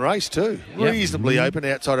reasonably open race too. Yep. Reasonably open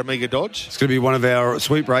outside of Mega Dodge. It's going to be one of our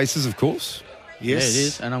sweep races, of course. Yes. Yeah, it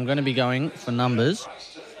is. And I'm going to be going for numbers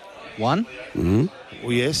 1. Mm-hmm. Oh,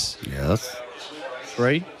 yes. Yes.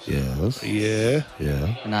 3. Yes. Yeah.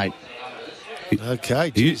 Yeah. And 8.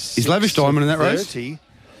 Okay. Is Lavish Diamond in that race? 30.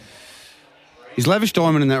 Is Lavish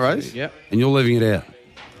Diamond in that race? Yep. And you're leaving it out?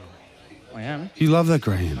 I am. You love that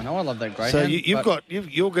greyhound. I know I love that greyhound. So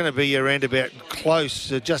you're going to be around about close,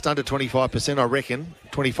 just under 25%, I reckon,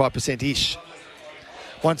 25%-ish.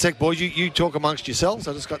 1 sec, boys. You talk amongst yourselves.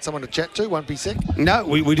 I just got someone to chat to. 1 sec. No,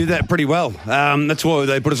 we do that pretty well. That's why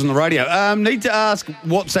they put us on the radio. Need to ask,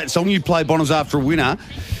 what's that song you play, Bonners, after a winner?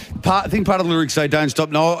 I think part of the lyrics say, "Don't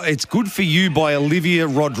stop." No, it's "Good for You" by Olivia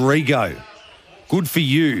Rodrigo. Good for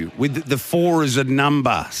You, with the 4 as a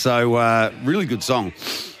number. So, really good song.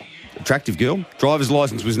 Attractive girl. Driver's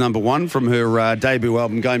License was number 1 from her debut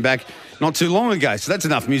album going back not too long ago. So that's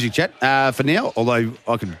enough music chat for now, although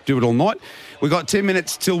I could do it all night. We've got 10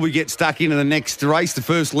 minutes till we get stuck into the next race, the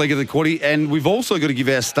first leg of the quaddie, and we've also got to give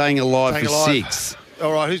our Staying Alive for 6.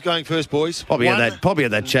 All right, who's going first, boys? Probably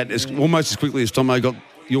had that chat almost as quickly as Tomo got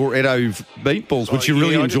your Edo meatballs, which you're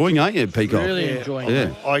really enjoying, aren't you, Peacock? Really enjoying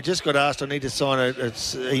it. I just got asked I need to sign an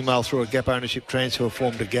email through a Gap ownership transfer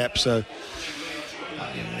form to Gap, so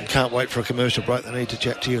can't wait for a commercial break. They need to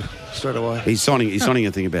chat to you straight away. He's signing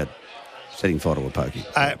a thing about setting fire to a pokey.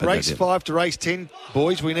 Race 5 to race 10,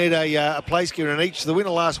 boys. We need a place gear in each. The winner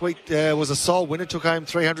last week was a sole winner, took home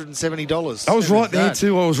 $370. I was right there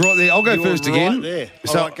too. I'll go first again. There.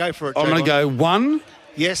 So all right, go for it. I'm going to go 1.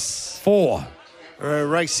 Yes. 4.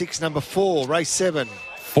 Race 6, number 4. Race 7.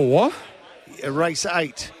 4. Race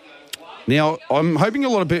 8. Now, I'm hoping a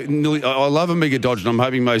lot of people... I love a Mega Dodge, and I'm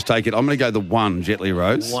hoping most take it. I'm going to go the 1, Jetley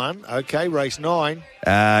Rose. 1. Okay, race 9.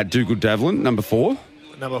 Do Good Davlin, number 4.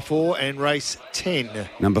 Number 4, and race 10.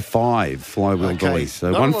 Number 5, Flywheel Dolly.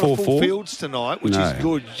 So not 1, a lot 4, of full 4. fields tonight, which is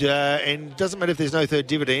good. And doesn't matter if there's no third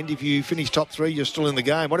dividend. If you finish top 3, you're still in the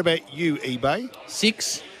game. What about you, eBay?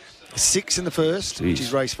 6. 6 in the first, which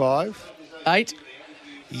is race 5. 8.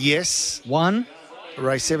 Yes. 1.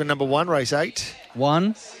 Race 7, number 1. Race 8.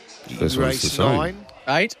 1. Race 9.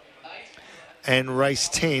 8. And race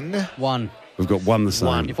 10. 1. We've got 1 the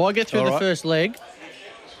same. If I get through the first leg,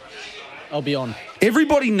 I'll be on.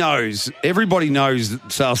 Everybody knows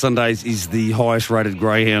that Sale Sundays is the highest rated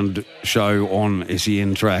greyhound show on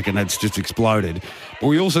SEN Track, and that's just exploded. But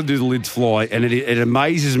we also do the Lids Fly, and it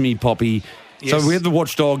amazes me, Poppy. Yes. So we had the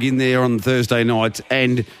watchdog in there on Thursday nights,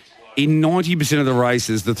 and in 90% of the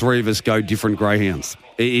races, the 3 of us go different greyhounds.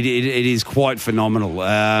 It is quite phenomenal.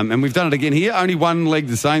 And we've done it again here. Only 1 leg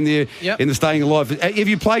the same there in the Staying Alive. Have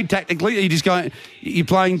you played tactically? Are you just going? You're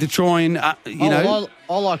playing to try and I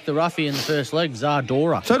like the roughie in the first leg,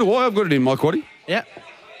 Zardora. So do I. I've got it in my quaddie. Yeah.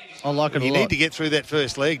 I like it a You lot. need to get through that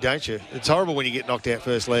first leg, don't you? It's horrible when you get knocked out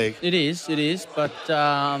first leg. It is, but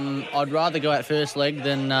I'd rather go out first leg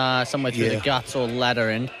than somewhere through the guts or ladder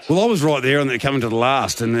end. Well, I was right there and coming to the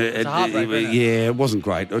last, and a heartbreak, isn't it? yeah, it wasn't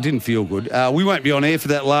great. It didn't feel good. We won't be on air for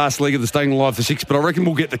that last leg of the Staying Alive for 6, but I reckon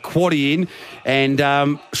we'll get the quaddie in,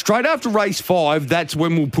 and straight after race 5, that's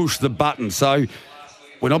when we'll push the button. So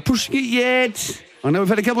we're not pushing it yet. I know we've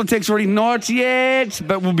had a couple of texts already, not yet,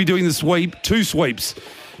 but we'll be doing the sweep, 2 sweeps,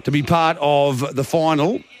 to be part of the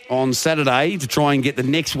final on Saturday to try and get the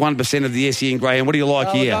next 1% of the SEN Greyhound. What do you like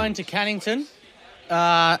here? We're going to Cannington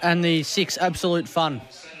and the 6 Absolute Fun.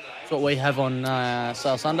 That's what we have on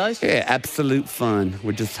Sale Sundays. Yeah, absolute fun.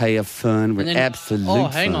 We just have fun with absolute fun. Oh,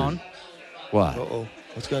 hang on. What? Uh-oh.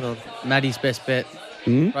 What's going on? Maddie's best bet.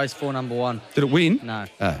 Race 4, number 1. Did it win? No.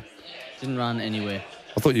 Oh. Didn't run anywhere.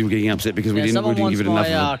 I thought you were getting upset because we didn't give it enough Someone wants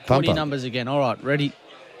of a my pump quaddie up. numbers again. All right, ready.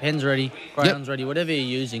 Pen's ready. Crayon's ready. Whatever you're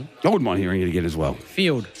using. I wouldn't mind hearing it again as well.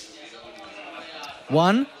 Field.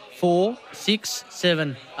 1, 4, 6,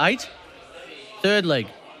 7, 8. Third leg,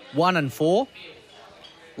 1 and 4.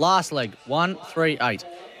 Last leg, 1, 3, 8.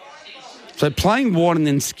 So playing wide and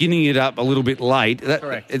then skinning it up a little bit late.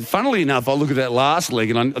 Correct. Funnily enough, I look at that last leg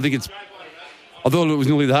and I think it's... I thought it was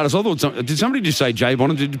nearly the hardest. I thought did somebody just say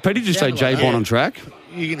J-Bon? Did Petty just say J-Bon on track?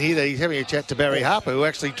 You can hear that he's having a chat to Barry Harper, who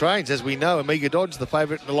actually trains, as we know, Amiga Dodge, the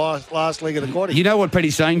favourite in the last leg of the quaddie. You know what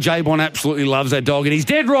Petty's saying? J-Bon absolutely loves that dog, and he's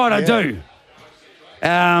dead right, I do.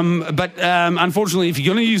 But unfortunately, if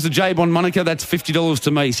you're going to use the J-Bon moniker, that's $50 to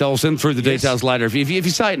me, so I'll send through the details later. If you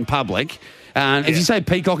say it in public, if you say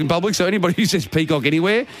peacock in public, so anybody who says peacock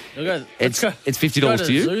anywhere, it's $50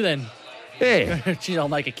 to you. Zoo then. Yeah. Geez, I'll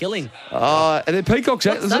make a killing. And then peacocks.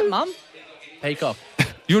 What's that, Mum? Peacock.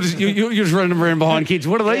 You're just running around behind kids.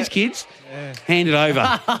 What are these kids? Yeah. Hand it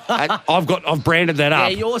over. I've branded that up.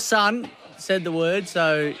 Yeah, your son said the word,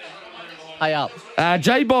 so pay up.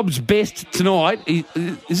 J-Bob's best tonight, is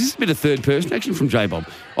this a bit of third person action from J-Bob?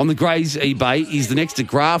 On the Greys eBay, he's the next to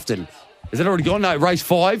Grafton. Has that already gone? No, race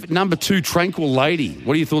 5, number 2, Tranquil Lady.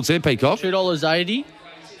 What are your thoughts there, Peacock? $2.80.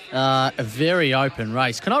 A very open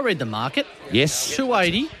race. Can I read the market? Yes.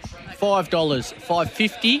 $2.80, $5,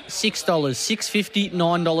 $5.50, $6, $6.50, $9,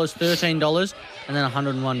 $13, and then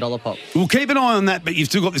 $101 pop. We'll keep an eye on that, but you've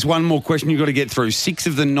still got this one more question you've got to get through. 6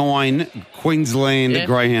 of the 9 Queensland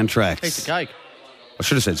Greyhound tracks. Piece of cake. I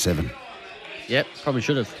should have said 7. Yep, probably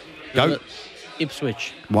should have. Go.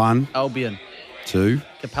 Ipswich. 1. Albion. 2.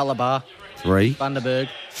 Capella Bar. 3. Bundaberg.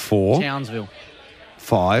 4. Townsville.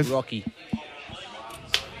 5. Rocky.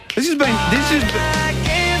 This has been. I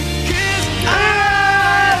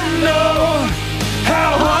know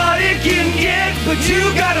how hard it can get, but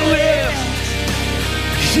you gotta live.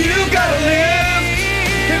 You gotta live.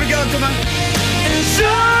 Here we go, come on. And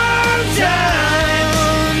sometimes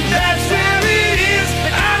that's where it is.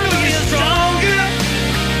 I know you're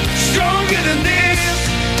stronger than this.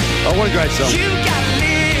 Oh, what a great song. You gotta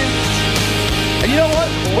live. And you know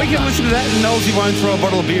what? We can listen to that and Nosey won't throw a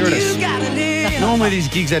bottle of beer at us. You gotta live. Normally these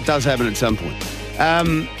gigs, that does happen at some point.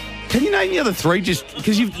 Can you name the other 3? Just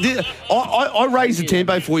because I raised the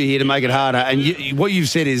tempo for you here to make it harder, and what you've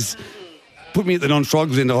said is put me at the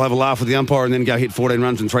non-strikers end, I'll have a laugh with the umpire and then go hit 14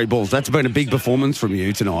 runs and 3 balls. That's been a big performance from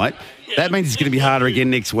you tonight. That means it's going to be harder again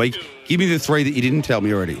next week. Give me the 3 that you didn't tell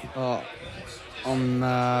me already.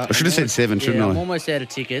 I should have said 7, shouldn't I? I'm almost out of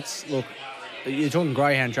tickets. Look, you're talking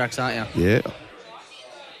Greyhound tracks, aren't you? Yeah.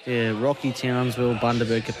 Yeah, Rocky, Townsville,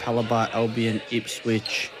 Bundaberg, Capella Bar, Albion,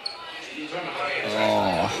 Ipswich.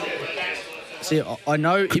 Oh. See, I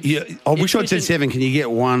know... I wish I'd said 7. Can you get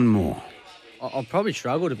one more? I'll probably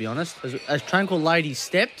struggle, to be honest. As Tranquil Lady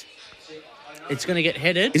stepped, it's going to get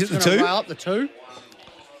headed. Is it the it's 2? Rail up the 2.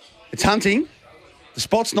 It's hunting. The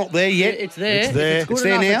spot's not there yet. It's there. It's there. It's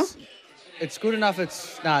there now? It's good enough.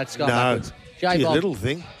 It's gone backwards. J-Bob. Little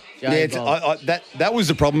thing. That was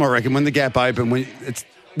the problem, I reckon, when the gap opened.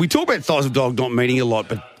 We talk about size of dog not meaning a lot,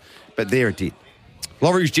 but there it did.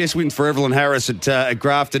 Laurie's Jess wins for Evelyn Harris at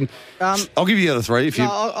Grafton. I'll give you the other 3 if you.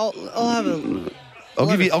 No, I'll have a.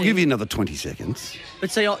 I'll give you another 20 seconds.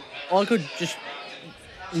 But see, I could just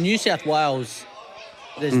New South Wales.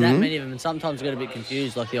 There's that many of them, and sometimes I get a bit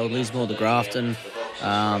confused, like the old Lismore, the Grafton.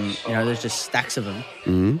 There's just stacks of them.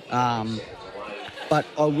 But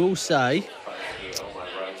I will say.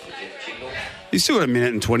 You've still got 1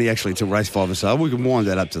 minute and 20 actually till race 5 or so. We can wind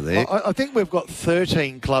that up to there. I think we've got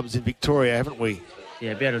 13 clubs in Victoria, haven't we?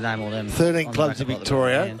 Yeah, be able to name all them. 13 clubs in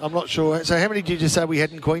Victoria. I'm not sure. So how many did you say we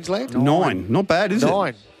had in Queensland? 9. Not bad, is it?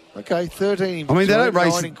 9. Okay, 13 in Victoria, I mean, they don't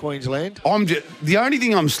race 9 in Queensland. The only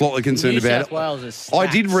thing I'm slightly concerned New about. South Wales is I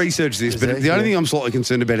did research this, but the only thing I'm slightly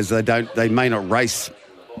concerned about is they may not race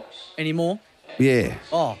Anymore? Yeah.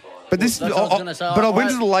 Oh. But this, that's what I was gonna say. but I went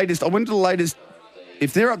to the latest. I went to the latest.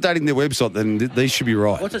 If they're updating their website, then these should be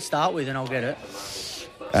right. What's it start with, and I'll get it.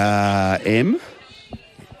 M.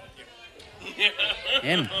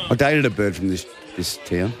 M. I dated a bird from this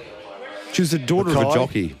town. She was the daughter of a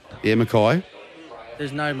jockey. Yeah, Mackay.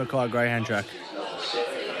 There's no Mackay Greyhound track.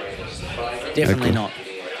 Definitely not.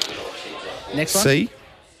 Next one? C.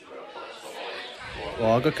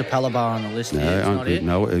 Well, I've got Capella Bar on the list here. It's not it.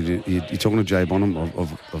 No, you're talking to Jay Bonham.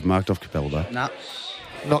 I've marked off Capella Bar. Nah.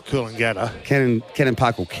 Not Coolangatta. Cannon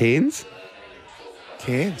Park or Cairns?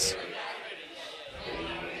 Cairns.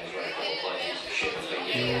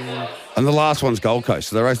 And the last one's Gold Coast.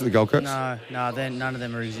 So they're racing the Gold Coast? No, none of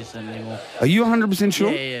them are existent anymore. Are you 100%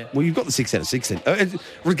 sure? Yeah. Well, you've got the 6 out of 6 then.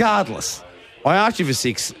 Regardless, I asked you for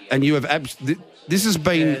 6 and you have this has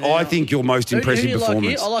been, I think, your most impressive Who do you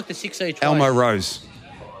performance. Like I like the 6 each way. Elmo Rose.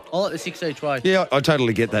 I like the 6 each way. Yeah, I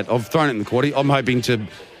totally get that. I've thrown it in the quaddie. I'm hoping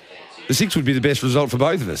the 6 would be the best result for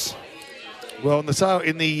both of us. Well,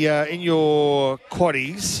 in your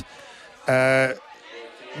quaddies,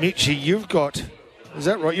 Mitchie, you've got, is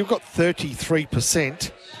that right? You've got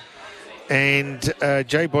 33%, and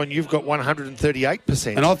J-Bon, you've got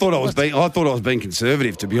 138%. And I thought I was being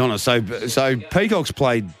conservative, to be honest. So Peacock's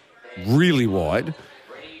played really wide,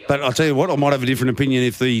 but I'll tell you what, I might have a different opinion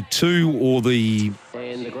if the 2 or the.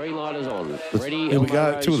 And the green light is on. Ready? Here we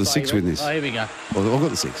go. 2 of the 6 win this. Oh, here we go. Well, I've got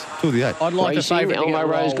the 6. 2 of the 8. I'd like to favourite Elmo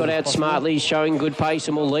Rose got out smartly, showing good pace,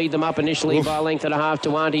 and will lead them up initially by a length and a half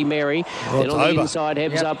to Auntie Mary. Then on the inside,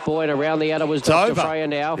 Hebs up boy, and around the outer was Dr. Freya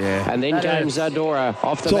now. Yeah. And then came Zadora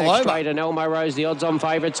off the back straight, and Elmo Rose, the odds-on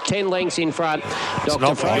favourites, 10 lengths in front.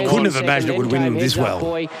 Dr. Freya I couldn't have imagined it would win this well.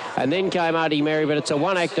 Boy, and then came Auntie Mary, but it's a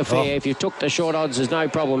one-act affair. If you took the short odds, there's no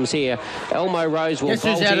problems here. Elmo Rose will Guess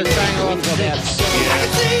who's out of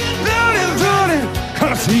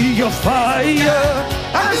I see your fire.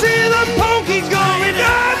 I see the pokies going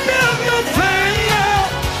up.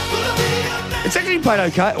 It's actually played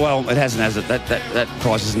okay. Well, it hasn't, has it? That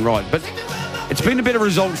price isn't right. But it's been a better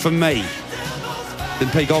result for me than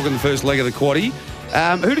Peacock in the first leg of the quaddie.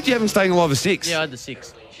 Who did you have in staying alive at 6? Yeah, I had the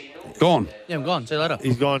 6. Gone. Yeah, I'm gone. See you later.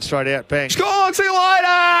 He's gone straight out. Bang. He's gone. See you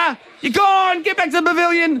later. You're gone. Get back to the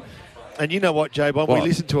pavilion. And you know what, J-Bon? We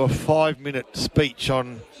listened to a 5-minute speech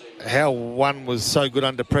on how one was so good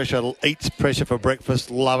under pressure, eats pressure for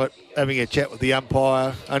breakfast, love it, having a chat with the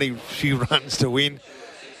umpire, only a few runs to win.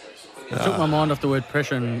 I took my mind off the word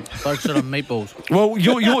pressure and focused it on meatballs. Well,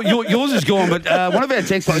 yours is gone, but one of our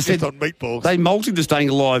texters said on meatballs. They multi the staying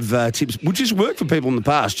alive tips, which has worked for people in the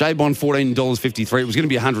past. J-Bond, $14.53. It was going to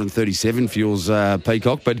be $137 for yours,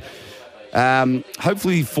 Peacock, but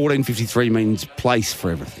hopefully $14.53 means place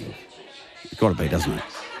for everything. It's got to be, doesn't it?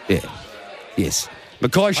 Yeah. Yes.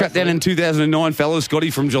 Mackay shut down in 2009, fellas.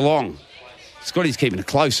 Scotty from Geelong. Scotty's keeping a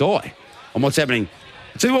close eye on what's happening.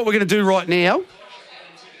 I'll tell you what we're going to do right now.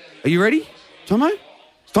 Are you ready, Tomo?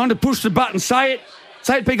 It's time to push the button. Say it.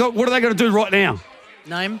 Say it, Peacock. What are they going to do right now?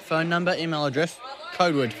 Name, phone number, email address,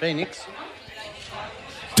 code word Phoenix.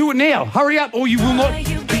 Do it now. Hurry up, or you will not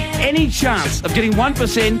be any chance of getting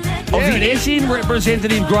 1% of the SEN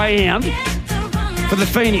representative greyhound for the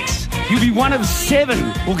Phoenix. You'll be one of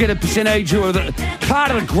 7 will get a percentage who are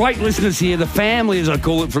part of the great listeners here, the family, as I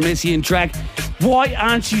call it, from SEN Track. Why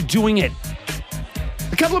aren't you doing it?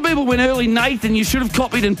 A couple of people went early. Nathan, you should have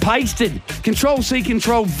copied and pasted. Control-C,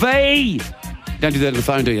 Control-V. Don't do that on the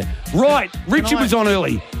phone, do you? Right, Richard was on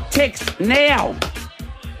early. Text now.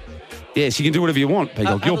 Yes, you can do whatever you want,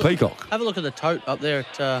 Peacock. You're Peacock. Have a look at the tote up there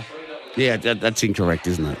at... Yeah, that's incorrect,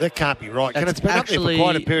 isn't it? That can't be right. It's been up there for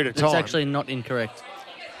quite a period of time. It's actually not incorrect.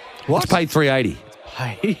 What? It's paid $380.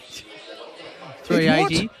 Paid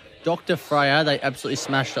 $380. Dr. Freya, they absolutely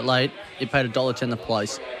smashed it late. It paid $1.10 the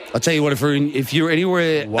place. I'll tell you what, if you're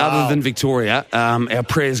anywhere other than Victoria, our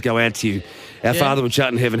prayers go out to you. Our Father which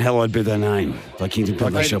art in heaven, hallowed be thy name. Thy kingdom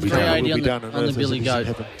come, thy shall be done. On the Billy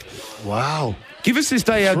Goat. Wow. Give us this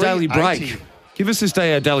day our daily break. Give us this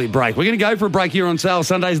day our daily break. We're going to go for a break here on Sale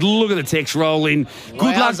Sundays. Look at the text roll in.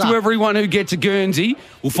 Good luck to everyone who gets a Guernsey.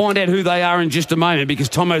 We'll find out who they are in just a moment because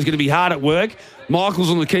Tomo's going to be hard at work. Michael's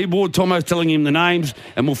on the keyboard. Tomo's telling him the names,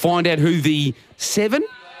 and we'll find out who the 7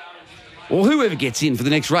 or whoever gets in for the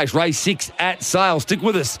next race. Race 6 at Sale. Stick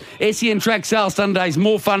with us. SEN Track Sale Sundays.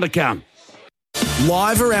 More fun to come.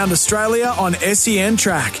 Live around Australia on SEN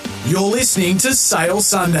Track. You're listening to Sale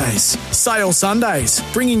Sundays. Sale Sundays,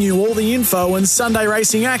 bringing you all the info and Sunday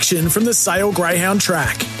racing action from the Sale Greyhound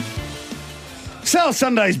Track. Sale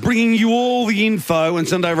Sundays bringing you all the info and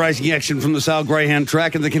Sunday racing action from the Sale Greyhound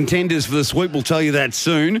track, and the contenders for the sweep will tell you that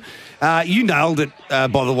soon. You nailed it, by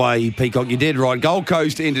the way, Peacock. You're dead right. Gold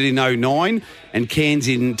Coast ended in 2009 and Cairns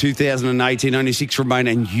in 2018. Only 6 remain,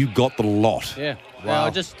 and you got the lot. Yeah.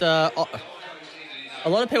 Wow. A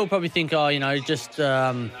lot of people probably think, just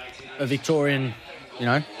a Victorian,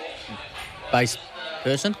 based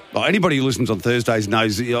person. Well, anybody who listens on Thursdays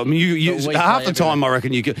knows. I mean, you half the time I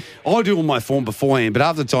reckon you get. I do all my form beforehand, but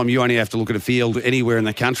half the time you only have to look at a field anywhere in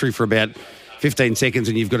the country for about 15 seconds,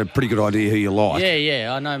 and you've got a pretty good idea who you like.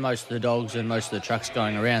 Yeah. I know most of the dogs and most of the trucks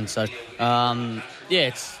going around. So,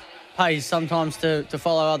 it pays sometimes to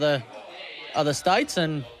follow other states,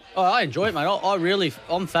 and I enjoy it, mate.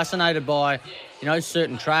 I'm fascinated by,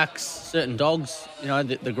 certain tracks, certain dogs,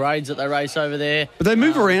 the grades that they race over there. But they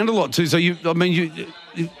move around a lot too. So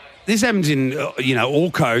this happens in all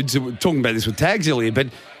codes. We were talking about this with tags earlier, but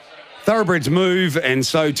thoroughbreds move, and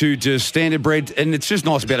so too does standard bred, and it's just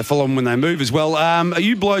nice about to follow them when they move as well. Are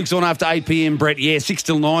you blokes on after 8 p.m, Brett? Yeah, 6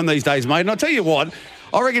 till 9 these days, mate. And I'll tell you what,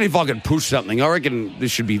 I reckon if I could push something, I reckon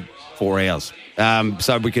this should be 4 hours.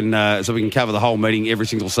 So we can cover the whole meeting every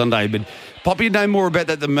single Sunday. But Poppy, you know more about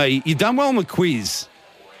that than me. You've done well on the quiz,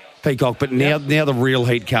 Peacock, but now the real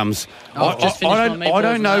heat comes. I've just finished my meatballs, I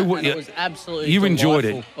don't know what it was absolutely you delightful. enjoyed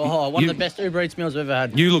it. Oh, one of the best Uber Eats meals I've ever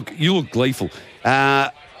had. You look gleeful.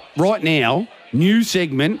 Right now, new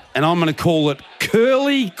segment, and I'm going to call it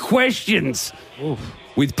Curly Questions. Oof.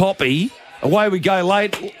 With Poppy. Away we go.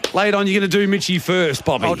 Late on, you're going to do Mitchie first,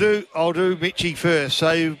 Poppy. I'll do Mitchie first.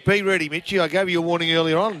 So be ready, Mitchie. I gave you a warning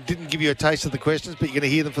earlier on. Didn't give you a taste of the questions, but you're going to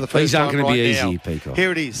hear them for the first time. These aren't going to be now. easy, Peacock.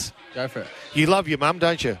 Here it is. Go for it. You love your mum,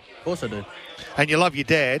 don't you? Of course I do. And you love your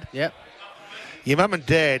dad. Yep. Your mum and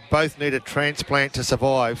dad both need a transplant to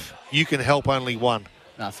survive. You can help only one.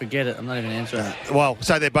 No, forget it. I'm not even answering it. Well,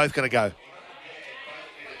 so they're both going to go.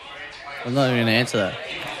 I'm not even going to answer that.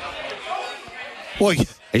 Well,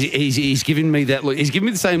 he's giving me that look. He's giving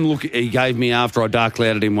me the same look he gave me after I dark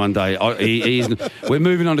clouded him one day. We're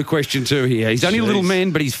moving on to question 2 here. He's only a little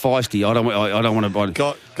man, but he's feisty. I don't want to.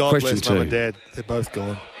 God question bless 2. mum and dad. They're both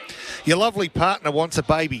gone. Your lovely partner wants a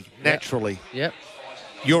baby naturally. Yep.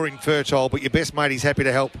 You're infertile, but your best mate is happy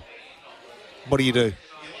to help. What do you do?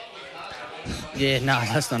 Yeah, no,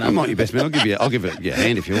 that's not. I'm not your best mate. I'll give it a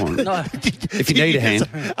hand if you want. No. If you need a hand.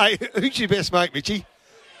 Hey, who's your best mate, Mitchie?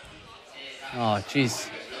 Oh, jeez.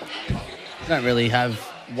 I don't really have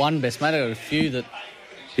one best mate. I've got a few that.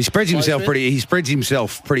 He spreads himself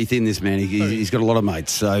pretty thin. This man. He's got a lot of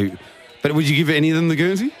mates. So, but would you give any of them the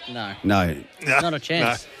Guernsey? No. No. Not a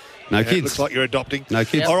chance. No kids. Looks like you're adopting. No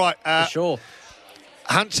kids. Yep. All right. For sure.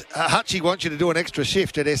 Hutchie wants you to do an extra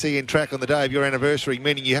shift at SEN Track on the day of your anniversary,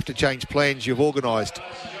 meaning you have to change plans you've organised.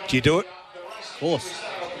 Do you do it? Of course.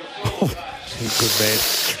 Good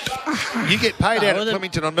man. You get paid out at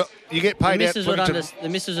Flemington. You get paid out at Flemington. The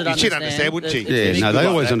missus would You understand. should understand, wouldn't she? Yeah, no, they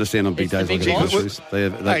always understand on big It's the days like big anniversaries.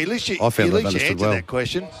 Hey, at least you answered that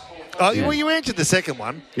question. Oh, well, you answered the second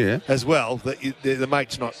one as well, that the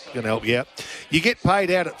mate's not going to help you out. You get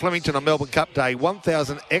paid out at Flemington on Melbourne Cup Day,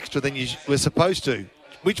 1,000 extra than you were supposed to,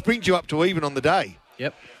 which brings you up to even on the day.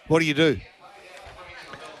 Yep. What do you do?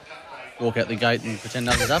 Walk out the gate and pretend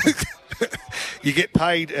nothing's happened. You get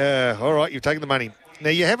paid, all right, you've taken the money. Now,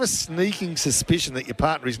 you have a sneaking suspicion that your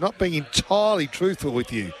partner is not being entirely truthful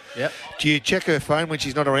with you. Yep. Do you check her phone when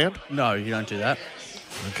she's not around? No, you don't do that.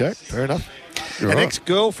 Okay, fair enough. You're An right.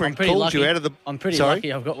 ex-girlfriend called you out of the... I'm pretty Sorry?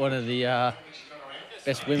 lucky. I've got one of the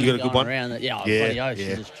best women You got a good going one? around. That, yeah, Yeah, bloody oath. yeah,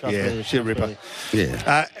 She's just trustworthy. yeah, she's a ripper.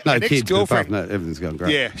 Yeah. No an kids, but apart ex-girlfriend... from that, everything's going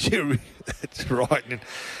great. Yeah, that's right.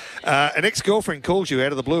 An ex-girlfriend calls you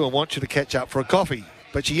out of the blue and wants you to catch up for a coffee.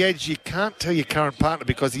 But she adds you can't tell your current partner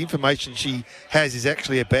because the information she has is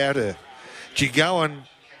actually about her. Do you go and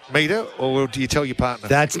meet her or do you tell your partner?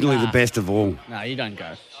 That's nearly the best of all. No, you don't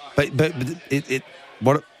go.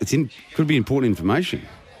 But could be important information.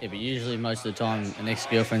 Yeah, but usually most of the time an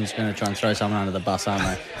ex-girlfriend's going to try and throw someone under the bus, aren't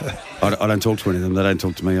they? I don't talk to any of them. They don't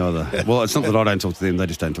talk to me either. Well, it's not that I don't talk to them. They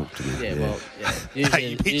just don't talk to me. Yeah, well, yeah.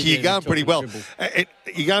 Hey, you're going pretty well.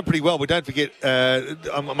 You're going pretty well, but don't forget,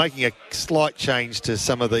 I'm making a slight change to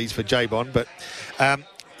some of these for J-Bond, but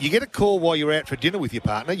you get a call while you're out for dinner with your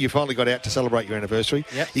partner. You finally got out to celebrate your anniversary.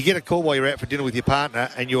 Yep. You get a call while you're out for dinner with your partner,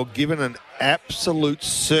 and you're given an absolute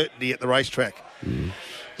certainty at the racetrack. Mm.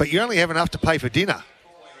 But you only have enough to pay for dinner.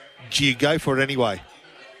 Do you go for it anyway?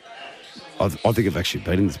 I think I've actually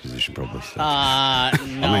been in this position probably. So. No, I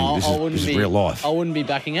mean, this is real life. I wouldn't be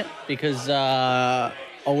backing it because I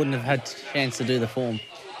wouldn't have had a chance to do the form.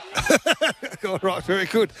 All right, very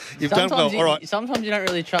good. You've done well. All right. Sometimes you don't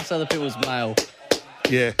really trust other people's mail.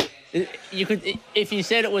 Yeah. You could, if you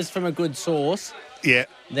said it was from a good source, Yeah.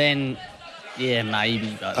 then yeah,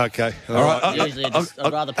 maybe. But Okay. All right. usually,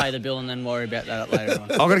 I'd rather pay the bill and then worry about that later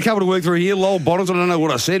on. I've got a couple to work through here. Lowell Bottoms, I don't know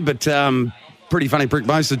what I said, but pretty funny prick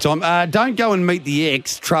most of the time. Don't go and meet the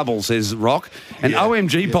ex. Trouble, says Rock. And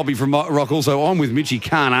OMG Poppy from Rock also, I'm with Mitchie,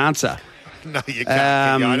 can't answer. No, you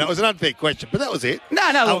can't. That was an unfair question, but that was it.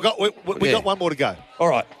 No. We got one more to go. All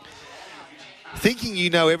right. Thinking you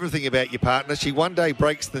know everything about your partner, she one day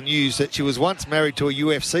breaks the news that she was once married to a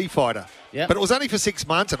UFC fighter. Yep. But it was only for 6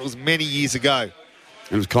 months and it was many years ago.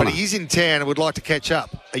 It was Connor. But he's in town and would like to catch up.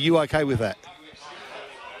 Are you okay with that?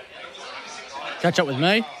 Catch up with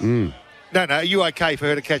me? No, are you okay for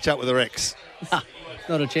her to catch up with her ex?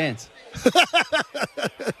 Not a chance.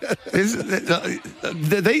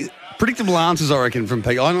 These predictable answers, I reckon, from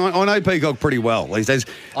Peacock. I know Peacock pretty well these days.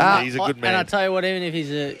 He's a good man. And I tell you what, even if he's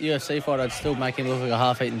a UFC fighter, I'd still make him look like a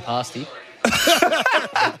half-eaten pasty.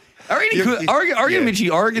 I reckon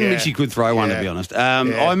Mitchie could throw one, to be honest.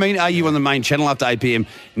 I mean, are you on the main channel after 8 p.m?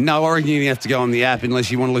 No, I reckon you have to go on the app unless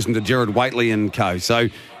you want to listen to Gerard Whateley and co. So,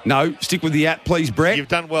 no, stick with the app, please, Brett. You've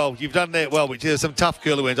done well. You've done that well, which is some tough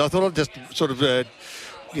curly wins. I thought I'd just sort of,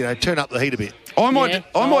 turn up the heat a bit. I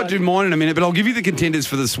might do mine in a minute, but I'll give you the contenders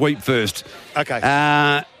for the sweep first. Okay.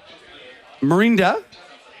 Marinda,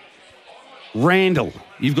 Randall.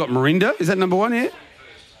 You've got Marinda. Is that number one here?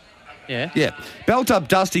 Yeah. Belt Up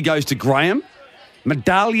Dusty goes to Graham.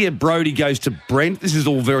 Medalia Brody goes to Brent. This is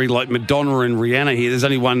all very like Madonna and Rihanna here. There's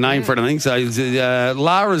only one name for it, I think. So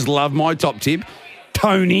Lara's Love, my top tip.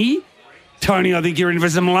 Tony, I think you're in for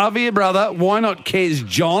some love here, brother. Why not Kez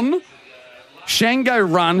John? Shango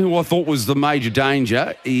Run, who I thought was the major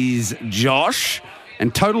danger, is Josh.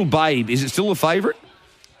 And Total Babe, is it still a favourite?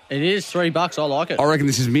 It is $3. I like it. I reckon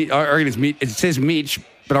this is Mitch. I reckon it's Mitch. It says Mitch,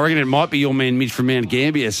 but I reckon it might be your man Mitch from Mount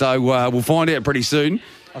Gambier. So we'll find out pretty soon.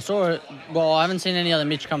 I saw it. Well, I haven't seen any other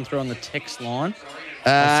Mitch come through on the text line.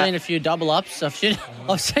 I've seen a few double ups. I've seen.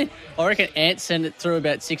 I reckon Ant sent it through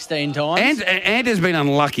about 16 times. Ant has been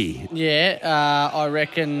unlucky. Yeah, I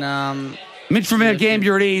reckon. Mitch from Mount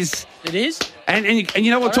Gambier, it is. It is. And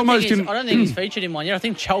you know what, Tom? I don't think he's featured in one yet. I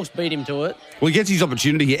think Charles beat him to it. Well, he gets his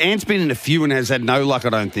opportunity here. Ant's been in a few and has had no luck, I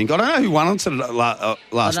don't think. I don't know who won on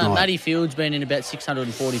last night. Matty Field's been in about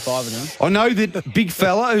 645 of them. I know that big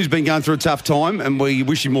fella who's been going through a tough time, and we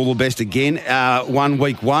wish him all the best again. Won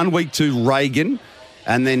week 1, week 2, Reagan,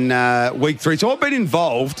 and then week 3. So I've been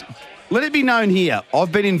involved. Let it be known here,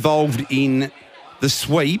 I've been involved in the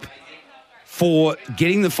sweep for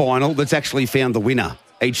getting the final that's actually found the winner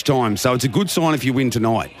each time. So it's a good sign if you win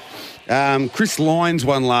tonight. Chris Lyons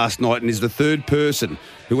won last night and is the third person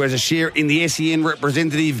who has a share in the SEN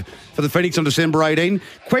representative for the Phoenix on December 18.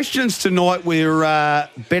 Questions tonight were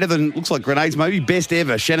better than, looks like grenades maybe, best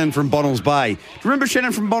ever. Shannon from Bonnells Bay. Do you remember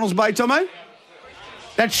Shannon from Bonnells Bay, Tomo?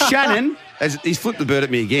 That's Shannon. He's flipped the bird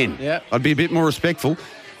at me again. Yeah. I'd be a bit more respectful.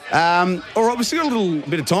 All right, we've still got a little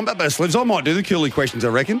bit of time about those sleds. I might do the curly questions, I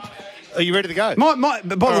reckon. Are you ready to go? By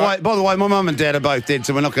the way, my mum and dad are both dead,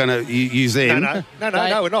 so we're not going to use them.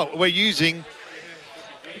 No, we're not. We're using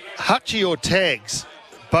Hutchie or Tags.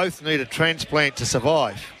 Both need a transplant to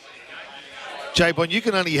survive. J-Bon, you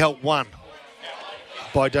can only help one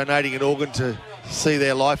by donating an organ to see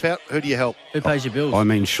their life out. Who do you help? Who pays your bills? I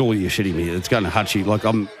mean, surely you're shitting me. It's going to Hutchie. Like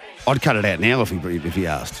I'd cut it out now if he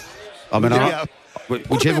asked. I mean,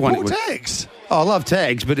 whichever one. Tags? Oh, I love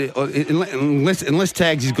Tags, but unless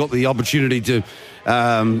Tags has got the opportunity to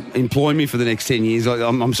employ me for the next 10 years,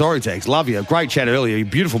 I'm sorry, Tags. Love you. Great chat earlier. You're a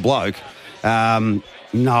beautiful bloke. No.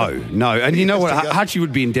 And you know what? Hutchie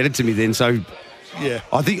would be indebted to me then, so... Yeah,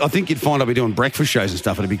 I think you'd find I'd be doing breakfast shows and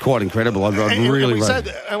stuff. It'd be quite incredible.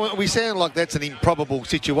 We sound like that's an improbable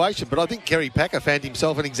situation, but I think Kerry Packer found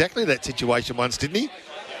himself in exactly that situation once, didn't he?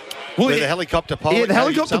 Well, the helicopter pilot. Yeah, the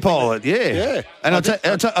helicopter pilot. Yeah. And I'll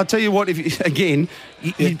tell you what. If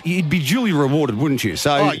you'd be duly rewarded, wouldn't you?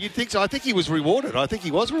 So you'd think so. I think he was rewarded.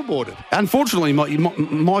 Unfortunately,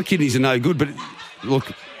 my kidneys are no good. But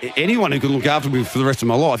look, anyone who can look after me for the rest of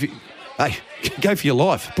my life, hey, go for your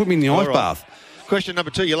life. Put me in the ice bath. Question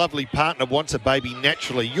number 2, your lovely partner wants a baby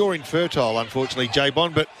naturally. You're infertile, unfortunately,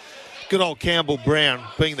 J-Bon, but good old Campbell Brown,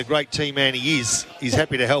 being the great team man he is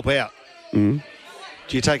happy to help out. Mm.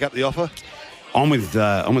 Do you take up the offer? I'm with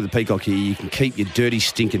the Peacock here. You can keep your dirty,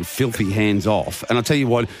 stinking, filthy hands off. And I'll tell you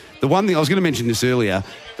what, the one thing, I was going to mention this earlier,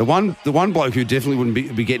 the one bloke who definitely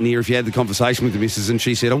wouldn't be getting here if you had the conversation with the missus and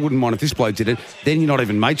she said, I wouldn't mind if this bloke did it, then you're not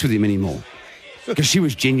even mates with him anymore. Because she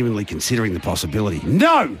was genuinely considering the possibility.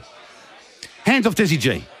 No! Hands off Desi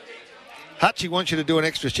G. Hutchie wants you to do an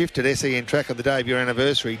extra shift at SEN Track on the day of your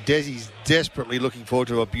anniversary. Desi's desperately looking forward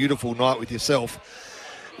to a beautiful night with yourself.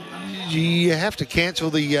 do you have to cancel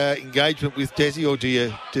the engagement with Desi, or do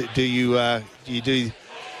you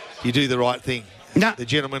do the right thing? No. The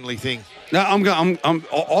gentlemanly thing. No,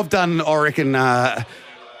 I've done, I reckon,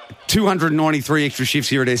 293 extra shifts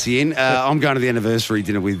here at SEN. I'm going to the anniversary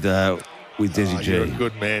dinner with Desi G. You're a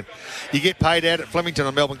good man. You get paid out at Flemington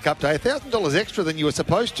on Melbourne Cup Day, $1,000 extra than you were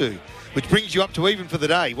supposed to, which brings you up to even for the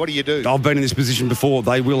day. What do you do? I've been in this position before.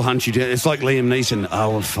 They will hunt you down. It's like Liam Neeson. I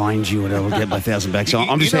will find you and I will get my 1,000 back. So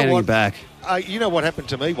I'm just handing it back. You know what happened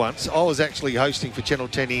to me once? I was actually hosting for Channel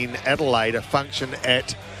 10 in Adelaide a function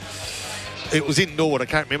at... It was in Nord. I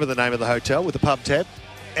can't remember the name of the hotel with the pub tab.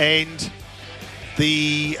 And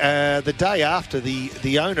the day after,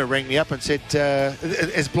 the owner rang me up and said,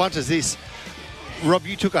 as blunt as this, Rob,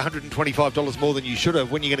 you took $125 more than you should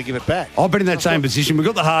have. When are you going to give it back? I've been in that same position. We've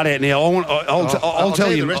got the heart out now. I'll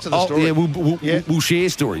tell you the rest of the story. Yeah, we'll share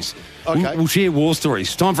stories. Okay. We'll share war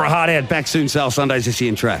stories. Time for a heart out. Back soon, Sale Sundays,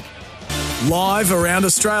 SEN Track. Live around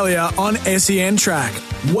Australia on SEN Track.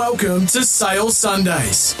 Welcome to Sale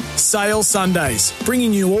Sundays. Sale Sundays,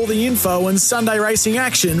 bringing you all the info and Sunday racing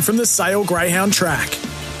action from the Sale Greyhound Track.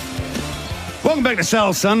 Welcome back to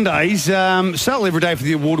Sale Sundays. Sale every day for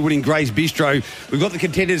the award-winning Gray's Bistro. We've got the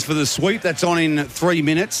contenders for the sweep. That's on in 3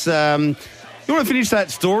 minutes. You want to finish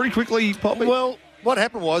that story quickly, Poppy? Well, what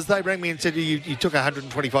happened was they rang me and said you took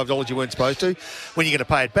 $125 you weren't supposed to. When are you going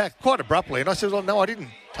to pay it back? Quite abruptly. And I said, well, no, I didn't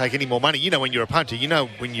take any more money. You know when you're a punter, you know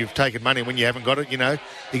when you've taken money and when you haven't got it, you know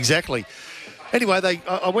exactly. Anyway,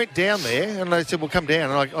 I went down there and they said, well, come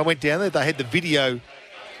down. And I went down there. They had the video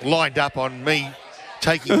lined up on me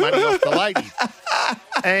taking money off the lady.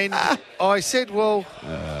 And I said, well,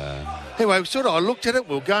 anyway, I looked at it,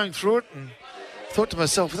 we were going through it and thought to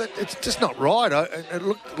myself, it's just not right. It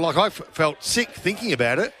looked like I felt sick thinking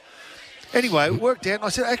about it. Anyway, it worked out and I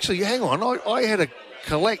said, actually, hang on, I had a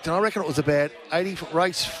collect and I reckon it was about 80 for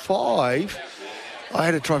race 5. I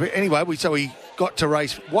had a try. Anyway, we got to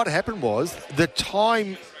race. What happened was the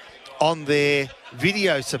time on their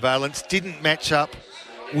video surveillance didn't match up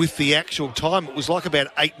with the actual time. It was like about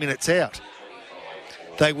 8 minutes out.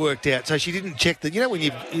 They worked out. So she didn't check when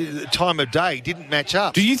the time of day didn't match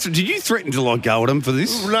up. Did you threaten to go at them for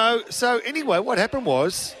this? No. So anyway, what happened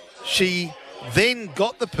was she then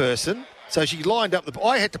got the person. So she lined up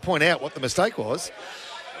I had to point out what the mistake was.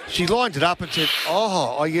 She lined it up and said,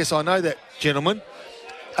 oh yes, I know that gentleman.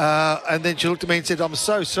 And then she looked at me and said, I'm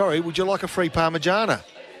so sorry, would you like a free Parmigiana?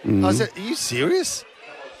 I said, are you serious?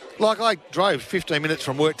 Like, I drove 15 minutes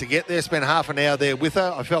from work to get there, spent half an hour there with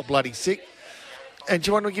her. I felt bloody sick. And do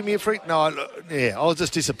you want to give me a free? No, I was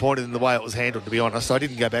just disappointed in the way it was handled, to be honest. I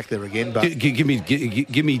didn't go back there again. But give me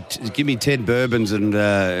 10 bourbons and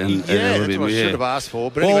yeah, that's what I should have asked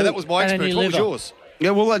for. But anyway, that was my experience. What was yours?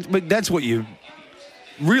 Yeah, well, that's what you.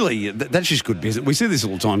 Really, that's just good business. We see this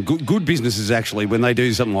all the time. Good businesses, actually, when they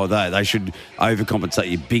do something like that, they should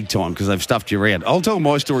overcompensate you big time because they've stuffed you around. I'll tell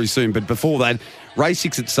my story soon, but before that, race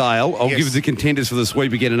 6 at Sale. I'll give the contenders for the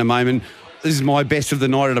sweep again in a moment. This is my best of the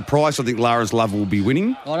night at a price. I think Lara's Love will be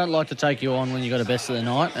winning. I don't like to take you on when you got a best of the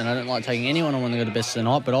night, and I don't like taking anyone on when they got a best of the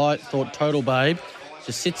night, but I thought Total Babe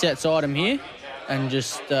just sits outside him here and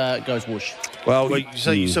just goes whoosh. Well,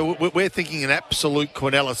 so we're thinking an absolute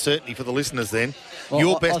Quinella certainty for the listeners then. Well,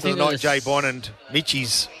 your best of the night, Jay Bond, and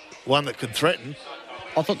Mitchie's one that could threaten.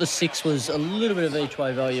 I thought the 6 was a little bit of each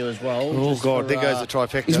way value as well. Oh, God, there goes the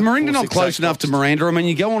trifecta. Is Miranda not close enough to Miranda? I mean,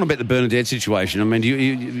 you go on about the Bernadette situation. I mean, do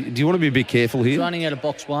you want to be a bit careful here? It's running out of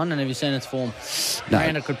box 1, and have you seen its form? No.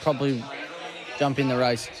 Miranda could probably jump in the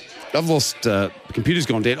race. I've lost... the computer's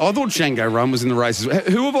gone dead. I thought Shango Run was in the race as well.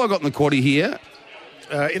 Who have I got in the quaddie here?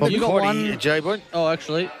 In the quaddie, J-Boy. Oh,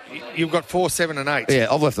 actually. You've got 4, 7 and 8. Yeah,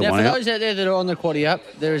 I've left the one out. For those out there that are on the quaddie app,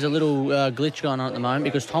 there is a little glitch going on at the moment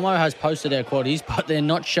because Tomo has posted our quaddies, but they're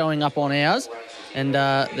not showing up on ours, and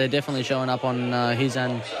they're definitely showing up on his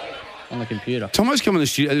and on the computer. Tomo's coming to the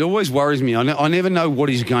studio. It always worries me. I never know what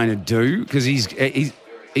he's going to do because he's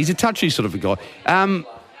a touchy sort of a guy.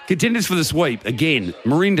 Contenders for the sweep, again,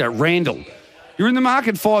 Miranda, Randall. You're in the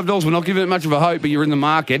market, $5. We're not giving it much of a hope, but you're in the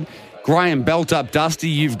market. Graham, Belt Up Dusty,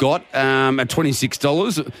 you've got at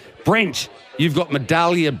 $26. Brent, you've got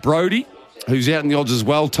Medallia Brody, who's out in the odds as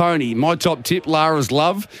well. Tony, my top tip, Lara's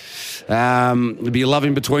Love. There'll be a love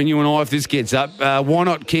in between you and I if this gets up. Why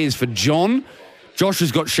Not Cares for John. Josh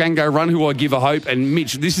has got Shango Run, who I give a hope. And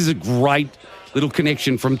Mitch, this is a great little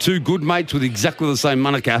connection from two good mates with exactly the same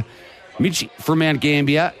moniker. Mitch from Mount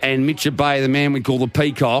Gambier and Mitch Bay, the man we call the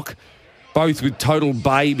Peacock, both with Total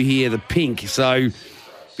Babe here, the pink. So...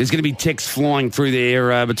 There's going to be texts flying through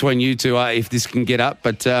there between you two if this can get up.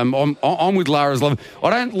 But I'm with Lara's Love. I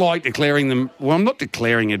don't like declaring them. Well, I'm not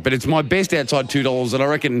declaring it, but it's my best outside $2 that I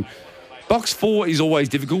reckon. Box 4 is always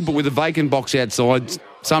difficult, but with a vacant box outside,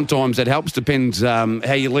 sometimes that helps. Depends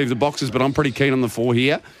how you leave the boxes, but I'm pretty keen on the 4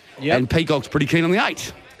 here. Yep. And Peacock's pretty keen on the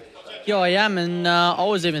 8. Yeah, I am, and I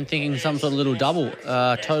was even thinking some sort of little double.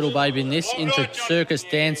 Total Babe in this, into Circus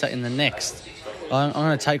Dancer in the next. I'm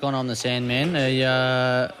going to take on the Sandman,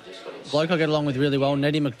 a bloke I get along with really well,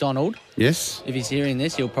 Neddy McDonald. Yes. If he's hearing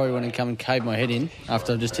this, he'll probably want to come and cave my head in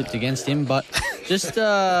after I've just tipped against him. But just,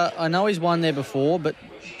 I know he's won there before, but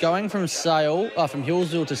going from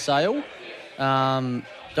Hillsville to Sale,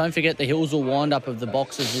 don't forget the Hillsville wind-up of the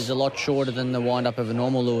boxes is a lot shorter than the wind-up of a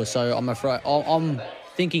normal lure, so I'm afraid I'm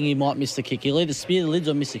thinking he might miss the kick. He'll either spear the lids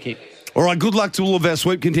or miss the kick. All right, good luck to all of our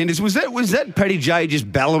sweep contenders. Was that Paddy J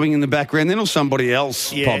just bellowing in the background then, or somebody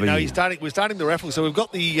else? Yeah, Poppy? no, we're starting the raffle. So we've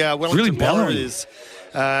got the Wellington really bellowing. Warriors,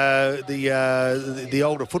 the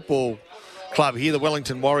older football club here, the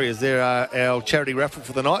Wellington Warriors. They're our charity raffle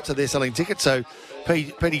for the night, so they're selling tickets. So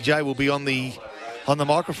Paddy J will be on the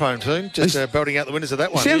microphone soon, just belting out the winners of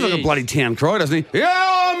that one. Sounds like a bloody town cry, doesn't he?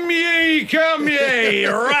 Come ye,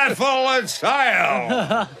 raffle at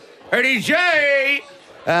Sale. Paddy J.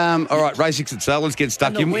 All right, race 6 at Sale. Let's get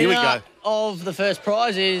stuck in. Here we go. Of the first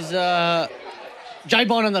prize is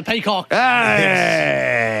J-Bond and the Peacock.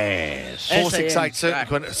 Yes. 4, 6, 8,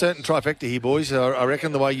 certain trifecta here, boys. I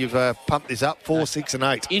reckon the way you've pumped this up, 4, 6 and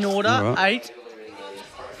 8. In order, Right. 8,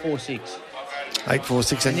 4, 6. 8, 4,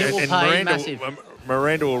 6 And it will pay massive.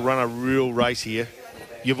 Miranda will run a real race here.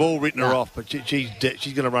 You've all written her off, but she's going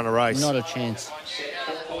to run a race. Not a chance.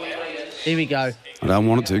 Here we go. I don't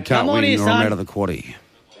want it to. Can't Come on win here, or I'm son. out of the quaddie.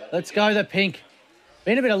 Let's go the pink.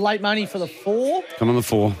 Been a bit of late money for the 4. Come on the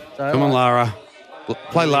 4. Come on, Lara.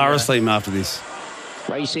 Play Lara's theme after this.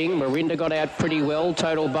 Racing, Marinda got out pretty well.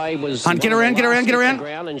 Total Bay was... Hunt, get around.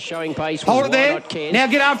 And showing pace Hold was it there. Why Not Cares. Now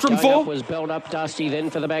get after him, Going 4. up was Belt Up Dusty, then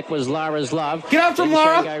for the back was Lara's Love. Get after him, Then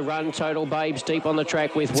Lara. Shango Run, Total Babes deep on the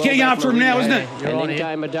track with... It's getting after him now, isn't it? And then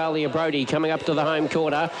came Adalia Brody coming up to the home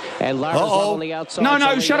quarter. And Lara's Love on the outside. No,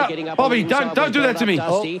 Selena shut up. getting up Bobby, on the inside don't with do that Belt to me. Up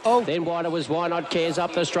Dusty. Then wider was Why Not Cares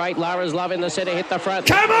up the straight. Lara's Love in the centre, hit the front.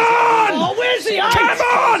 Come on! Oh, where's the 8? Come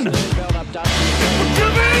on! Belt Up Dusty.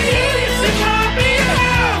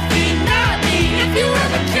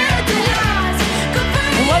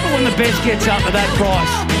 I love it when the best gets up at that price.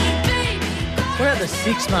 What about the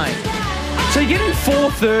 6, mate? So you're getting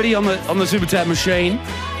 430 on the Super Tab machine.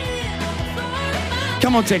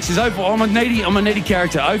 Come on, Texas. I'm a needy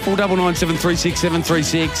character. 0499 736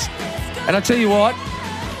 736. And I tell you what,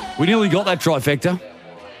 we nearly got that trifecta.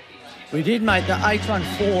 We did, mate. The 8 run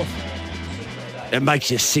 4th. It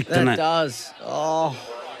makes you sick, doesn't That it? does. Oh.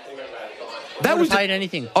 That was paid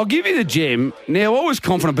anything. I'll give you the gem. Now, I was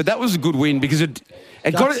confident, but that was a good win because it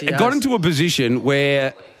got into a position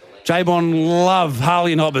where J-Bon love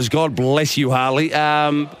Harley and Hobbers. God bless you, Harley.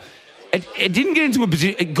 It didn't get into a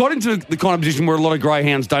position. It got into the kind of position where a lot of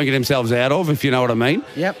greyhounds don't get themselves out of, if you know what I mean.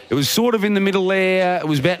 Yep. It was sort of in the middle there. It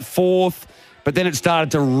was about 4th, but then it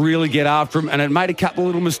started to really get after him, and it made a couple of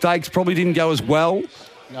little mistakes. Probably didn't go as well.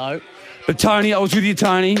 No. But Tony, I was with you,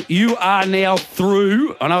 Tony. You are now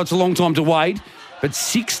through. I know it's a long time to wait, but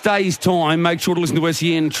 6 days' time, make sure to listen to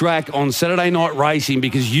SEN Track on Saturday Night Racing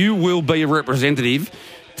because you will be a representative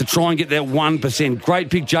to try and get that 1%.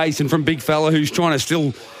 Great pick, Jason from Big Fella, who's trying to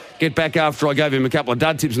still get back after I gave him a couple of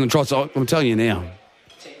dud tips in the trots. I'm telling you now,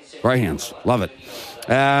 greyhounds, love it.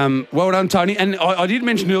 Well done, Tony. And I did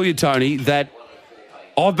mention earlier, Tony, that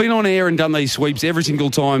I've been on air and done these sweeps every single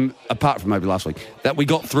time, apart from maybe last week, that we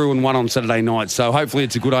got through and won on Saturday night. So hopefully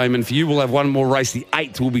it's a good omen for you. We'll have one more race. The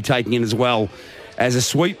 8th we'll be taking in as well as a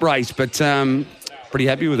sweep race. But pretty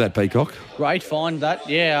happy with that, Peacock. Great find, that.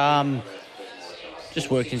 Yeah,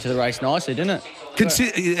 just worked into the race nicely, didn't it?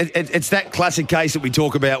 It's that classic case that we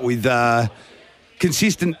talk about with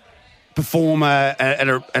consistent performer at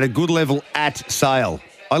a good level at Sale.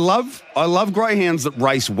 I love greyhounds that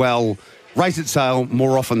race well, race at Sale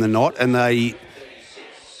more often than not, and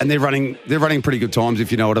they're running pretty good times,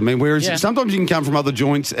 if you know what I mean. Whereas sometimes you can come from other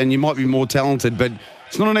joints and you might be more talented, but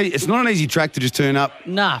it's not an easy track to just turn up.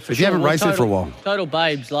 Nah, for if sure. you haven't raced it for a while. Total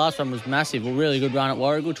Babes, last one was massive. A really good run at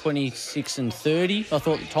Warragul, 26 and 30. I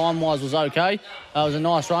thought the time-wise was okay. It was a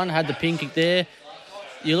nice run, had the pink there.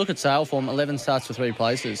 You look at Sale form, 11 starts for 3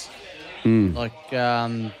 places. Was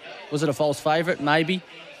it a false favourite? Maybe.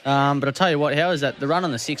 But I'll tell you what, how is that? The run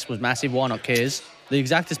on the 6 was massive. Why Not Cares? The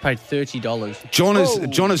exactas paid $30. John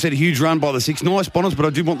has said a huge run by the 6. Nice Bonners, but I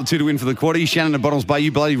do want the 2 to win for the quaddie. Shannon and Bonners Bay,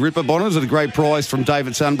 you bloody ripper Bonners at a great prize from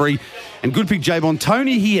David Sunbury. And good pick, J-Bon.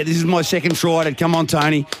 Tony here. This is my second try at it. Come on,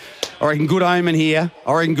 Tony. I reckon good omen here.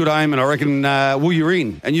 I reckon, well, you're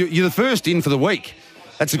in. And you're the first in for the week.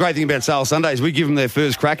 That's the great thing about Sale Sundays. We give them their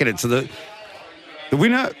first crack at it. So the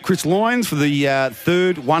winner, Chris Lyons, for the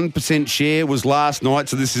third 1% share was last night.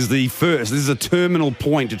 So this is the first. This is a terminal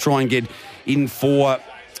point to try and get in for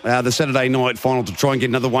the Saturday night final to try and get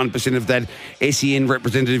another 1% of that SEN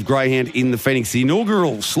representative greyhound in the Phoenix. The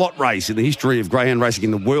inaugural slot race in the history of greyhound racing in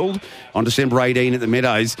the world on December 18 at the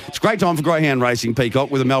Meadows. It's a great time for greyhound racing, Peacock,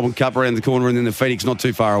 with the Melbourne Cup around the corner and then the Phoenix not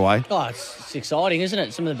too far away. Oh, it's exciting, isn't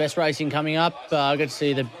it? Some of the best racing coming up. I got to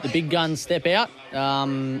see the big guns step out.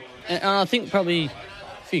 And I think probably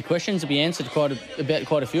a few questions will be answered about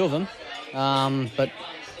quite a few of them. But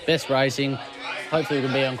best racing, hopefully we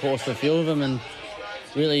can be on course for a few of them and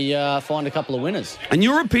really find a couple of winners. And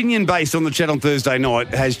your opinion based on the chat on Thursday night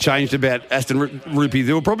has changed about Aston Rupee.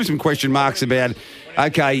 There were probably some question marks about,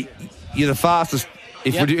 okay, you're the fastest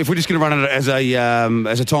if we're just going to run it as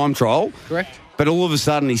a time trial. Correct. But all of a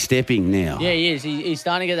sudden he's stepping now. Yeah, he is. He's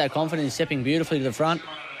starting to get that confidence. He's stepping beautifully to the front.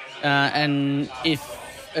 And if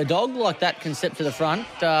a dog like that can step to the front,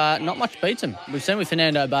 not much beats him. We've seen with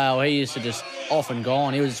Fernando Bale, he used to just off and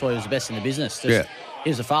gone. He was the best in the business. He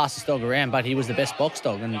was the fastest dog around, but he was the best box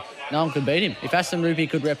dog, and no one could beat him. If Aston Rupee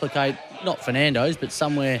could replicate, not Fernando's, but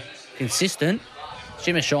somewhere consistent,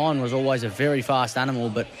 Shimmer Shine was always a very fast animal,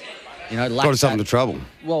 but, got himself into trouble.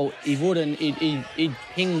 Well, he wouldn't. He'd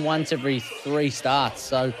ping once every 3 starts,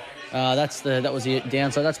 so that was the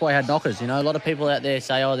downside. That's why he had knockers. A lot of people out there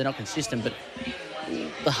say, they're not consistent, but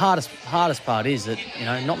the hardest part is that,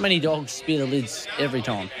 not many dogs spear the lids every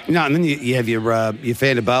time. No, and then you have your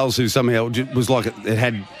Fernando Bales, who somehow was like it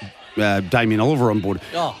had Damien Oliver on board.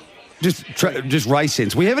 Oh. Just race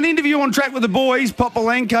sense. We have an interview on track with the boys.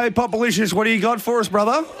 Popolenko, Popalicious, what do you got for us,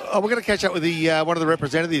 brother? We're going to catch up with one of the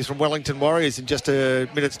representatives from Wellington Warriors in just a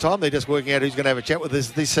minute's time. They're just working out who's going to have a chat with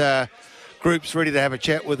us. This group's ready to have a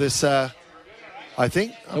chat with us, I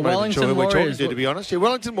think. I'm not even sure who we're talking to be honest. Yeah,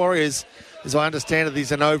 Wellington Warriors, as I understand it,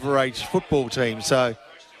 is an overage football team. So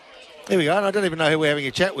here we go. And I don't even know who we're having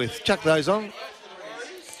a chat with. Chuck those on.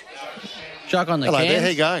 Chuck on the Hello cans. there. How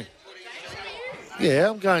you going? Yeah,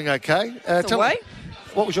 I'm going okay. Tell me,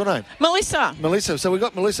 what was your name? Melissa. Melissa. So we've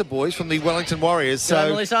got Melissa boys from the Wellington Warriors. So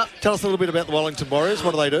Melissa. Tell us a little bit about the Wellington Warriors.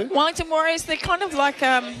 What do they do? Wellington Warriors, they're kind of like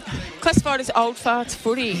classified as old farts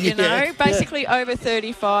footy, you know. Basically over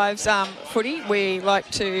 35s footy. We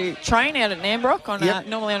like to train out at Nambrook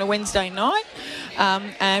normally on a Wednesday night.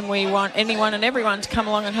 And we want anyone and everyone to come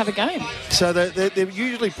along and have a game. So they're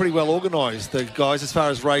usually pretty well organised, the guys, as far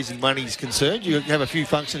as raising money is concerned. You have a few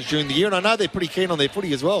functions during the year, and I know they're pretty keen on their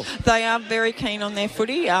footy as well. They are very keen on their footy.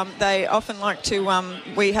 They often like to...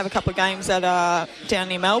 we have a couple of games that are down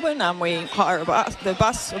near Melbourne. We hire a bus. The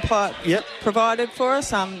bus provided for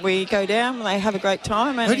us. We go down. They have a great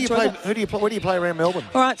time. And where do you play around Melbourne?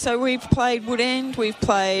 All right, so we've played Woodend. We've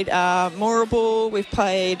played Moorabool. We've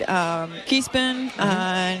played Gisborne.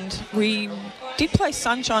 And we did play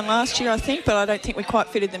Sunshine last year, I think, but I don't think we quite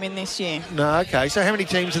fitted them in this year. No, okay. So how many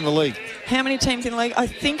teams in the league? How many teams in the league? I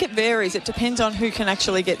think it varies. It depends on who can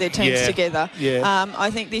actually get their teams together. Yeah.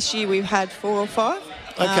 I think this year we've had 4 or 5.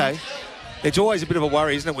 Okay. It's always a bit of a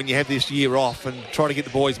worry, isn't it, when you have this year off and try to get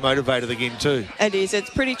the boys motivated again too? It is. It's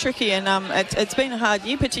pretty tricky, and it's been a hard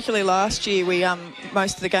year, particularly last year. We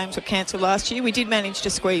most of the games were cancelled last year. We did manage to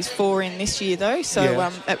squeeze 4 in this year, though,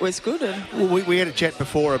 so it was good. Well, we had a chat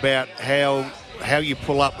before about how you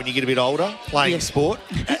pull up when you get a bit older playing sport.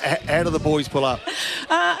 How do the boys pull up?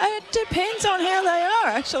 It depends on how they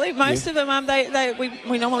are, actually. Most of them,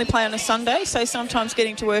 we normally play on a Sunday, so sometimes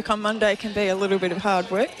getting to work on Monday can be a little bit of hard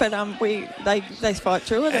work, but they fight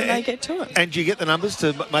through it and they get to it. And do you get the numbers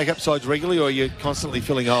to make up sides regularly, or are you constantly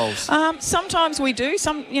filling holes? Sometimes we do.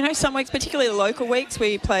 Some weeks, particularly the local weeks,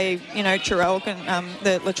 we play, Traralgon,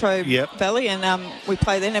 the Latrobe Valley, and we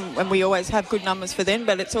play then, and we always have good numbers for them,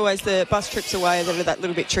 but it's always the bus trips away that are that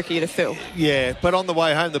little bit trickier to fill. Yeah, but on the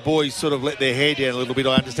way home, the boys sort of let their hair down a little bit,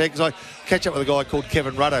 I understand, because I catch up with a guy called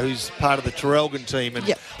Kevin Rudder, who's part of the Traralgon team.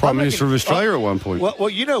 And Prime Minister of Australia at one point. Well,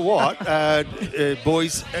 you know what,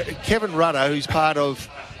 boys, Kevin Rudder, who's part of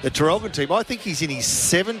the Traralgon team. I think he's in his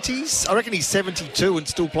 70s. I reckon he's 72 and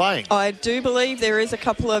still playing. I do believe there is a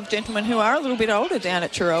couple of gentlemen who are a little bit older down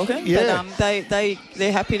at Traralgon, Yeah. but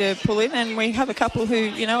they're happy to pull in, and we have a couple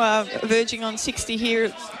who are verging on 60 here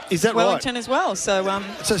at Is that Wellington right? as well. So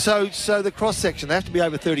So the cross section, they have to be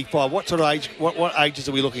over 35. What sort of age? What ages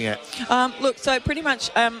are we looking at? look, so pretty much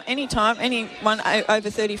anyone over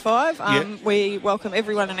 35, we welcome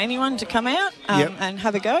everyone and anyone to come out and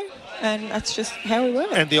have a go. And that's just how we work.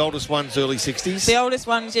 And the oldest one's early 60s? The oldest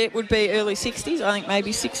ones yet would be early 60s. I think maybe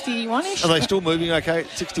 61-ish. Are they still moving okay at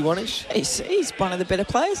 61-ish? He's one of the better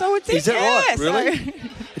players, I would think. Is that right? Really? So,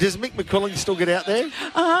 Does Mick McQuillan still get out there?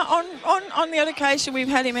 on the odd occasion we've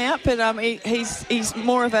had him out, but he's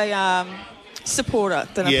more of a supporter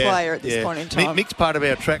than a player at this point in time. Mick's part of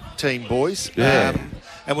our track team, boys. Yeah.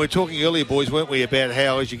 And we were talking earlier, boys, weren't we, about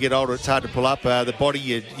how as you get older it's hard to pull up. The body,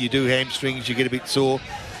 you do hamstrings, you get a bit sore.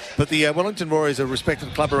 But the Wellington Warriors are a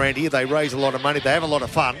respected club around here. They raise a lot of money. They have a lot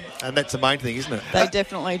of fun, and that's the main thing, isn't it? They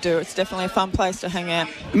definitely do. It's definitely a fun place to hang out.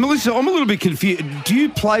 Melissa, I'm a little bit confused. Do you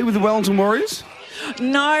play with the Wellington Warriors?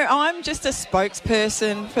 No, I'm just a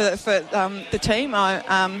spokesperson for the team.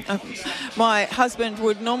 My husband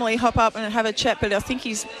would normally hop up and have a chat, but I think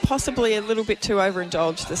he's possibly a little bit too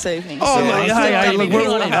overindulged this evening. Oh, hey, look,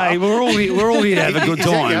 we're all here to have a good Is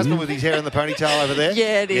that your time. husband with his hair in the ponytail over there?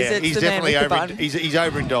 Yeah, it is. It's he's the man definitely with the bun. he's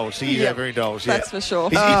overindulged. He's overindulged. Yeah. That's for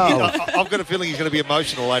sure. I've got a feeling he's going to be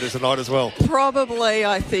emotional later tonight as well. Probably,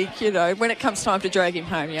 I think, when it comes time to drag him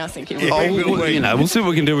home, I think he will. We'll see what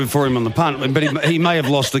we can do for him on the punt, but he may have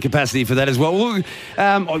lost the capacity for that as well. Look,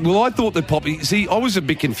 I thought that Poppy... See, I was a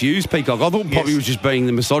bit confused, Peacock. I thought Poppy was just being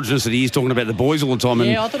the misogynist that he is, talking about the boys all the time.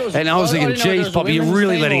 Yeah, I thought it was... And I was thinking, geez, Poppy, you're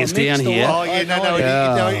really letting us down here. Oh, yeah,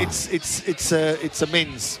 no, it's a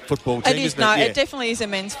men's football team, isn't it? No, Yeah. it definitely is a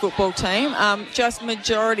men's football team. Just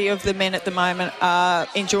majority of the men at the moment are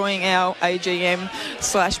enjoying our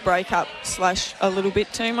AGM/breakup/ a little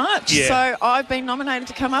bit too much. Yeah. So I've been nominated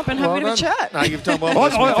to come up and have a bit of a chat. No, you've done well.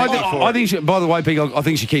 I think, by the way, Peacock, I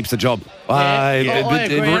think she keeps the job. I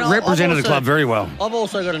agree. And Represented I've the club very well. I've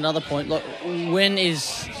also got another point. Look, when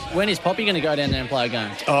is Poppy going to go down there and play a game?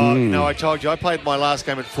 Oh, no, I told you. I played my last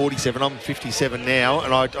game at 47. I'm 57 now.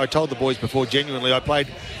 And I told the boys before, genuinely, I played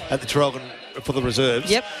at the Traralgon for the reserves.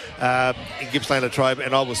 Yep. In Gippsland Latrobe,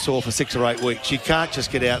 and I was sore for 6 or 8 weeks. You can't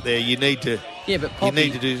just get out there. You need to... Yeah, but Poppy... You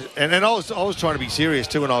need to do... And I was trying to be serious,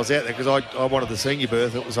 too, when I was out there, because I wanted the senior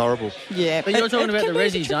berth. It was horrible. Yeah. But you're talking about the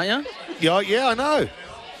Rezzies, aren't you? Yeah, I know.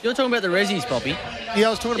 You're talking about the Rezzies, Poppy. Yeah, I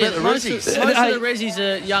was talking about the Rezzies. Most of the Rezzies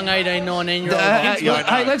are young 18, 19-year-old kids.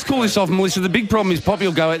 Hey, let's call this off, Melissa. The big problem is Poppy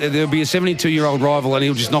will go out there, there'll be a 72-year-old rival, and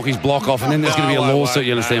he'll just knock his block off, and then there's going to be a lawsuit,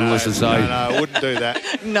 you understand, Melissa? So. No, I wouldn't do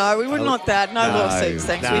that. No, we wouldn't want that. No lawsuits,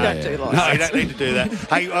 thanks. We don't do lawsuits. No, you don't need to do that.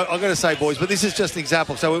 Hey, I've got to say, boys, but this is just an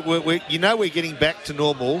example. So we're getting back to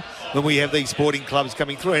normal when we have these sporting clubs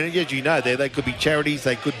coming through. And as you know, they could be charities,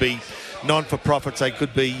 they could be non-for-profits, they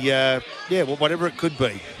could be, whatever it could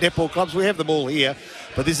be. Netball clubs, we have them all here.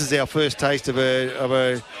 But this is our first taste of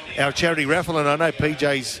our charity raffle, and I know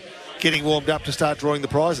PJ's getting warmed up to start drawing the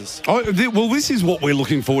prizes. Well, this is what we're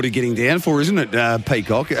looking forward to getting down for, isn't it,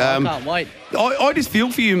 Peacock? I can't wait. I just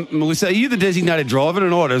feel for you, Melissa. Are you the designated driver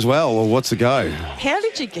tonight as well, or what's the go? How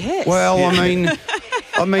did you guess? Well, is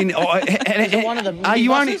it one of the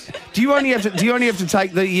do you only have to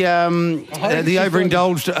take the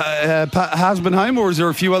overindulged husband home, or is there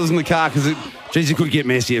a few others in the car? Because it could get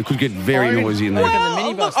messy. It could get very noisy in there.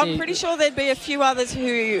 Well, look, I'm pretty sure there'd be a few others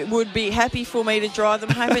who would be happy for me to drive them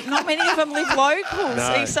home, but not many of them live local.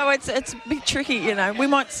 No. See, so it's a bit tricky, We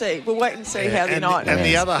might see. We'll wait and see how the night And goes.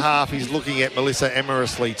 the other half is looking at Melissa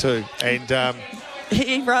amorously too. And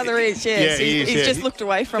he rather is, yes. Yeah, he is, he's just looked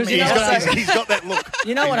away from me. he's got that look.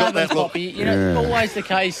 You know what happens, Poppy? Always the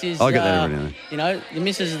case is, I get that every now. The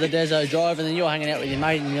missus is the Deso driver, and then you're hanging out with your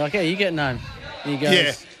mate, and you're like, "Yeah, you getting home?" And he goes,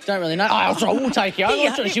 Yeah. "Don't really know." "Oh, we'll take you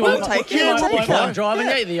home." She won't take you. I'm driving.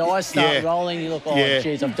 Yeah, the eyes start rolling. You look, "Oh,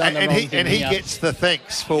 jeez, I've done the wrong thing." And he gets the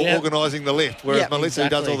thanks for organising the lift, whereas Melissa, who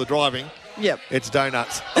does all the driving, it's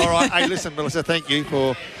donuts. All right, hey, listen, Melissa, thank you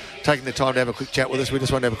for taking the time to have a quick chat with us. We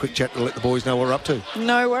just want to have a quick chat to let the boys know what we're up to.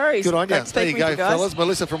 No worries. Good on you. Great There you speaking go, with you guys. fellas.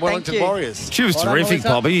 Melissa from Wellington Warriors. She was terrific,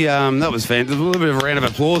 Poppy. That was fantastic. A little bit of a round of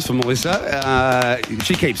applause for Melissa.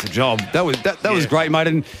 She keeps the job. That was great, mate.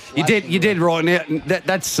 And you did right now.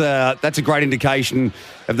 That's a great indication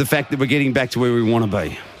of the fact that we're getting back to where we want to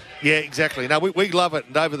be. Yeah, exactly. No, we love it.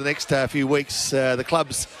 And over the next few weeks, the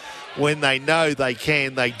clubs, when they know they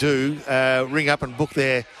can, they do, ring up and book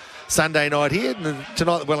their Sunday night here. And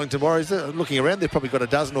tonight the Wellington Warriors, looking around, they've probably got a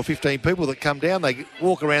dozen or 15 people that come down. They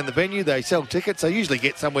walk around the venue, they sell tickets. They usually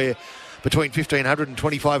get somewhere between 1,500 and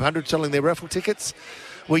 2,500 selling their raffle tickets.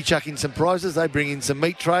 We chuck in some prizes. They bring in some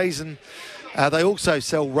meat trays, and they also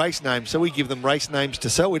sell race names. So we give them race names to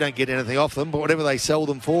sell. We don't get anything off them, but whatever they sell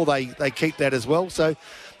them for, they keep that as well. So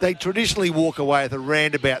they traditionally walk away with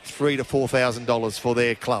around about $3,000 to $4,000 for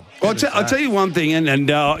their club. Well, I'll tell you one thing, and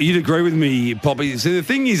you'd agree with me, Poppy. So the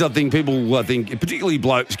thing is, I think particularly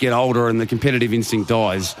blokes get older and the competitive instinct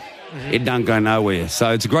dies. Mm-hmm. It don't go nowhere.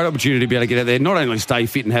 So it's a great opportunity to be able to get out there, not only stay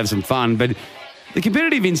fit and have some fun, but the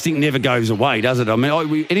competitive instinct never goes away, does it? I mean,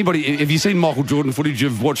 have you seen Michael Jordan footage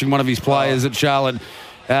of watching one of his players at Charlotte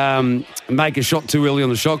make a shot too early on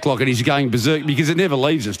the shot clock and he's going berserk? Because it never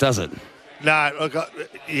leaves us, does it? No,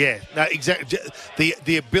 exactly.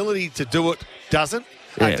 The ability to do it doesn't.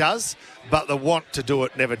 It does, but the want to do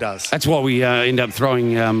it never does. That's why we end up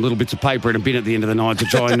throwing little bits of paper in a bin at the end of the night to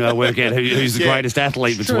try and work out who's the greatest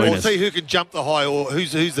athlete between us. Or see who can jump the high, or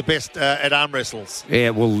who's the best at arm wrestles. Yeah,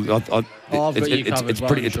 well,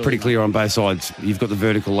 it's pretty clear on both sides. You've got the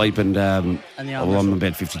vertical leap, and I'm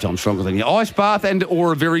about 50 times stronger than you. Ice bath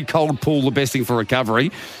or a very cold pool, the best thing for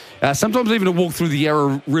recovery. Sometimes even a walk through the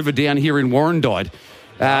Yarra River down here in Warrandyte.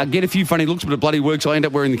 Get a few funny looks, but it bloody works. I end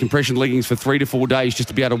up wearing the compression leggings for 3 to 4 days just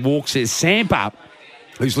to be able to walk, says Sampa,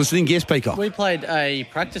 who's listening. Guess, Peacock. We played a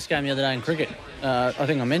practice game the other day in cricket. I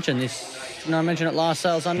think I mentioned this. Didn't I mention it last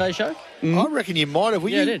Sale Sunday show? I reckon you might have. I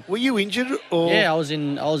did. Were you injured? Or? Yeah, I was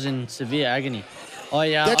in severe agony.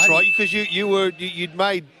 That's right, because you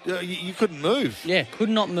couldn't move. Yeah, could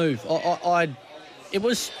not move. It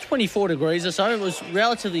was 24 degrees or so. It was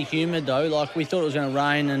relatively humid, though. Like, we thought it was going to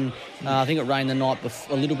rain, and I think it rained the night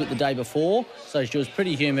a little bit the day before, so it was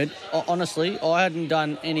pretty humid. Honestly, I hadn't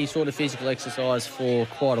done any sort of physical exercise for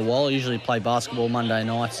quite a while. I usually play basketball Monday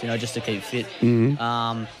nights, just to keep fit.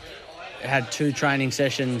 Mm-hmm. Had 2 training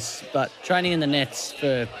sessions, but training in the nets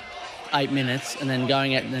for 8 minutes and then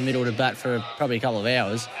going out in the middle to bat for probably a couple of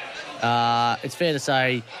hours. It's fair to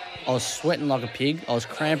say I was sweating like a pig. I was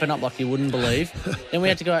cramping up like you wouldn't believe. Then we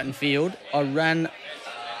had to go out in field. I ran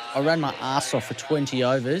my ass off for 20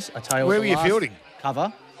 overs. I tell you what. Where were you fielding?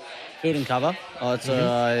 Fielding cover.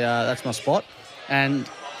 That's my spot. And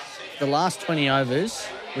the last 20 overs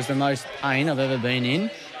was the most pain I've ever been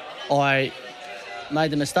in. I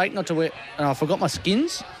made the mistake not to wear, and I forgot my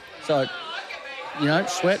skins. So,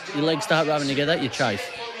 sweat, your legs start rubbing together, you chafe.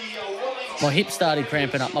 My hips started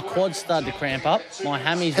cramping up. My quads started to cramp up. My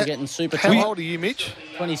hammies were getting super tight. How old are you, Mitch?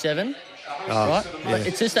 27. Oh, right? Yeah. But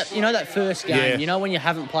it's just that, that first game, when you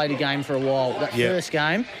haven't played a game for a while, that first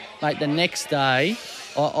game, mate, the next day,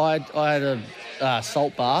 I had a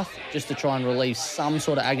salt bath just to try and relieve some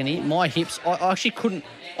sort of agony. My hips, I actually couldn't,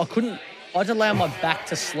 I had to lay on my back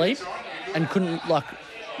to sleep and couldn't,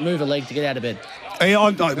 move a leg to get out of bed. Hey,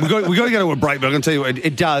 we've got to go to a break, but I'm going to tell you what,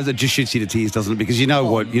 it does. It just shoots you to tears, doesn't it? Because you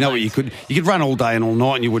know you could run all day and all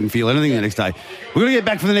night and you wouldn't feel anything the next day. We're going to get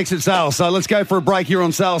back for the next at Sale, so let's go for a break here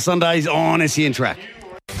on Sale Sundays on SEN Track.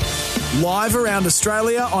 Live around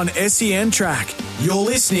Australia on SEN Track. You're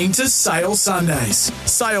listening to Sale Sundays.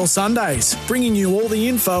 Sale Sundays, bringing you all the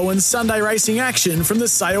info and Sunday racing action from the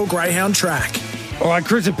Sale Greyhound Track. All right,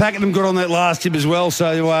 Chris and Pakenham got on that last tip as well,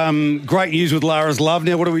 so great news with Lara's Love.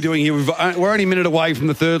 Now, what are we doing here? We're only a minute away from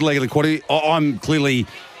the third leg of the quarter. I'm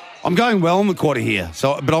going well in the quarter here,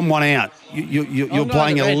 but I'm one out. You're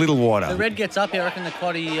playing a little wider. The red gets up here. I reckon the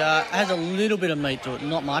quaddie has a little bit of meat to it.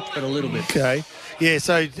 Not much, but a little bit. Okay. Yeah,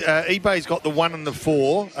 so eBay's got the 1 and the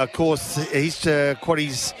 4. Of course, his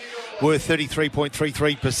quaddie's worth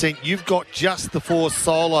 33.33%. You've got just the 4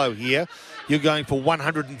 solo here. You're going for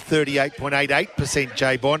 138.88%,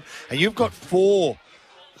 J-Bond. And you've got 4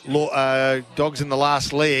 dogs in the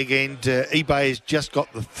last leg, and eBay has just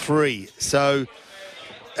got the 3. So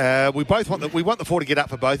we both want the 4 to get up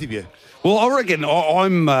for both of you. Well, I reckon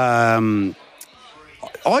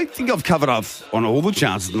I think I've covered up on all the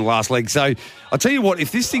chances in the last leg. So I'll tell you what,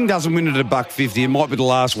 if this thing doesn't win at $1.50, it might be the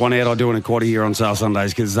last one out I do in a quaddie here on Sale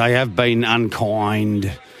Sundays, because they have been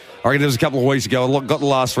unkind. I reckon there was a couple of weeks ago, I got the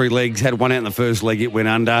last 3 legs, had one out in the first leg, it went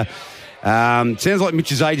under. Sounds like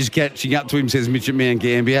Mitch's age is catching up to him, says Mitch at Mount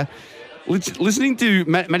Gambier. Listening to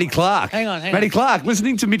Matty Clark. Hang on. Matty Clark,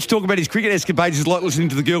 listening to Mitch talk about his cricket escapades is like listening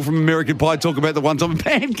to the girl from American Pie talk about the one time at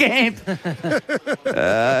band camp.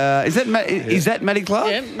 Is that Matty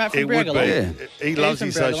Clark? Yeah, Matt from It would be. Yeah. He loves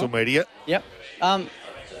his social media. Yep.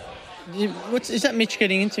 Is that Mitch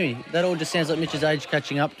getting into me? That all just sounds like Mitch's age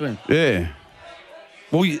catching up to him. Yeah.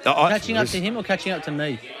 Well, catching up to him or catching up to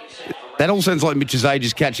me? That all sounds like Mitch's age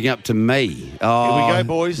is catching up to me. Oh, here we go,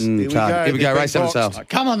 boys. Here we go. Here we go. Race ourselves.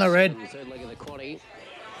 Come on, the red.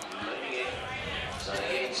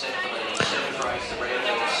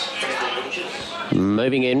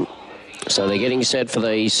 Moving in. So they're getting set for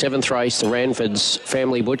the 7th race, the Ranford's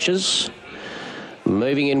Family Butchers.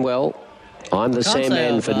 Moving in well. I'm the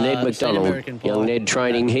Sandman for Ned McDonald. Young Ned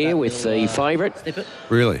training here with the favourite.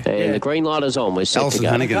 Really? And the green light is on. We're set Alison to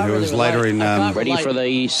go. Hannigan, who was later in ready for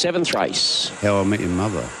the 7th race. How I Met Your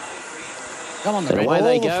Mother. Come on, And away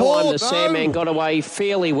they go. I'm the Sandman got away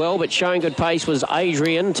fairly well, but showing good pace was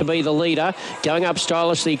Adrian to be the leader. Going up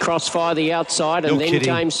stylishly, Crossfire the outside, and You're then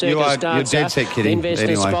kidding. came Circus Dancer. You're dead set kidding. Then Vesna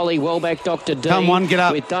Anyway. Spolly, well back Dr. D. Come on, get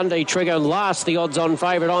up. With Dundee Trigger last, the odds-on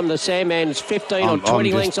favourite. I'm the Sandman's 15 or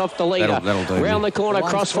 20 lengths off the leader. That'll do Round me. the corner,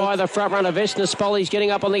 Crossfire, the front runner. Vesna Spolly's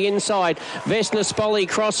getting up on the inside. Vesna Spolly,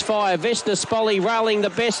 Crossfire. Vesna Spolly railing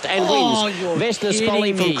the best and wins. Vesna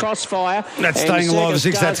Spolly from Crossfire. That's And staying alive Circus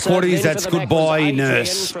at 6. That's Dancer. quarties. Then That's for the back goodbye, was Adrian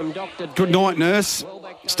Nurse. from Dr. D. Good night, Nurse.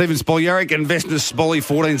 Stephen Spoljaric and Vesna Spolly,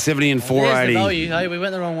 1470 and There's the 480. value. Hey, we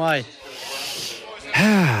went the wrong way.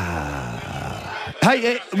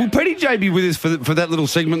 Hey, will Petty J be with us for that little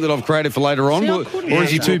segment that I've created for later on? See, I Or couldn't is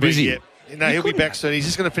he have too that. busy? Yeah. No, he'll be back soon. He's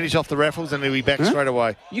just going to finish off the raffles and he'll be back straight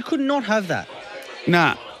away. You could not have that.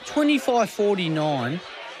 Nah. 25.49,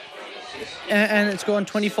 and it's gone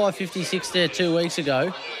 25.56 there 2 weeks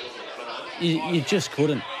ago. You just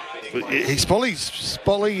couldn't.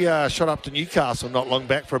 Spolly shot up to Newcastle not long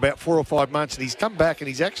back for about 4 or 5 months, and he's come back and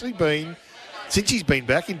he's actually been, since he's been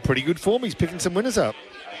back, in pretty good form. He's picking some winners up.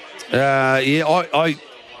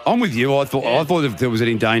 I'm with you. I thought if there was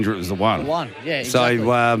any danger, it was the one. The one, yeah, exactly.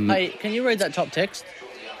 So, hey, can you read that top text?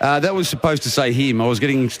 that was supposed to say him. I was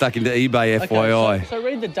getting stuck into eBay, FYI. Okay, so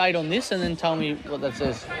read the date on this and then tell me what that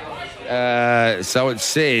says. So it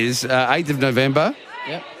says 8th of November.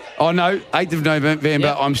 Yep. Oh, no, 8th of November.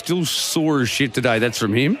 Yep. I'm still sore as shit today. That's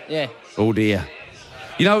from him. Yeah. Oh, dear.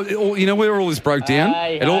 You know where all this broke down?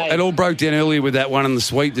 Hey. It all broke down earlier with that one in the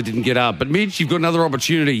sweep that didn't get up. But, Mitch, you've got another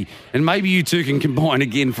opportunity, and maybe you two can combine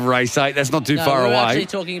again for race 8. That's not too far we're away. actually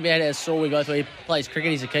talking about how sore we both were. He plays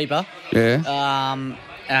cricket. He's a keeper. Yeah.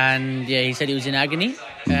 And, yeah, he said he was in agony,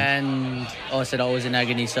 and I said I was in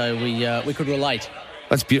agony, so we could relate.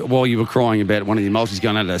 That's while you were crying about one of your multis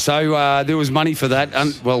going under. So there was money for that.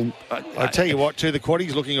 I tell you what, too, the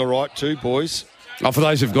quaddie's looking all right too, boys. Oh, for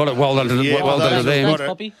those who've got it, well done to them. Yeah, well done to them.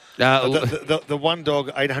 got it. The one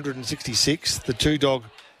dog, 866. The two dog,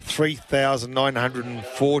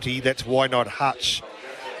 3,940. That's Why Not Hutch.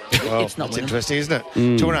 Well, It's not that's winning. interesting, isn't it?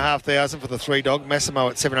 2,500 for the 3 dog. Massimo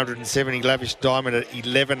at 770. Lavish Diamond at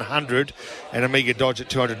 1,100. And Amiga Dodge at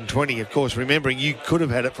 220. Of course, remembering you could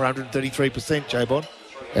have had it for 133%, J-Bon.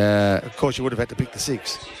 Of course, you would have had to pick the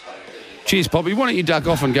 6. Cheers, Poppy. Why don't you duck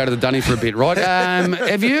off and go to the dunny for a bit, right?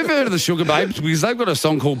 Have you ever heard of the Sugar Babes? Because they've got a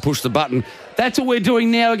song called Push the Button. That's what we're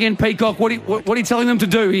doing now again, Peacock. What are you telling them to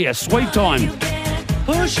do here? Sweep time.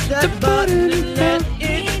 Push that button and let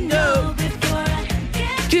it know.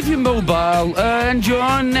 Give your mobile and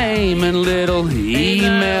your name and little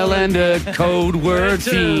email and a code word,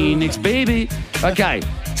 Phoenix, baby. Okay,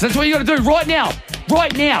 so that's what you got to do right now.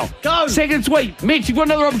 Right now. Go. Second sweep. Mitch, you've got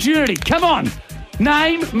another opportunity. Come on.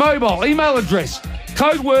 Name, mobile, email address,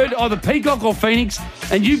 code word, either Peacock or Phoenix,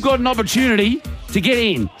 and you've got an opportunity to get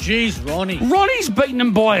in. Jeez, Ronnie. Ronnie's beaten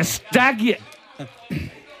them by a stack.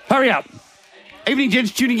 Hurry up. Evening,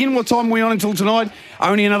 gents, tuning in. What time are we on until tonight?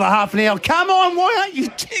 Only another half an hour. Come on, why aren't you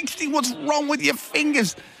texting? What's wrong with your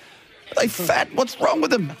fingers? Are they fat? What's wrong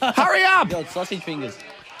with them? Hurry up. The old sausage fingers.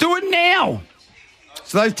 Do it now.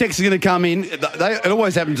 So those texts are going to come in. It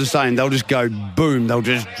always happens the same. They'll just go boom. They'll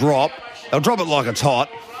just drop. They'll drop it like it's hot.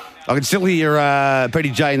 I can still hear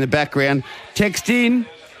Petty J in the background. Text in.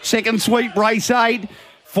 Second sweep, race 8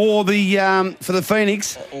 for the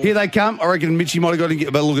Phoenix. Here they come. I reckon Mitchie might have got to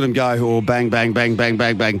get, but look at them go. Oh, bang, bang, bang, bang,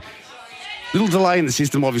 bang, bang. Little delay in the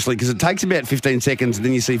system, obviously, because it takes about 15 seconds, and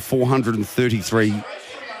then you see 433.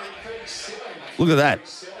 Look at that.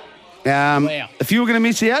 Wow. A few are going to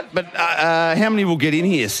miss out, but how many will get in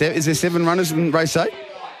here? Is there 7 runners in race 8?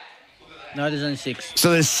 No, there's only 6.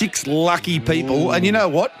 So there's 6 lucky people. And you know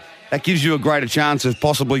what? That gives you a greater chance of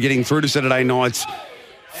possibly getting through to Saturday night's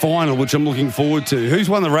final, which I'm looking forward to. Who's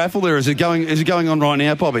won the raffle there? Is it going on right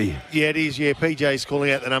now, Bobby? Yeah, it is. Yeah, PJ's calling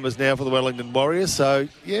out the numbers now for the Wellington Warriors. So,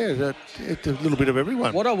 yeah, it's a little bit of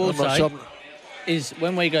everyone. What I will I'm not say sure. is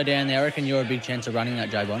when we go down there, I reckon you're a big chance of running that,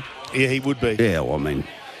 J-Bon. Yeah, he would be. Yeah, well, I mean...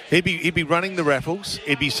 He'd be running the raffles.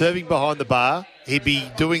 He'd be serving behind the bar. He'd be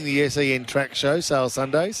doing the SEN track show, Sale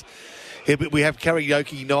Sundays. We have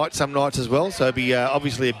karaoke night some nights as well, so it'd be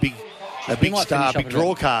obviously a big star, big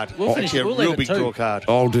draw card. We'll finish Actually, it. We'll a leave real it big too. draw card.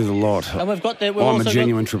 I'll do the lot. And we've got the. I'm a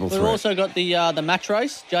genuine triple threat. We've also got the match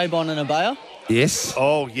race, J-Bon and Abaya. Yes.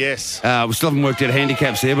 Oh, yes. We still haven't worked out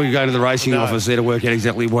handicaps there. We're going to the racing office there to work out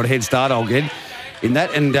exactly what head start I'll get. in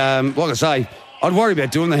that. And like I say, I'd worry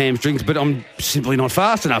about doing the hamstrings, but I'm simply not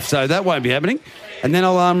fast enough, so that won't be happening. And then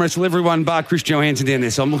I'll arm wrestle everyone bar Chris Johansson down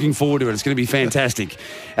there, so I'm looking forward to it. It's going to be fantastic.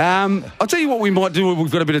 I'll tell you what we might do.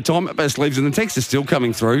 We've got a bit of time up our sleeves, and the text is still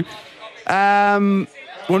coming through. Want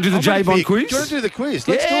to do the J-Bond quiz? Do you want to do the quiz?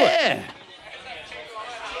 Let's do it.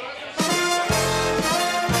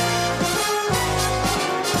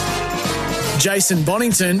 Jason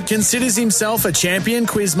Bonington considers himself a champion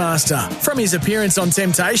quizmaster from his appearance on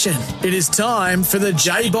Temptation. It is time for the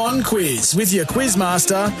J-Bond quiz with your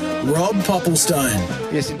quizmaster, Rob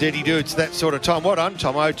Popplestone. Yes, indeed, you do. It's that sort of time. Well done,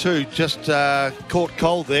 Tomo, too. Just caught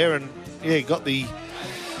cold there and, got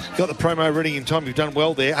the promo ready in time. You've done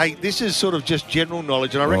well there. Hey, this is sort of just general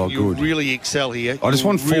knowledge, and I reckon you'll really excel here. I just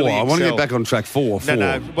want 4. Really I want to get back on track 4.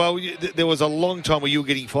 No. Well, there was a long time where you were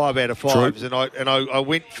getting 5 out of 5s, and I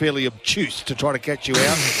went fairly obtuse to try to catch you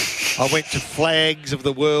out. I went to flags of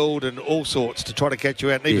the world and all sorts to try to catch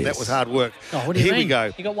you out, and even that was hard work. Oh, what do you Here mean? we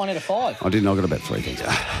go. You got 1 out of 5. I didn't. I got about 3 things.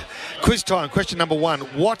 Quiz time. Question number 1.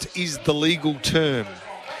 What is the legal term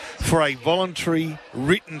for a voluntary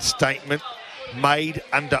written statement made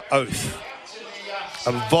under oath?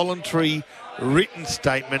 A voluntary written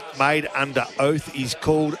statement made under oath is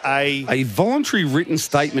called a voluntary written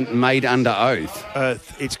statement made under oath.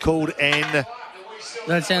 It's called an.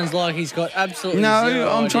 That sounds like he's got absolutely No, zero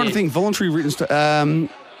I'm idea. trying to think. Voluntary written an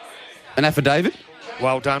affidavit.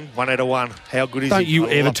 Well done. 1 out of 1. How good is Don't it? you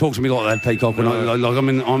ever talk to me like that, Peacock? When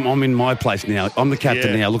I'm in my place now. I'm the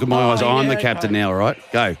captain now. Look at my eyes. I'm the captain now. All right,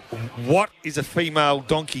 go. What is a female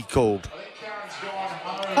donkey called?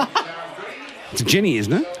 It's a Jenny,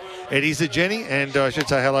 isn't it? It is a Jenny, and I should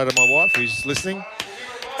say hello to my wife who's listening.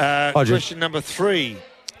 Question number 3.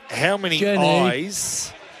 How many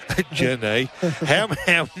eyes... Jenny. How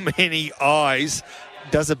many eyes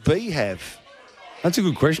does a bee have? That's a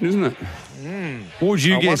good question, isn't it? What would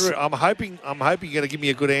you guess? I'm hoping you're going to give me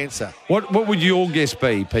a good answer. What would your guess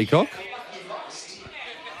be, Peacock?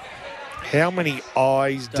 How many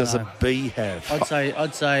eyes does a bee have?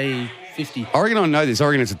 I'd say 50. I reckon I know this. I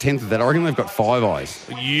reckon it's a tenth of that. I reckon they've got 5 eyes.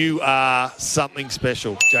 You are something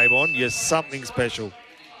special, J-Bond. You're something special.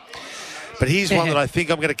 But here's one that I think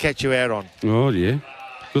I'm going to catch you out on. Oh, yeah.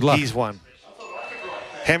 Good luck. Here's one.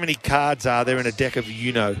 How many cards are there in a deck of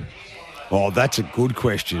Uno? Oh, that's a good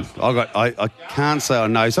question. I can't say I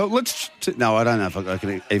know. So no, I don't know if I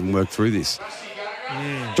can even work through this. Do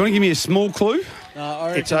you want to give me a small clue?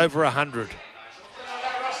 It's over 100.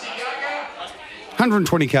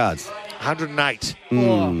 120 cards. 108.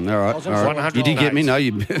 All right. You did get me. No,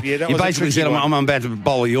 you basically said I'm about to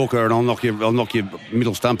bowl a Yorker and I'll knock your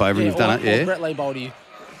middle stump over, and you've done it. Yeah. Brett Lee bowled you.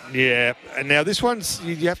 Yeah, and now this one's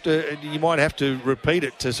you might have to repeat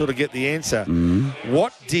it to sort of get the answer.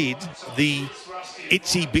 What did the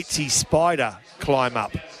itsy bitsy spider climb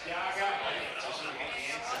up?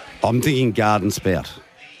 I'm thinking garden spout.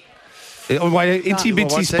 Wait, itsy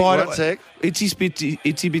bitsy spider. Itsy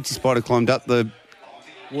bitsy spider climbed up the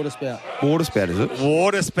water spout. Water spout, is it?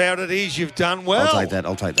 Water spout it is. You've done well. I'll take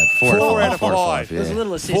that. 4 out of 5. There's a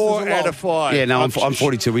little assist. 4 out of 5. Yeah, no, I'm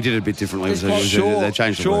 42. We did it a bit differently. They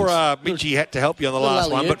changed the words. Mitchie had to help you on the last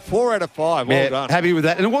one, but 4 out of 5. Well done. Happy with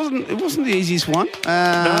that. And it wasn't the easiest one.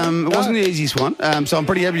 It wasn't the easiest one. So I'm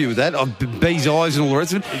pretty happy with that. Bee's eyes and all the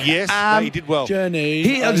rest of it. Yes, you did well.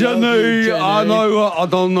 Jenny. I know I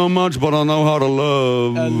don't know much, but I know how to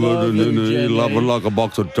love. Love it like a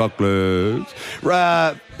box of chocolates.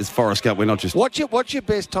 Right. It's Forrest Gump. We're not just. What's your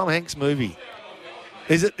best Tom Hanks movie?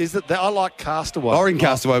 Is it that I like Castaway? I reckon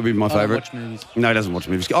Castaway would be my favourite. Watch movies. No, he doesn't watch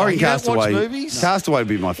movies. I reckon Castaway. Watch movies? Castaway would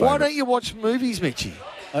be my favourite. Why don't you watch movies, Mitchie?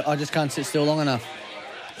 I just can't sit still long enough.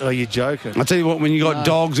 Oh, you're joking. I tell you what, when you got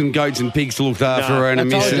dogs and goats and pigs to look after and a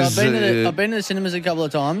missus, I've been to the cinemas a couple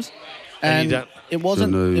of times, and it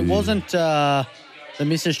wasn't the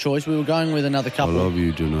missus' choice. We were going with another couple. I love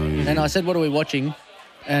you, Danae. And I said, "What are we watching?"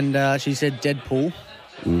 And she said, "Deadpool."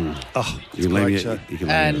 Oh, you can leave it.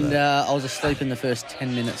 And I was asleep in the first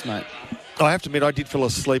 10 minutes, mate. I have to admit, I did fall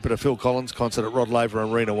asleep at a Phil Collins concert at Rod Laver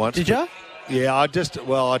Arena once. Did you? Yeah, I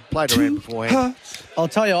played around beforehand. I'll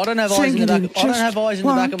tell you, I don't have eyes in the back. I don't have eyes in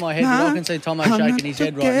the back of my head, but I can see Tomo shaking his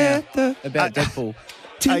head right now about Deadpool.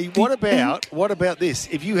 Hey, what about this?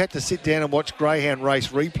 If you had to sit down and watch Greyhound race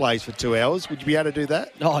replays for 2 hours, would you be able to do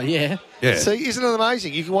that? Oh, yeah. Yeah. See, isn't it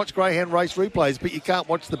amazing? You can watch Greyhound race replays, but you can't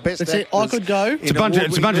watch the best actors. I could go. It's a bunch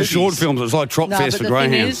of short films. It's like Trop Fest for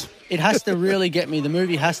Greyhounds. It has to really get me. The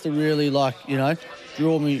movie has to really,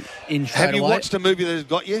 draw me in straight Have you away. watched a movie that has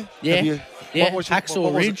got you? Yeah. Have you, Yeah, what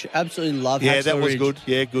Hacksaw was it? Ridge. Absolutely love Yeah, Hacksaw that was Ridge. good.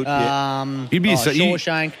 Yeah, good. Yeah. You'd be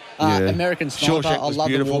Shawshank. American Sniper. Shawshank I was love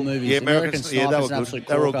beautiful. the war movies. Yeah, American yeah, they Sniper's were an good. absolute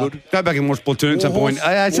They were all corker. good. Go back and watch Platoon at some point.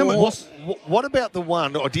 What about the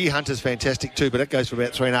one? Deer Hunter's fantastic too, but that goes for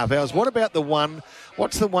about 3.5 hours. What about the one?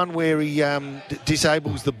 What's the one where he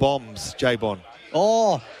disables the bombs, J-Bond?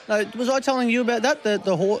 Oh, no, was I telling you about that? That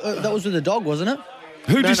was with the dog, wasn't it?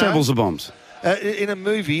 Who disables the bombs? In a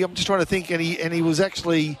movie, I'm just trying to think, and he was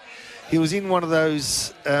actually he was in one of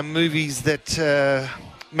those movies that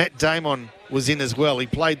Matt Damon was in as well. He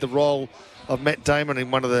played the role of Matt Damon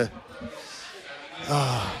in one of the.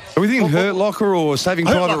 Are we thinking Hurt Locker or Saving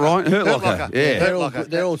Private Ryan? Hurt Locker. Yeah.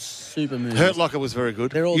 They're all super movies. Hurt Locker was very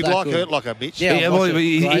good. They're all You'd that like good. Hurt Locker, Mitch. Yeah,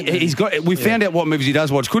 he's got. We found out what movies he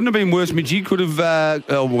does watch. Couldn't have been worse, Mitch. He could have. I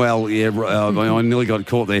nearly got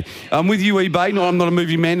caught there. I'm with you, eBay. No, I'm not a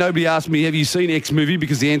movie man. Nobody asked me, have you seen X movie?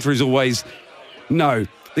 Because the answer is always no.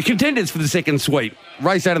 The contenders for the second sweep.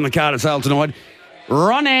 Race out in the car to sale tonight.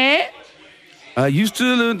 Ronnie. Used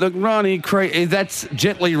to look Ronnie. That's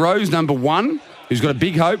Jet Li Rose, number 1. Who's got a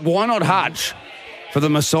big hope. Why not Hutch for the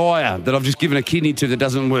Messiah that I've just given a kidney to that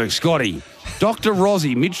doesn't work? Scotty. Dr.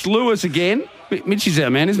 Rozzy. Mitch Lewis again. Mitch is our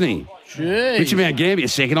man, isn't he? Jeez. Mitch Mount Gambier,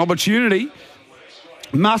 second opportunity.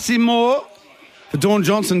 Massimo for Dawn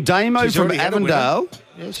Johnson. Damo She's from already had a Avondale. winner.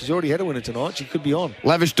 Yeah, she's already had a winner tonight. She could be on.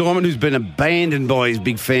 Lavish Diamond, who's been abandoned by his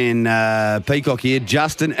big fan Peacock here.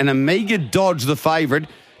 Justin and Amiga Dodge, the favourite.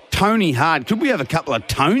 Tony Hart. Could we have a couple of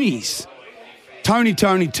Tonys? Tone.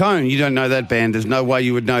 You don't know that band. There's no way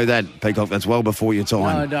you would know that, Peacock. That's well before your time.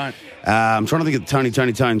 No, I don't. I'm trying to think of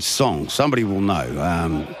the Tone song. Somebody will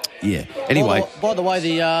know. Yeah. Anyway. By the way,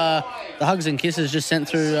 the Hugs and Kisses just sent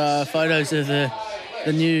through photos of the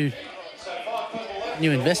new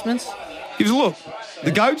investments. Give us a look.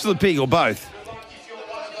 The goats or the pig or both?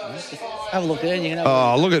 Have a look there and you can have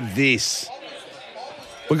Oh, look at this.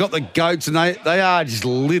 We've got the goats and they are just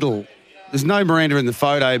little. There's no Miranda in the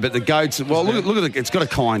photo, but the goats. Well, look at it. It's got a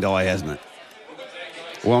kind eye, hasn't it?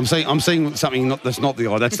 Well, I'm seeing something that's not the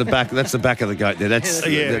eye. That's the back. That's the back of the goat there. That's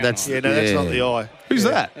that's not the eye. Who's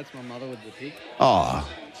that? That's my mother with the pig. Oh,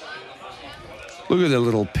 look at the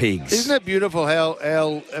little pigs. Isn't it beautiful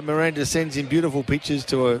how Miranda sends in beautiful pictures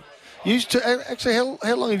to her? Actually,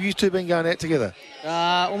 how long have you two been going out together?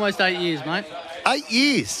 Almost 8 years, mate. 8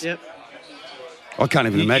 years? Yep. I can't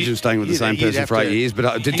even imagine staying with the same person for 8 years.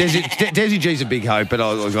 But Desi G's a big hope. But I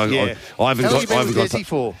haven't How long got. have you been with Desi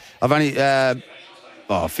for? I've only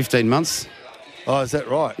 15 months. Oh, is that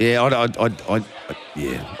right? Yeah,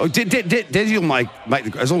 yeah. Desi will make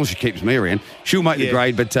the, as long as she keeps me around, she'll make the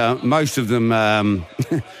grade. But most of them,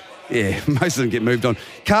 most of them get moved on.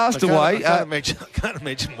 Castaway. I can't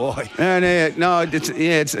imagine why. No,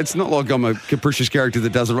 it's not like I'm a capricious character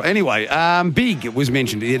that does it. Anyway, Big was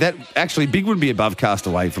mentioned. Yeah, that actually Big would be above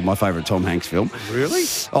Castaway from my favourite Tom Hanks film. Really?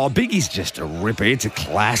 Oh, Big is just a ripper. It's a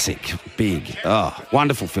classic. Big. Oh,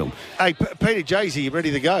 wonderful film. Hey, Peter Jays, are you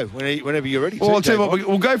ready to go? Whenever you're ready. Well, I'll tell you what,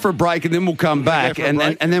 we'll go for a break and then we'll come back. And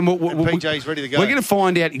then we'll PJ's ready to go. We're going to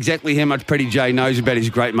find out exactly how much Petty J knows about his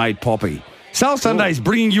great mate Poppy. Sale Sundays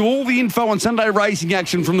bringing you all the info on Sunday racing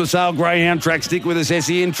action from the Sale Greyhound track. Stick with us,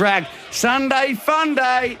 SEN Track. Sunday Fun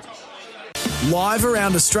Day. Live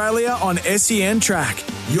around Australia on SEN Track.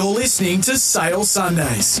 You're listening to Sale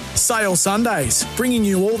Sundays. Sale Sundays, bringing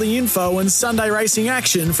you all the info and Sunday racing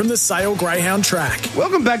action from the Sale Greyhound track.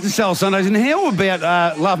 Welcome back to Sale Sundays. And how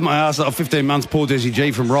about Love My Arse after 15 months, Paul Desi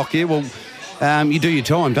G from Rock here? Well, you do your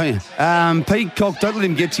time, don't you? Peacock, don't let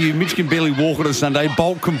him get to you. Mitch can barely walk on a Sunday.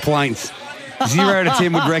 Bulk complaints. 0 to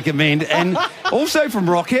 10 would recommend. And also from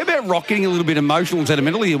Rock, how about Rock getting a little bit emotional and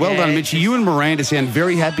sentimental here? Well done, Mitch. You and Miranda sound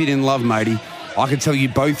very happy and in love, matey. I can tell you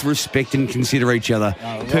both respect and consider each other.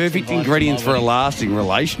 Perfect ingredients for a lasting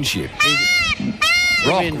relationship.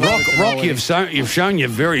 Rock, you've shown your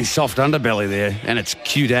very soft underbelly there, and it's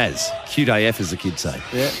cute AF, as the kids say.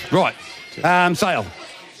 Yeah. Right, Sale.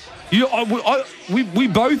 We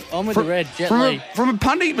both. I'm with the red, Jet Li. From a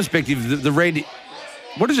punting perspective, the red.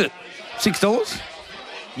 What is it? $6?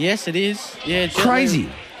 Yes, it is. Yeah, Jet Li. Crazy.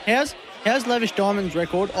 How's Lavish Diamond's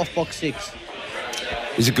record off box 6?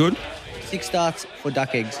 Is it good? 6 starts for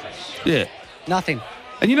duck eggs. Yeah. Nothing.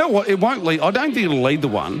 And you know what? It won't lead. I don't think it'll lead the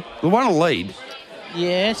one. The one will lead.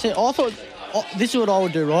 Yeah, so I thought this is what I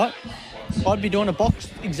would do, right? I'd be doing a box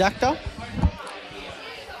exacta.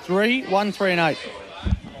 3, 1, 3, and 8.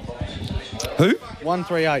 Who? 1,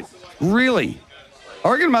 3, 8. Really?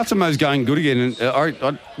 I reckon Matsumo's going good again.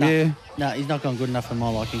 And yeah. No, he's not going good enough for my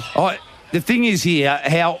liking. The thing is here,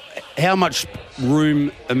 how much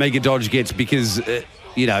room Amiga Dodge gets, because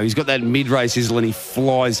he's got that mid-race sizzle and he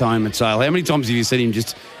flies home at Sale. How many times have you seen him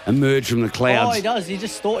just emerge from the clouds? Oh, he does. He's a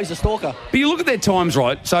stalker. But you look at their times,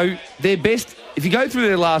 right? So their best, if you go through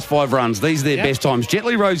their last 5 runs, these are their best times.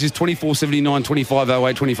 Jetley Rose is 24.79,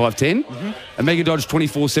 25.08, 25.10. Omega Dodge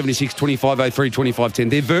 24.76, 25.03, 25.10.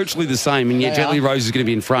 They're virtually the same, and yet Jetley Rose is going to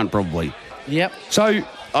be in front probably. Yep. So,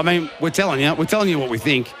 I mean, we're telling you what we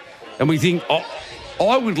think. And we think,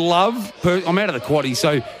 I would love, I'm out of the quaddie,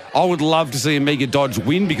 so I would love to see Omega Dodge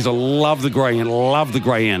win because I love the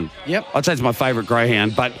greyhound. Yep. I'd say it's my favourite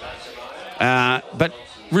greyhound, but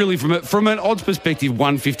really from an odds perspective,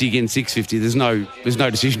 150 against 650, there's no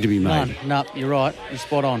decision to be made. No, you're right. You're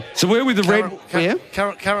spot on. So we're with the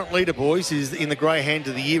current leader, boys, is in the greyhound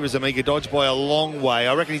of the year is Omega Dodge by a long way.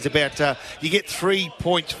 I reckon he's about, you get 3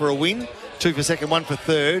 points for a win, 2 for second, 1 for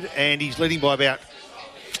third, and he's leading by about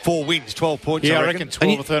 4 wins, 12 points. Yeah, I reckon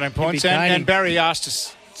 12 or 13 points. And Barry asked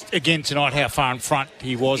us again tonight how far in front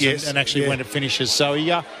he was and actually when it finishes. So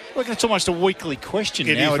I reckon it's almost a weekly question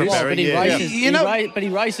now. It is. But he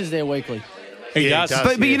races there weekly. He does.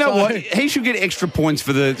 But you know what? He should get extra points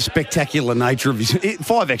for the spectacular nature of his...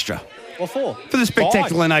 5 extra. Or 4. For the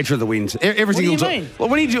spectacular nature of the wins. Every single time. Well,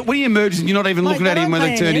 when he emerges and you're not even looking at him when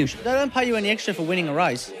they turn in. They don't pay you any extra for winning a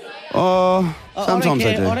race. Sometimes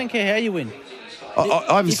they do. I don't care how you win.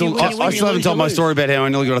 I still haven't told my story about how I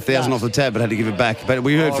nearly got 1,000 off the tab but had to give it back. But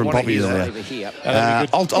we heard from Poppy earlier.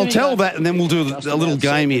 I'll tell that and then we'll do a little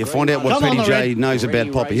game here. Find out what Petty J knows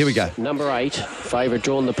about Poppy. Here we go. Number 8, favourite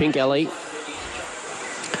drawn the pink alley.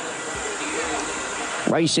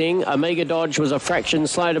 Racing, Omega Dodge was a fraction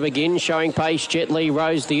slow to begin, showing pace. Jetley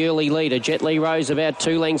Rose, the early leader. Jetley Rose about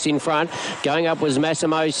 2 lengths in front. Going up was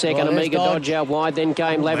Massimo second. Omega Dodge out wide. Then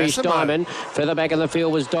came Lavish Diamond. Further back in the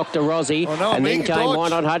field was Dr. Rossi. And then came Why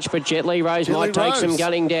Not Hutch, but Jetley Rose might take some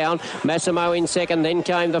gunning down. Massimo in second. Then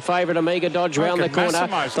came the favourite Omega Dodge round the corner.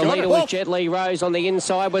 The leader was Jetley Rose. On the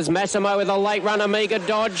inside was Massimo with a late run. Omega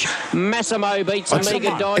Dodge. Massimo beats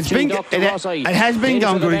Omega Dodge and Dr. Rossi. It has been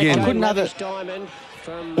going good again. I couldn't have it.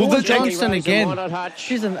 Well, Johnston again.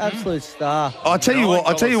 She's an absolute star. I'll tell you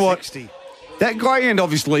what. That greyhound,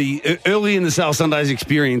 obviously, early in the Sale Sundays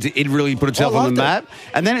experience, it really put itself on the map.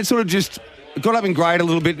 And then it sort of just got up in grade a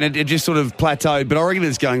little bit and it just sort of plateaued. But I reckon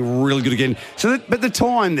it's going really good again. But the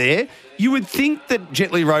time there, you would think that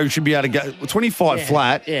Jetley Rose should be able to go 25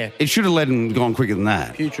 flat. Yeah. It should have led and gone quicker than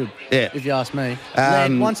that. Putrid, if you ask me.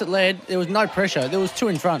 Once it led, there was no pressure. There was 2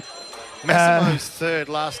 in front. Massimo's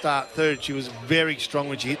last start third. She was very strong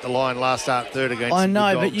when she hit the line last start third against I know,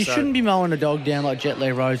 the dog, but you shouldn't be mowing a dog down like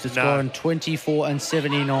Jetley Rose that's scoring 24 and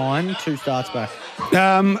 79, 2 starts back.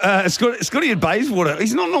 Scotty at Bayswater,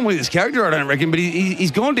 he's not normally this character, I don't reckon, but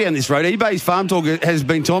he's gone down this road. eBay's Farm Talk has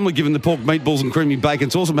been timely given the pork meatballs and creamy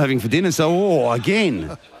bacon sauce I'm having for dinner, so,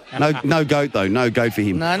 again. No goat, though. No goat for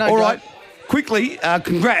him. No All goat. right. Quickly,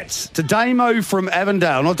 congrats to Damo from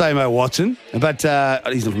Avondale. Not Damo Watson, but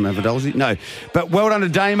he's not from Avondale, is he? No. But well done to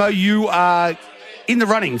Damo. You are in the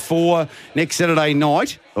running for next Saturday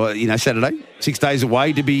night, or, Saturday, 6 days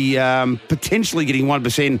away, to be potentially getting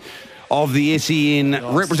 1% of the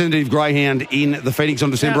SEN representative greyhound in the Phoenix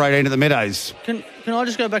on December 18 at the Meadows. Can I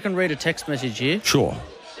just go back and read a text message here? Sure.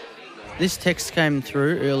 This text came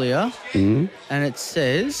through earlier, and it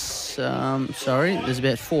says, sorry, there's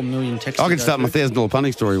about 4 million texts. I can start my $1,000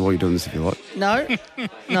 punting story while you're doing this if you like. No.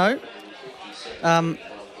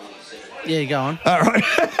 Yeah, go on. All right.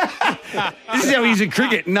 This is how we use it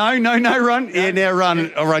cricket. No, run. Yeah, now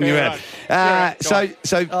run. I'll run you out. I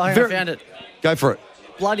found it. Go for it.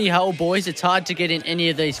 Bloody hell, boys. It's hard to get in any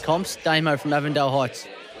of these comps. Damo from Avondale Heights.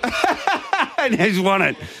 And he's won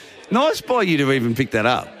it. Nice by you to even pick that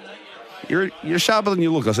up. You're sharper than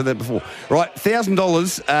you look. I said that before. Right,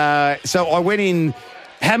 $1,000. So I went in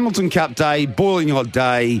Hamilton Cup day, boiling hot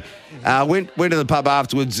day. Went to the pub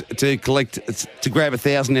afterwards to grab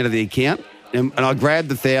 1,000 out of the account, and I grabbed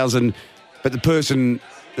the 1,000. But the person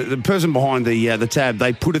behind the tab,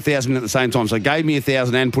 they put 1,000 in at the same time. So they gave me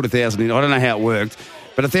 1,000 and put 1,000 in. I don't know how it worked,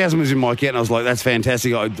 but 1,000 was in my account. And I was like, that's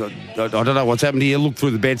fantastic. I don't know what's happened here. Look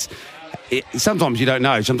through the bets. Sometimes you don't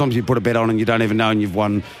know. Sometimes you put a bet on and you don't even know and you've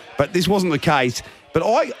won. But this wasn't the case. But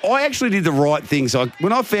I actually did the right thing. So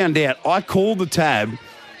when I found out, I called the tab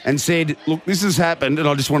and said, look, this has happened and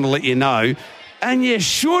I just want to let you know. And you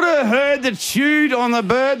should have heard the toot on the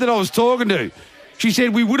bird that I was talking to. She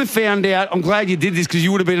said, we would have found out. I'm glad you did this because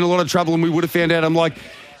you would have been in a lot of trouble and we would have found out. I'm like,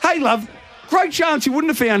 hey, love, great chance you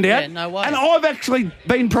wouldn't have found out. Yeah, no way. And I've actually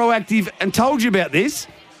been proactive and told you about this.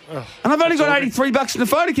 And I've only got $83 in the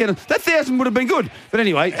phone account. That 1,000 would have been good. But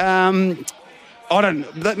anyway, I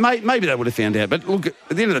don't. Maybe they would have found out. But look, at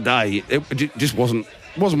the end of the day, it just wasn't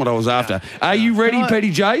wasn't what I was after. Are you ready,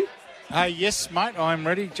 Petty J? Yes, mate, I'm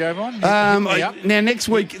ready, Jobon. Now, next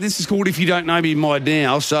week, this is called If You Don't Know Me By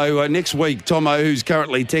Now. So next week, Tomo, who's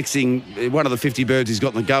currently texting one of the 50 birds he's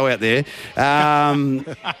got in the go out there,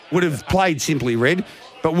 would have played Simply Red,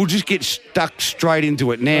 but we'll just get stuck straight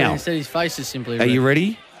into it now. Instead, his face is Simply Red. Are you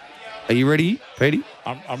ready? Are you ready, Petey?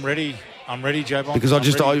 I'm ready. I'm ready, Jobon. Because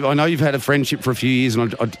I know you've had a friendship for a few years,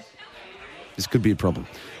 and this could be a problem.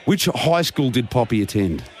 Which high school did Poppy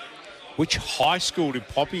attend? Which high school did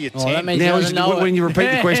Poppy attend? That means when you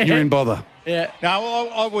repeat the question, you're in bother. Yeah. No,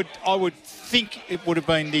 I would think it would have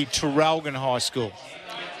been the Traralgon High School.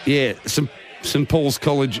 Yeah, St Paul's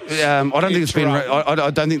College. I don't think it's been. I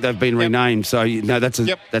don't think they've been renamed. So no, that's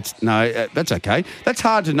okay. That's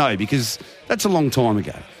hard to know because that's a long time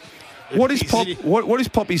ago. What is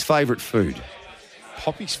Poppy's favourite food?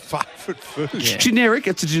 Poppy's favourite food. Yeah. Generic.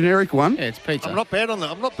 It's a generic one. Yeah, it's pizza. I'm not bad on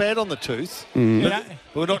the tooth. Mm. But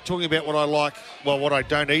we're not talking about what I like. Well, what I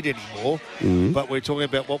don't eat anymore. But we're talking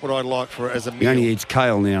about what would I like for as a meal. He only eats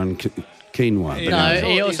kale now and quinoa. No,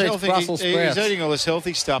 he also eats Brussels sprouts. He's eating all this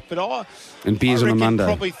healthy stuff, but and beers on a Monday.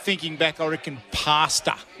 Probably thinking back, I reckon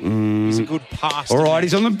pasta. He's a good pasta. All right,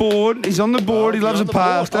 he's on the board. He loves a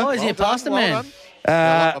pasta. Oh, is he a pasta man?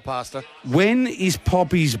 I like the pasta. When is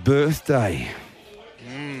Poppy's birthday?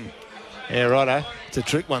 Yeah, righto. It's a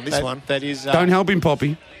trick one, this one. That is... Don't help him,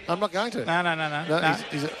 Poppy. I'm not going to. No.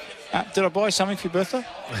 Did I buy something for your birthday?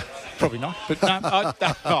 Probably not. But no,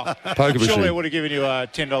 Poker surely machine. I would have given you a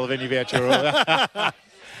 $10 venue voucher.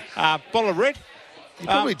 Bottle of red. You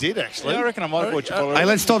probably did, actually. Yeah, I reckon I might have bought you a bottle of red. Hey,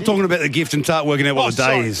 let's stop talking about the gift and start working out what the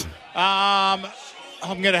day is. I'm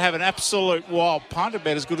going to have an absolute wild punt,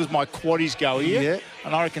 about as good as my quaddies go here. Yeah.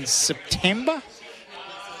 And I reckon September.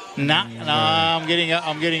 No, I'm getting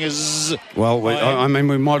a zzz. Well, I mean,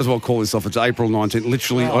 we might as well call this off. It's April 19th.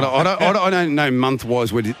 Literally, I don't know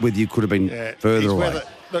month-wise whether you could have been further away.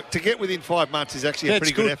 Look, to get within 5 months is actually a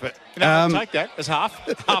pretty good effort. I'll take that as half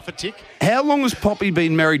a tick. How long has Poppy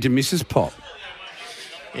been married to Mrs. Pop?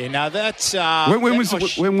 Yeah, no, that's... when was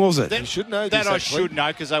it? You should know this, That I should know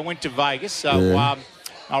because I went to Vegas, so...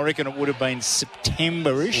 I reckon it would have been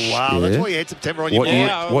September-ish. Wow, that's why you had September on your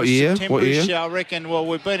mind. What year? September-ish, I reckon. Well,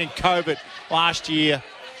 we've been in COVID last year,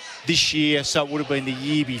 this year, so it would have been the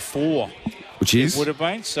year before. Which is? It would have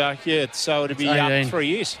been. So, so it'd be 3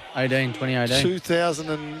 years. 2018. 2000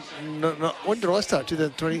 and... when did I start?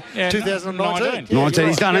 2020? Yeah, 2019. 19.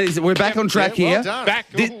 He's done it. We're back on track here. Well done.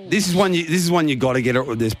 This is one you got to get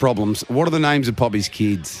it. There's problems. What are the names of Poppy's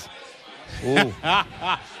kids?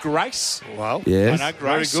 Grace. Wow. Yes. I know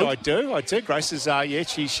Grace. I do. Grace is,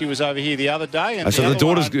 she was over here the other day. And so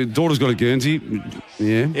the daughter's got a Guernsey.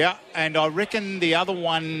 Yeah. Yeah, and I reckon the other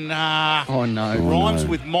one rhymes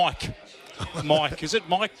with Mike. Mike, is it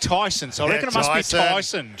Mike Tyson? So I reckon it must be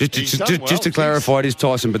Tyson. Just to clarify, it is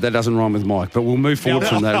Tyson, but that doesn't rhyme with Mike. But we'll move forward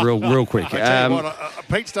from that real quick. I tell you what,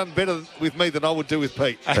 Pete's done better with me than I would do with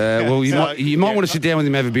Pete. Well, you might want to sit down with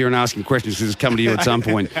him, have a beer, and ask him questions because it's coming to you at some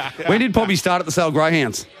point. When did Poppy start at the Sale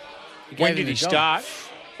Greyhounds? When did he start?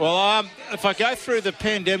 Well, if I go through the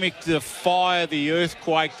pandemic, the fire, the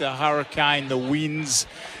earthquake, the hurricane, the winds.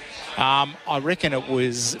 I reckon it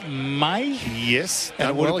was May. Yes, and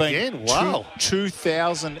it would have been again. Wow.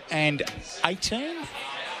 2018.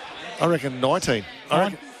 I reckon 19. I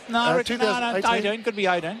reckon 18. Could be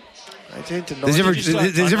 18. 18 to 19.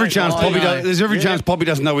 There's every chance Poppy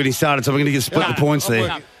doesn't know when he started, so we're going to split the points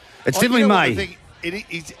there. It's definitely May. It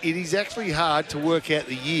is actually hard to work out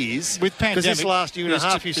the years with pandemic. Because this last year and a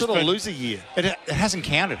half, you sort of lose a year. It hasn't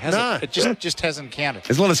counted, has it? It just hasn't counted.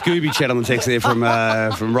 There's a lot of Scooby chat on the text there from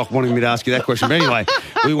Rock wanting me to ask you that question. But anyway,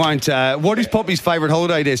 we won't. What is Poppy's favourite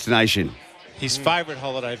holiday destination? His favourite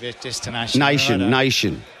holiday destination.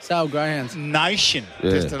 Nation. Sale Greyhounds. Nation.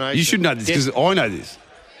 Yeah. Destination. You should know this because I know this.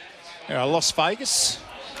 Las Vegas.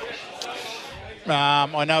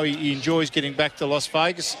 I know he enjoys getting back to Las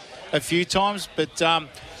Vegas a few times, but I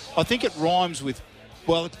think it rhymes with,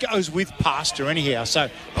 it goes with pasta anyhow. So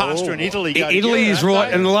pasta and Italy go Italy together, is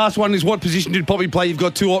right. And the last one is, what position did Poppy play? You've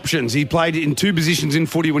got two options. He played in two positions in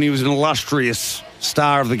footy when he was an illustrious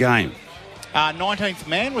star of the game. 19th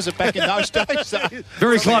man, was it back in those days?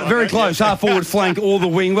 Very close. Half forward, flank, or the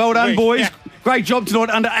wing. Well done, boys. Yeah. Great job tonight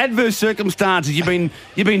under adverse circumstances. You've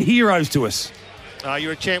been heroes to us.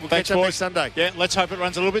 You're a champ. We'll catch up next Sunday. Yeah, let's hope it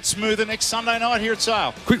runs a little bit smoother next Sunday night here at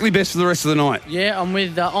Sale. Quickly, best for the rest of the night. Yeah, I'm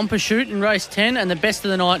with On Pursuit in race 10, and the best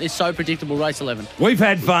of the night is So Predictable, race 11. We've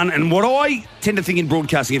had fun, and what I tend to think in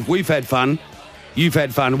broadcasting, if we've had fun, you've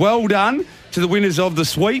had fun. Well done to the winners of the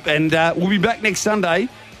sweep, and we'll be back next Sunday.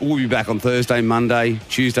 We'll be back on Thursday, Monday,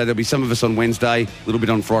 Tuesday. There'll be some of us on Wednesday, a little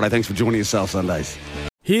bit on Friday. Thanks for joining us, Sale Sundays.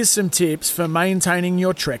 Here's some tips for maintaining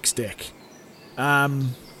your Trex deck.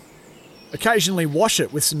 Occasionally wash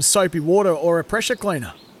it with some soapy water or a pressure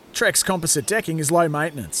cleaner. Trex composite decking is low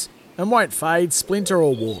maintenance and won't fade, splinter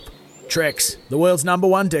or warp. Trex, the world's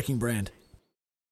 #1 decking brand.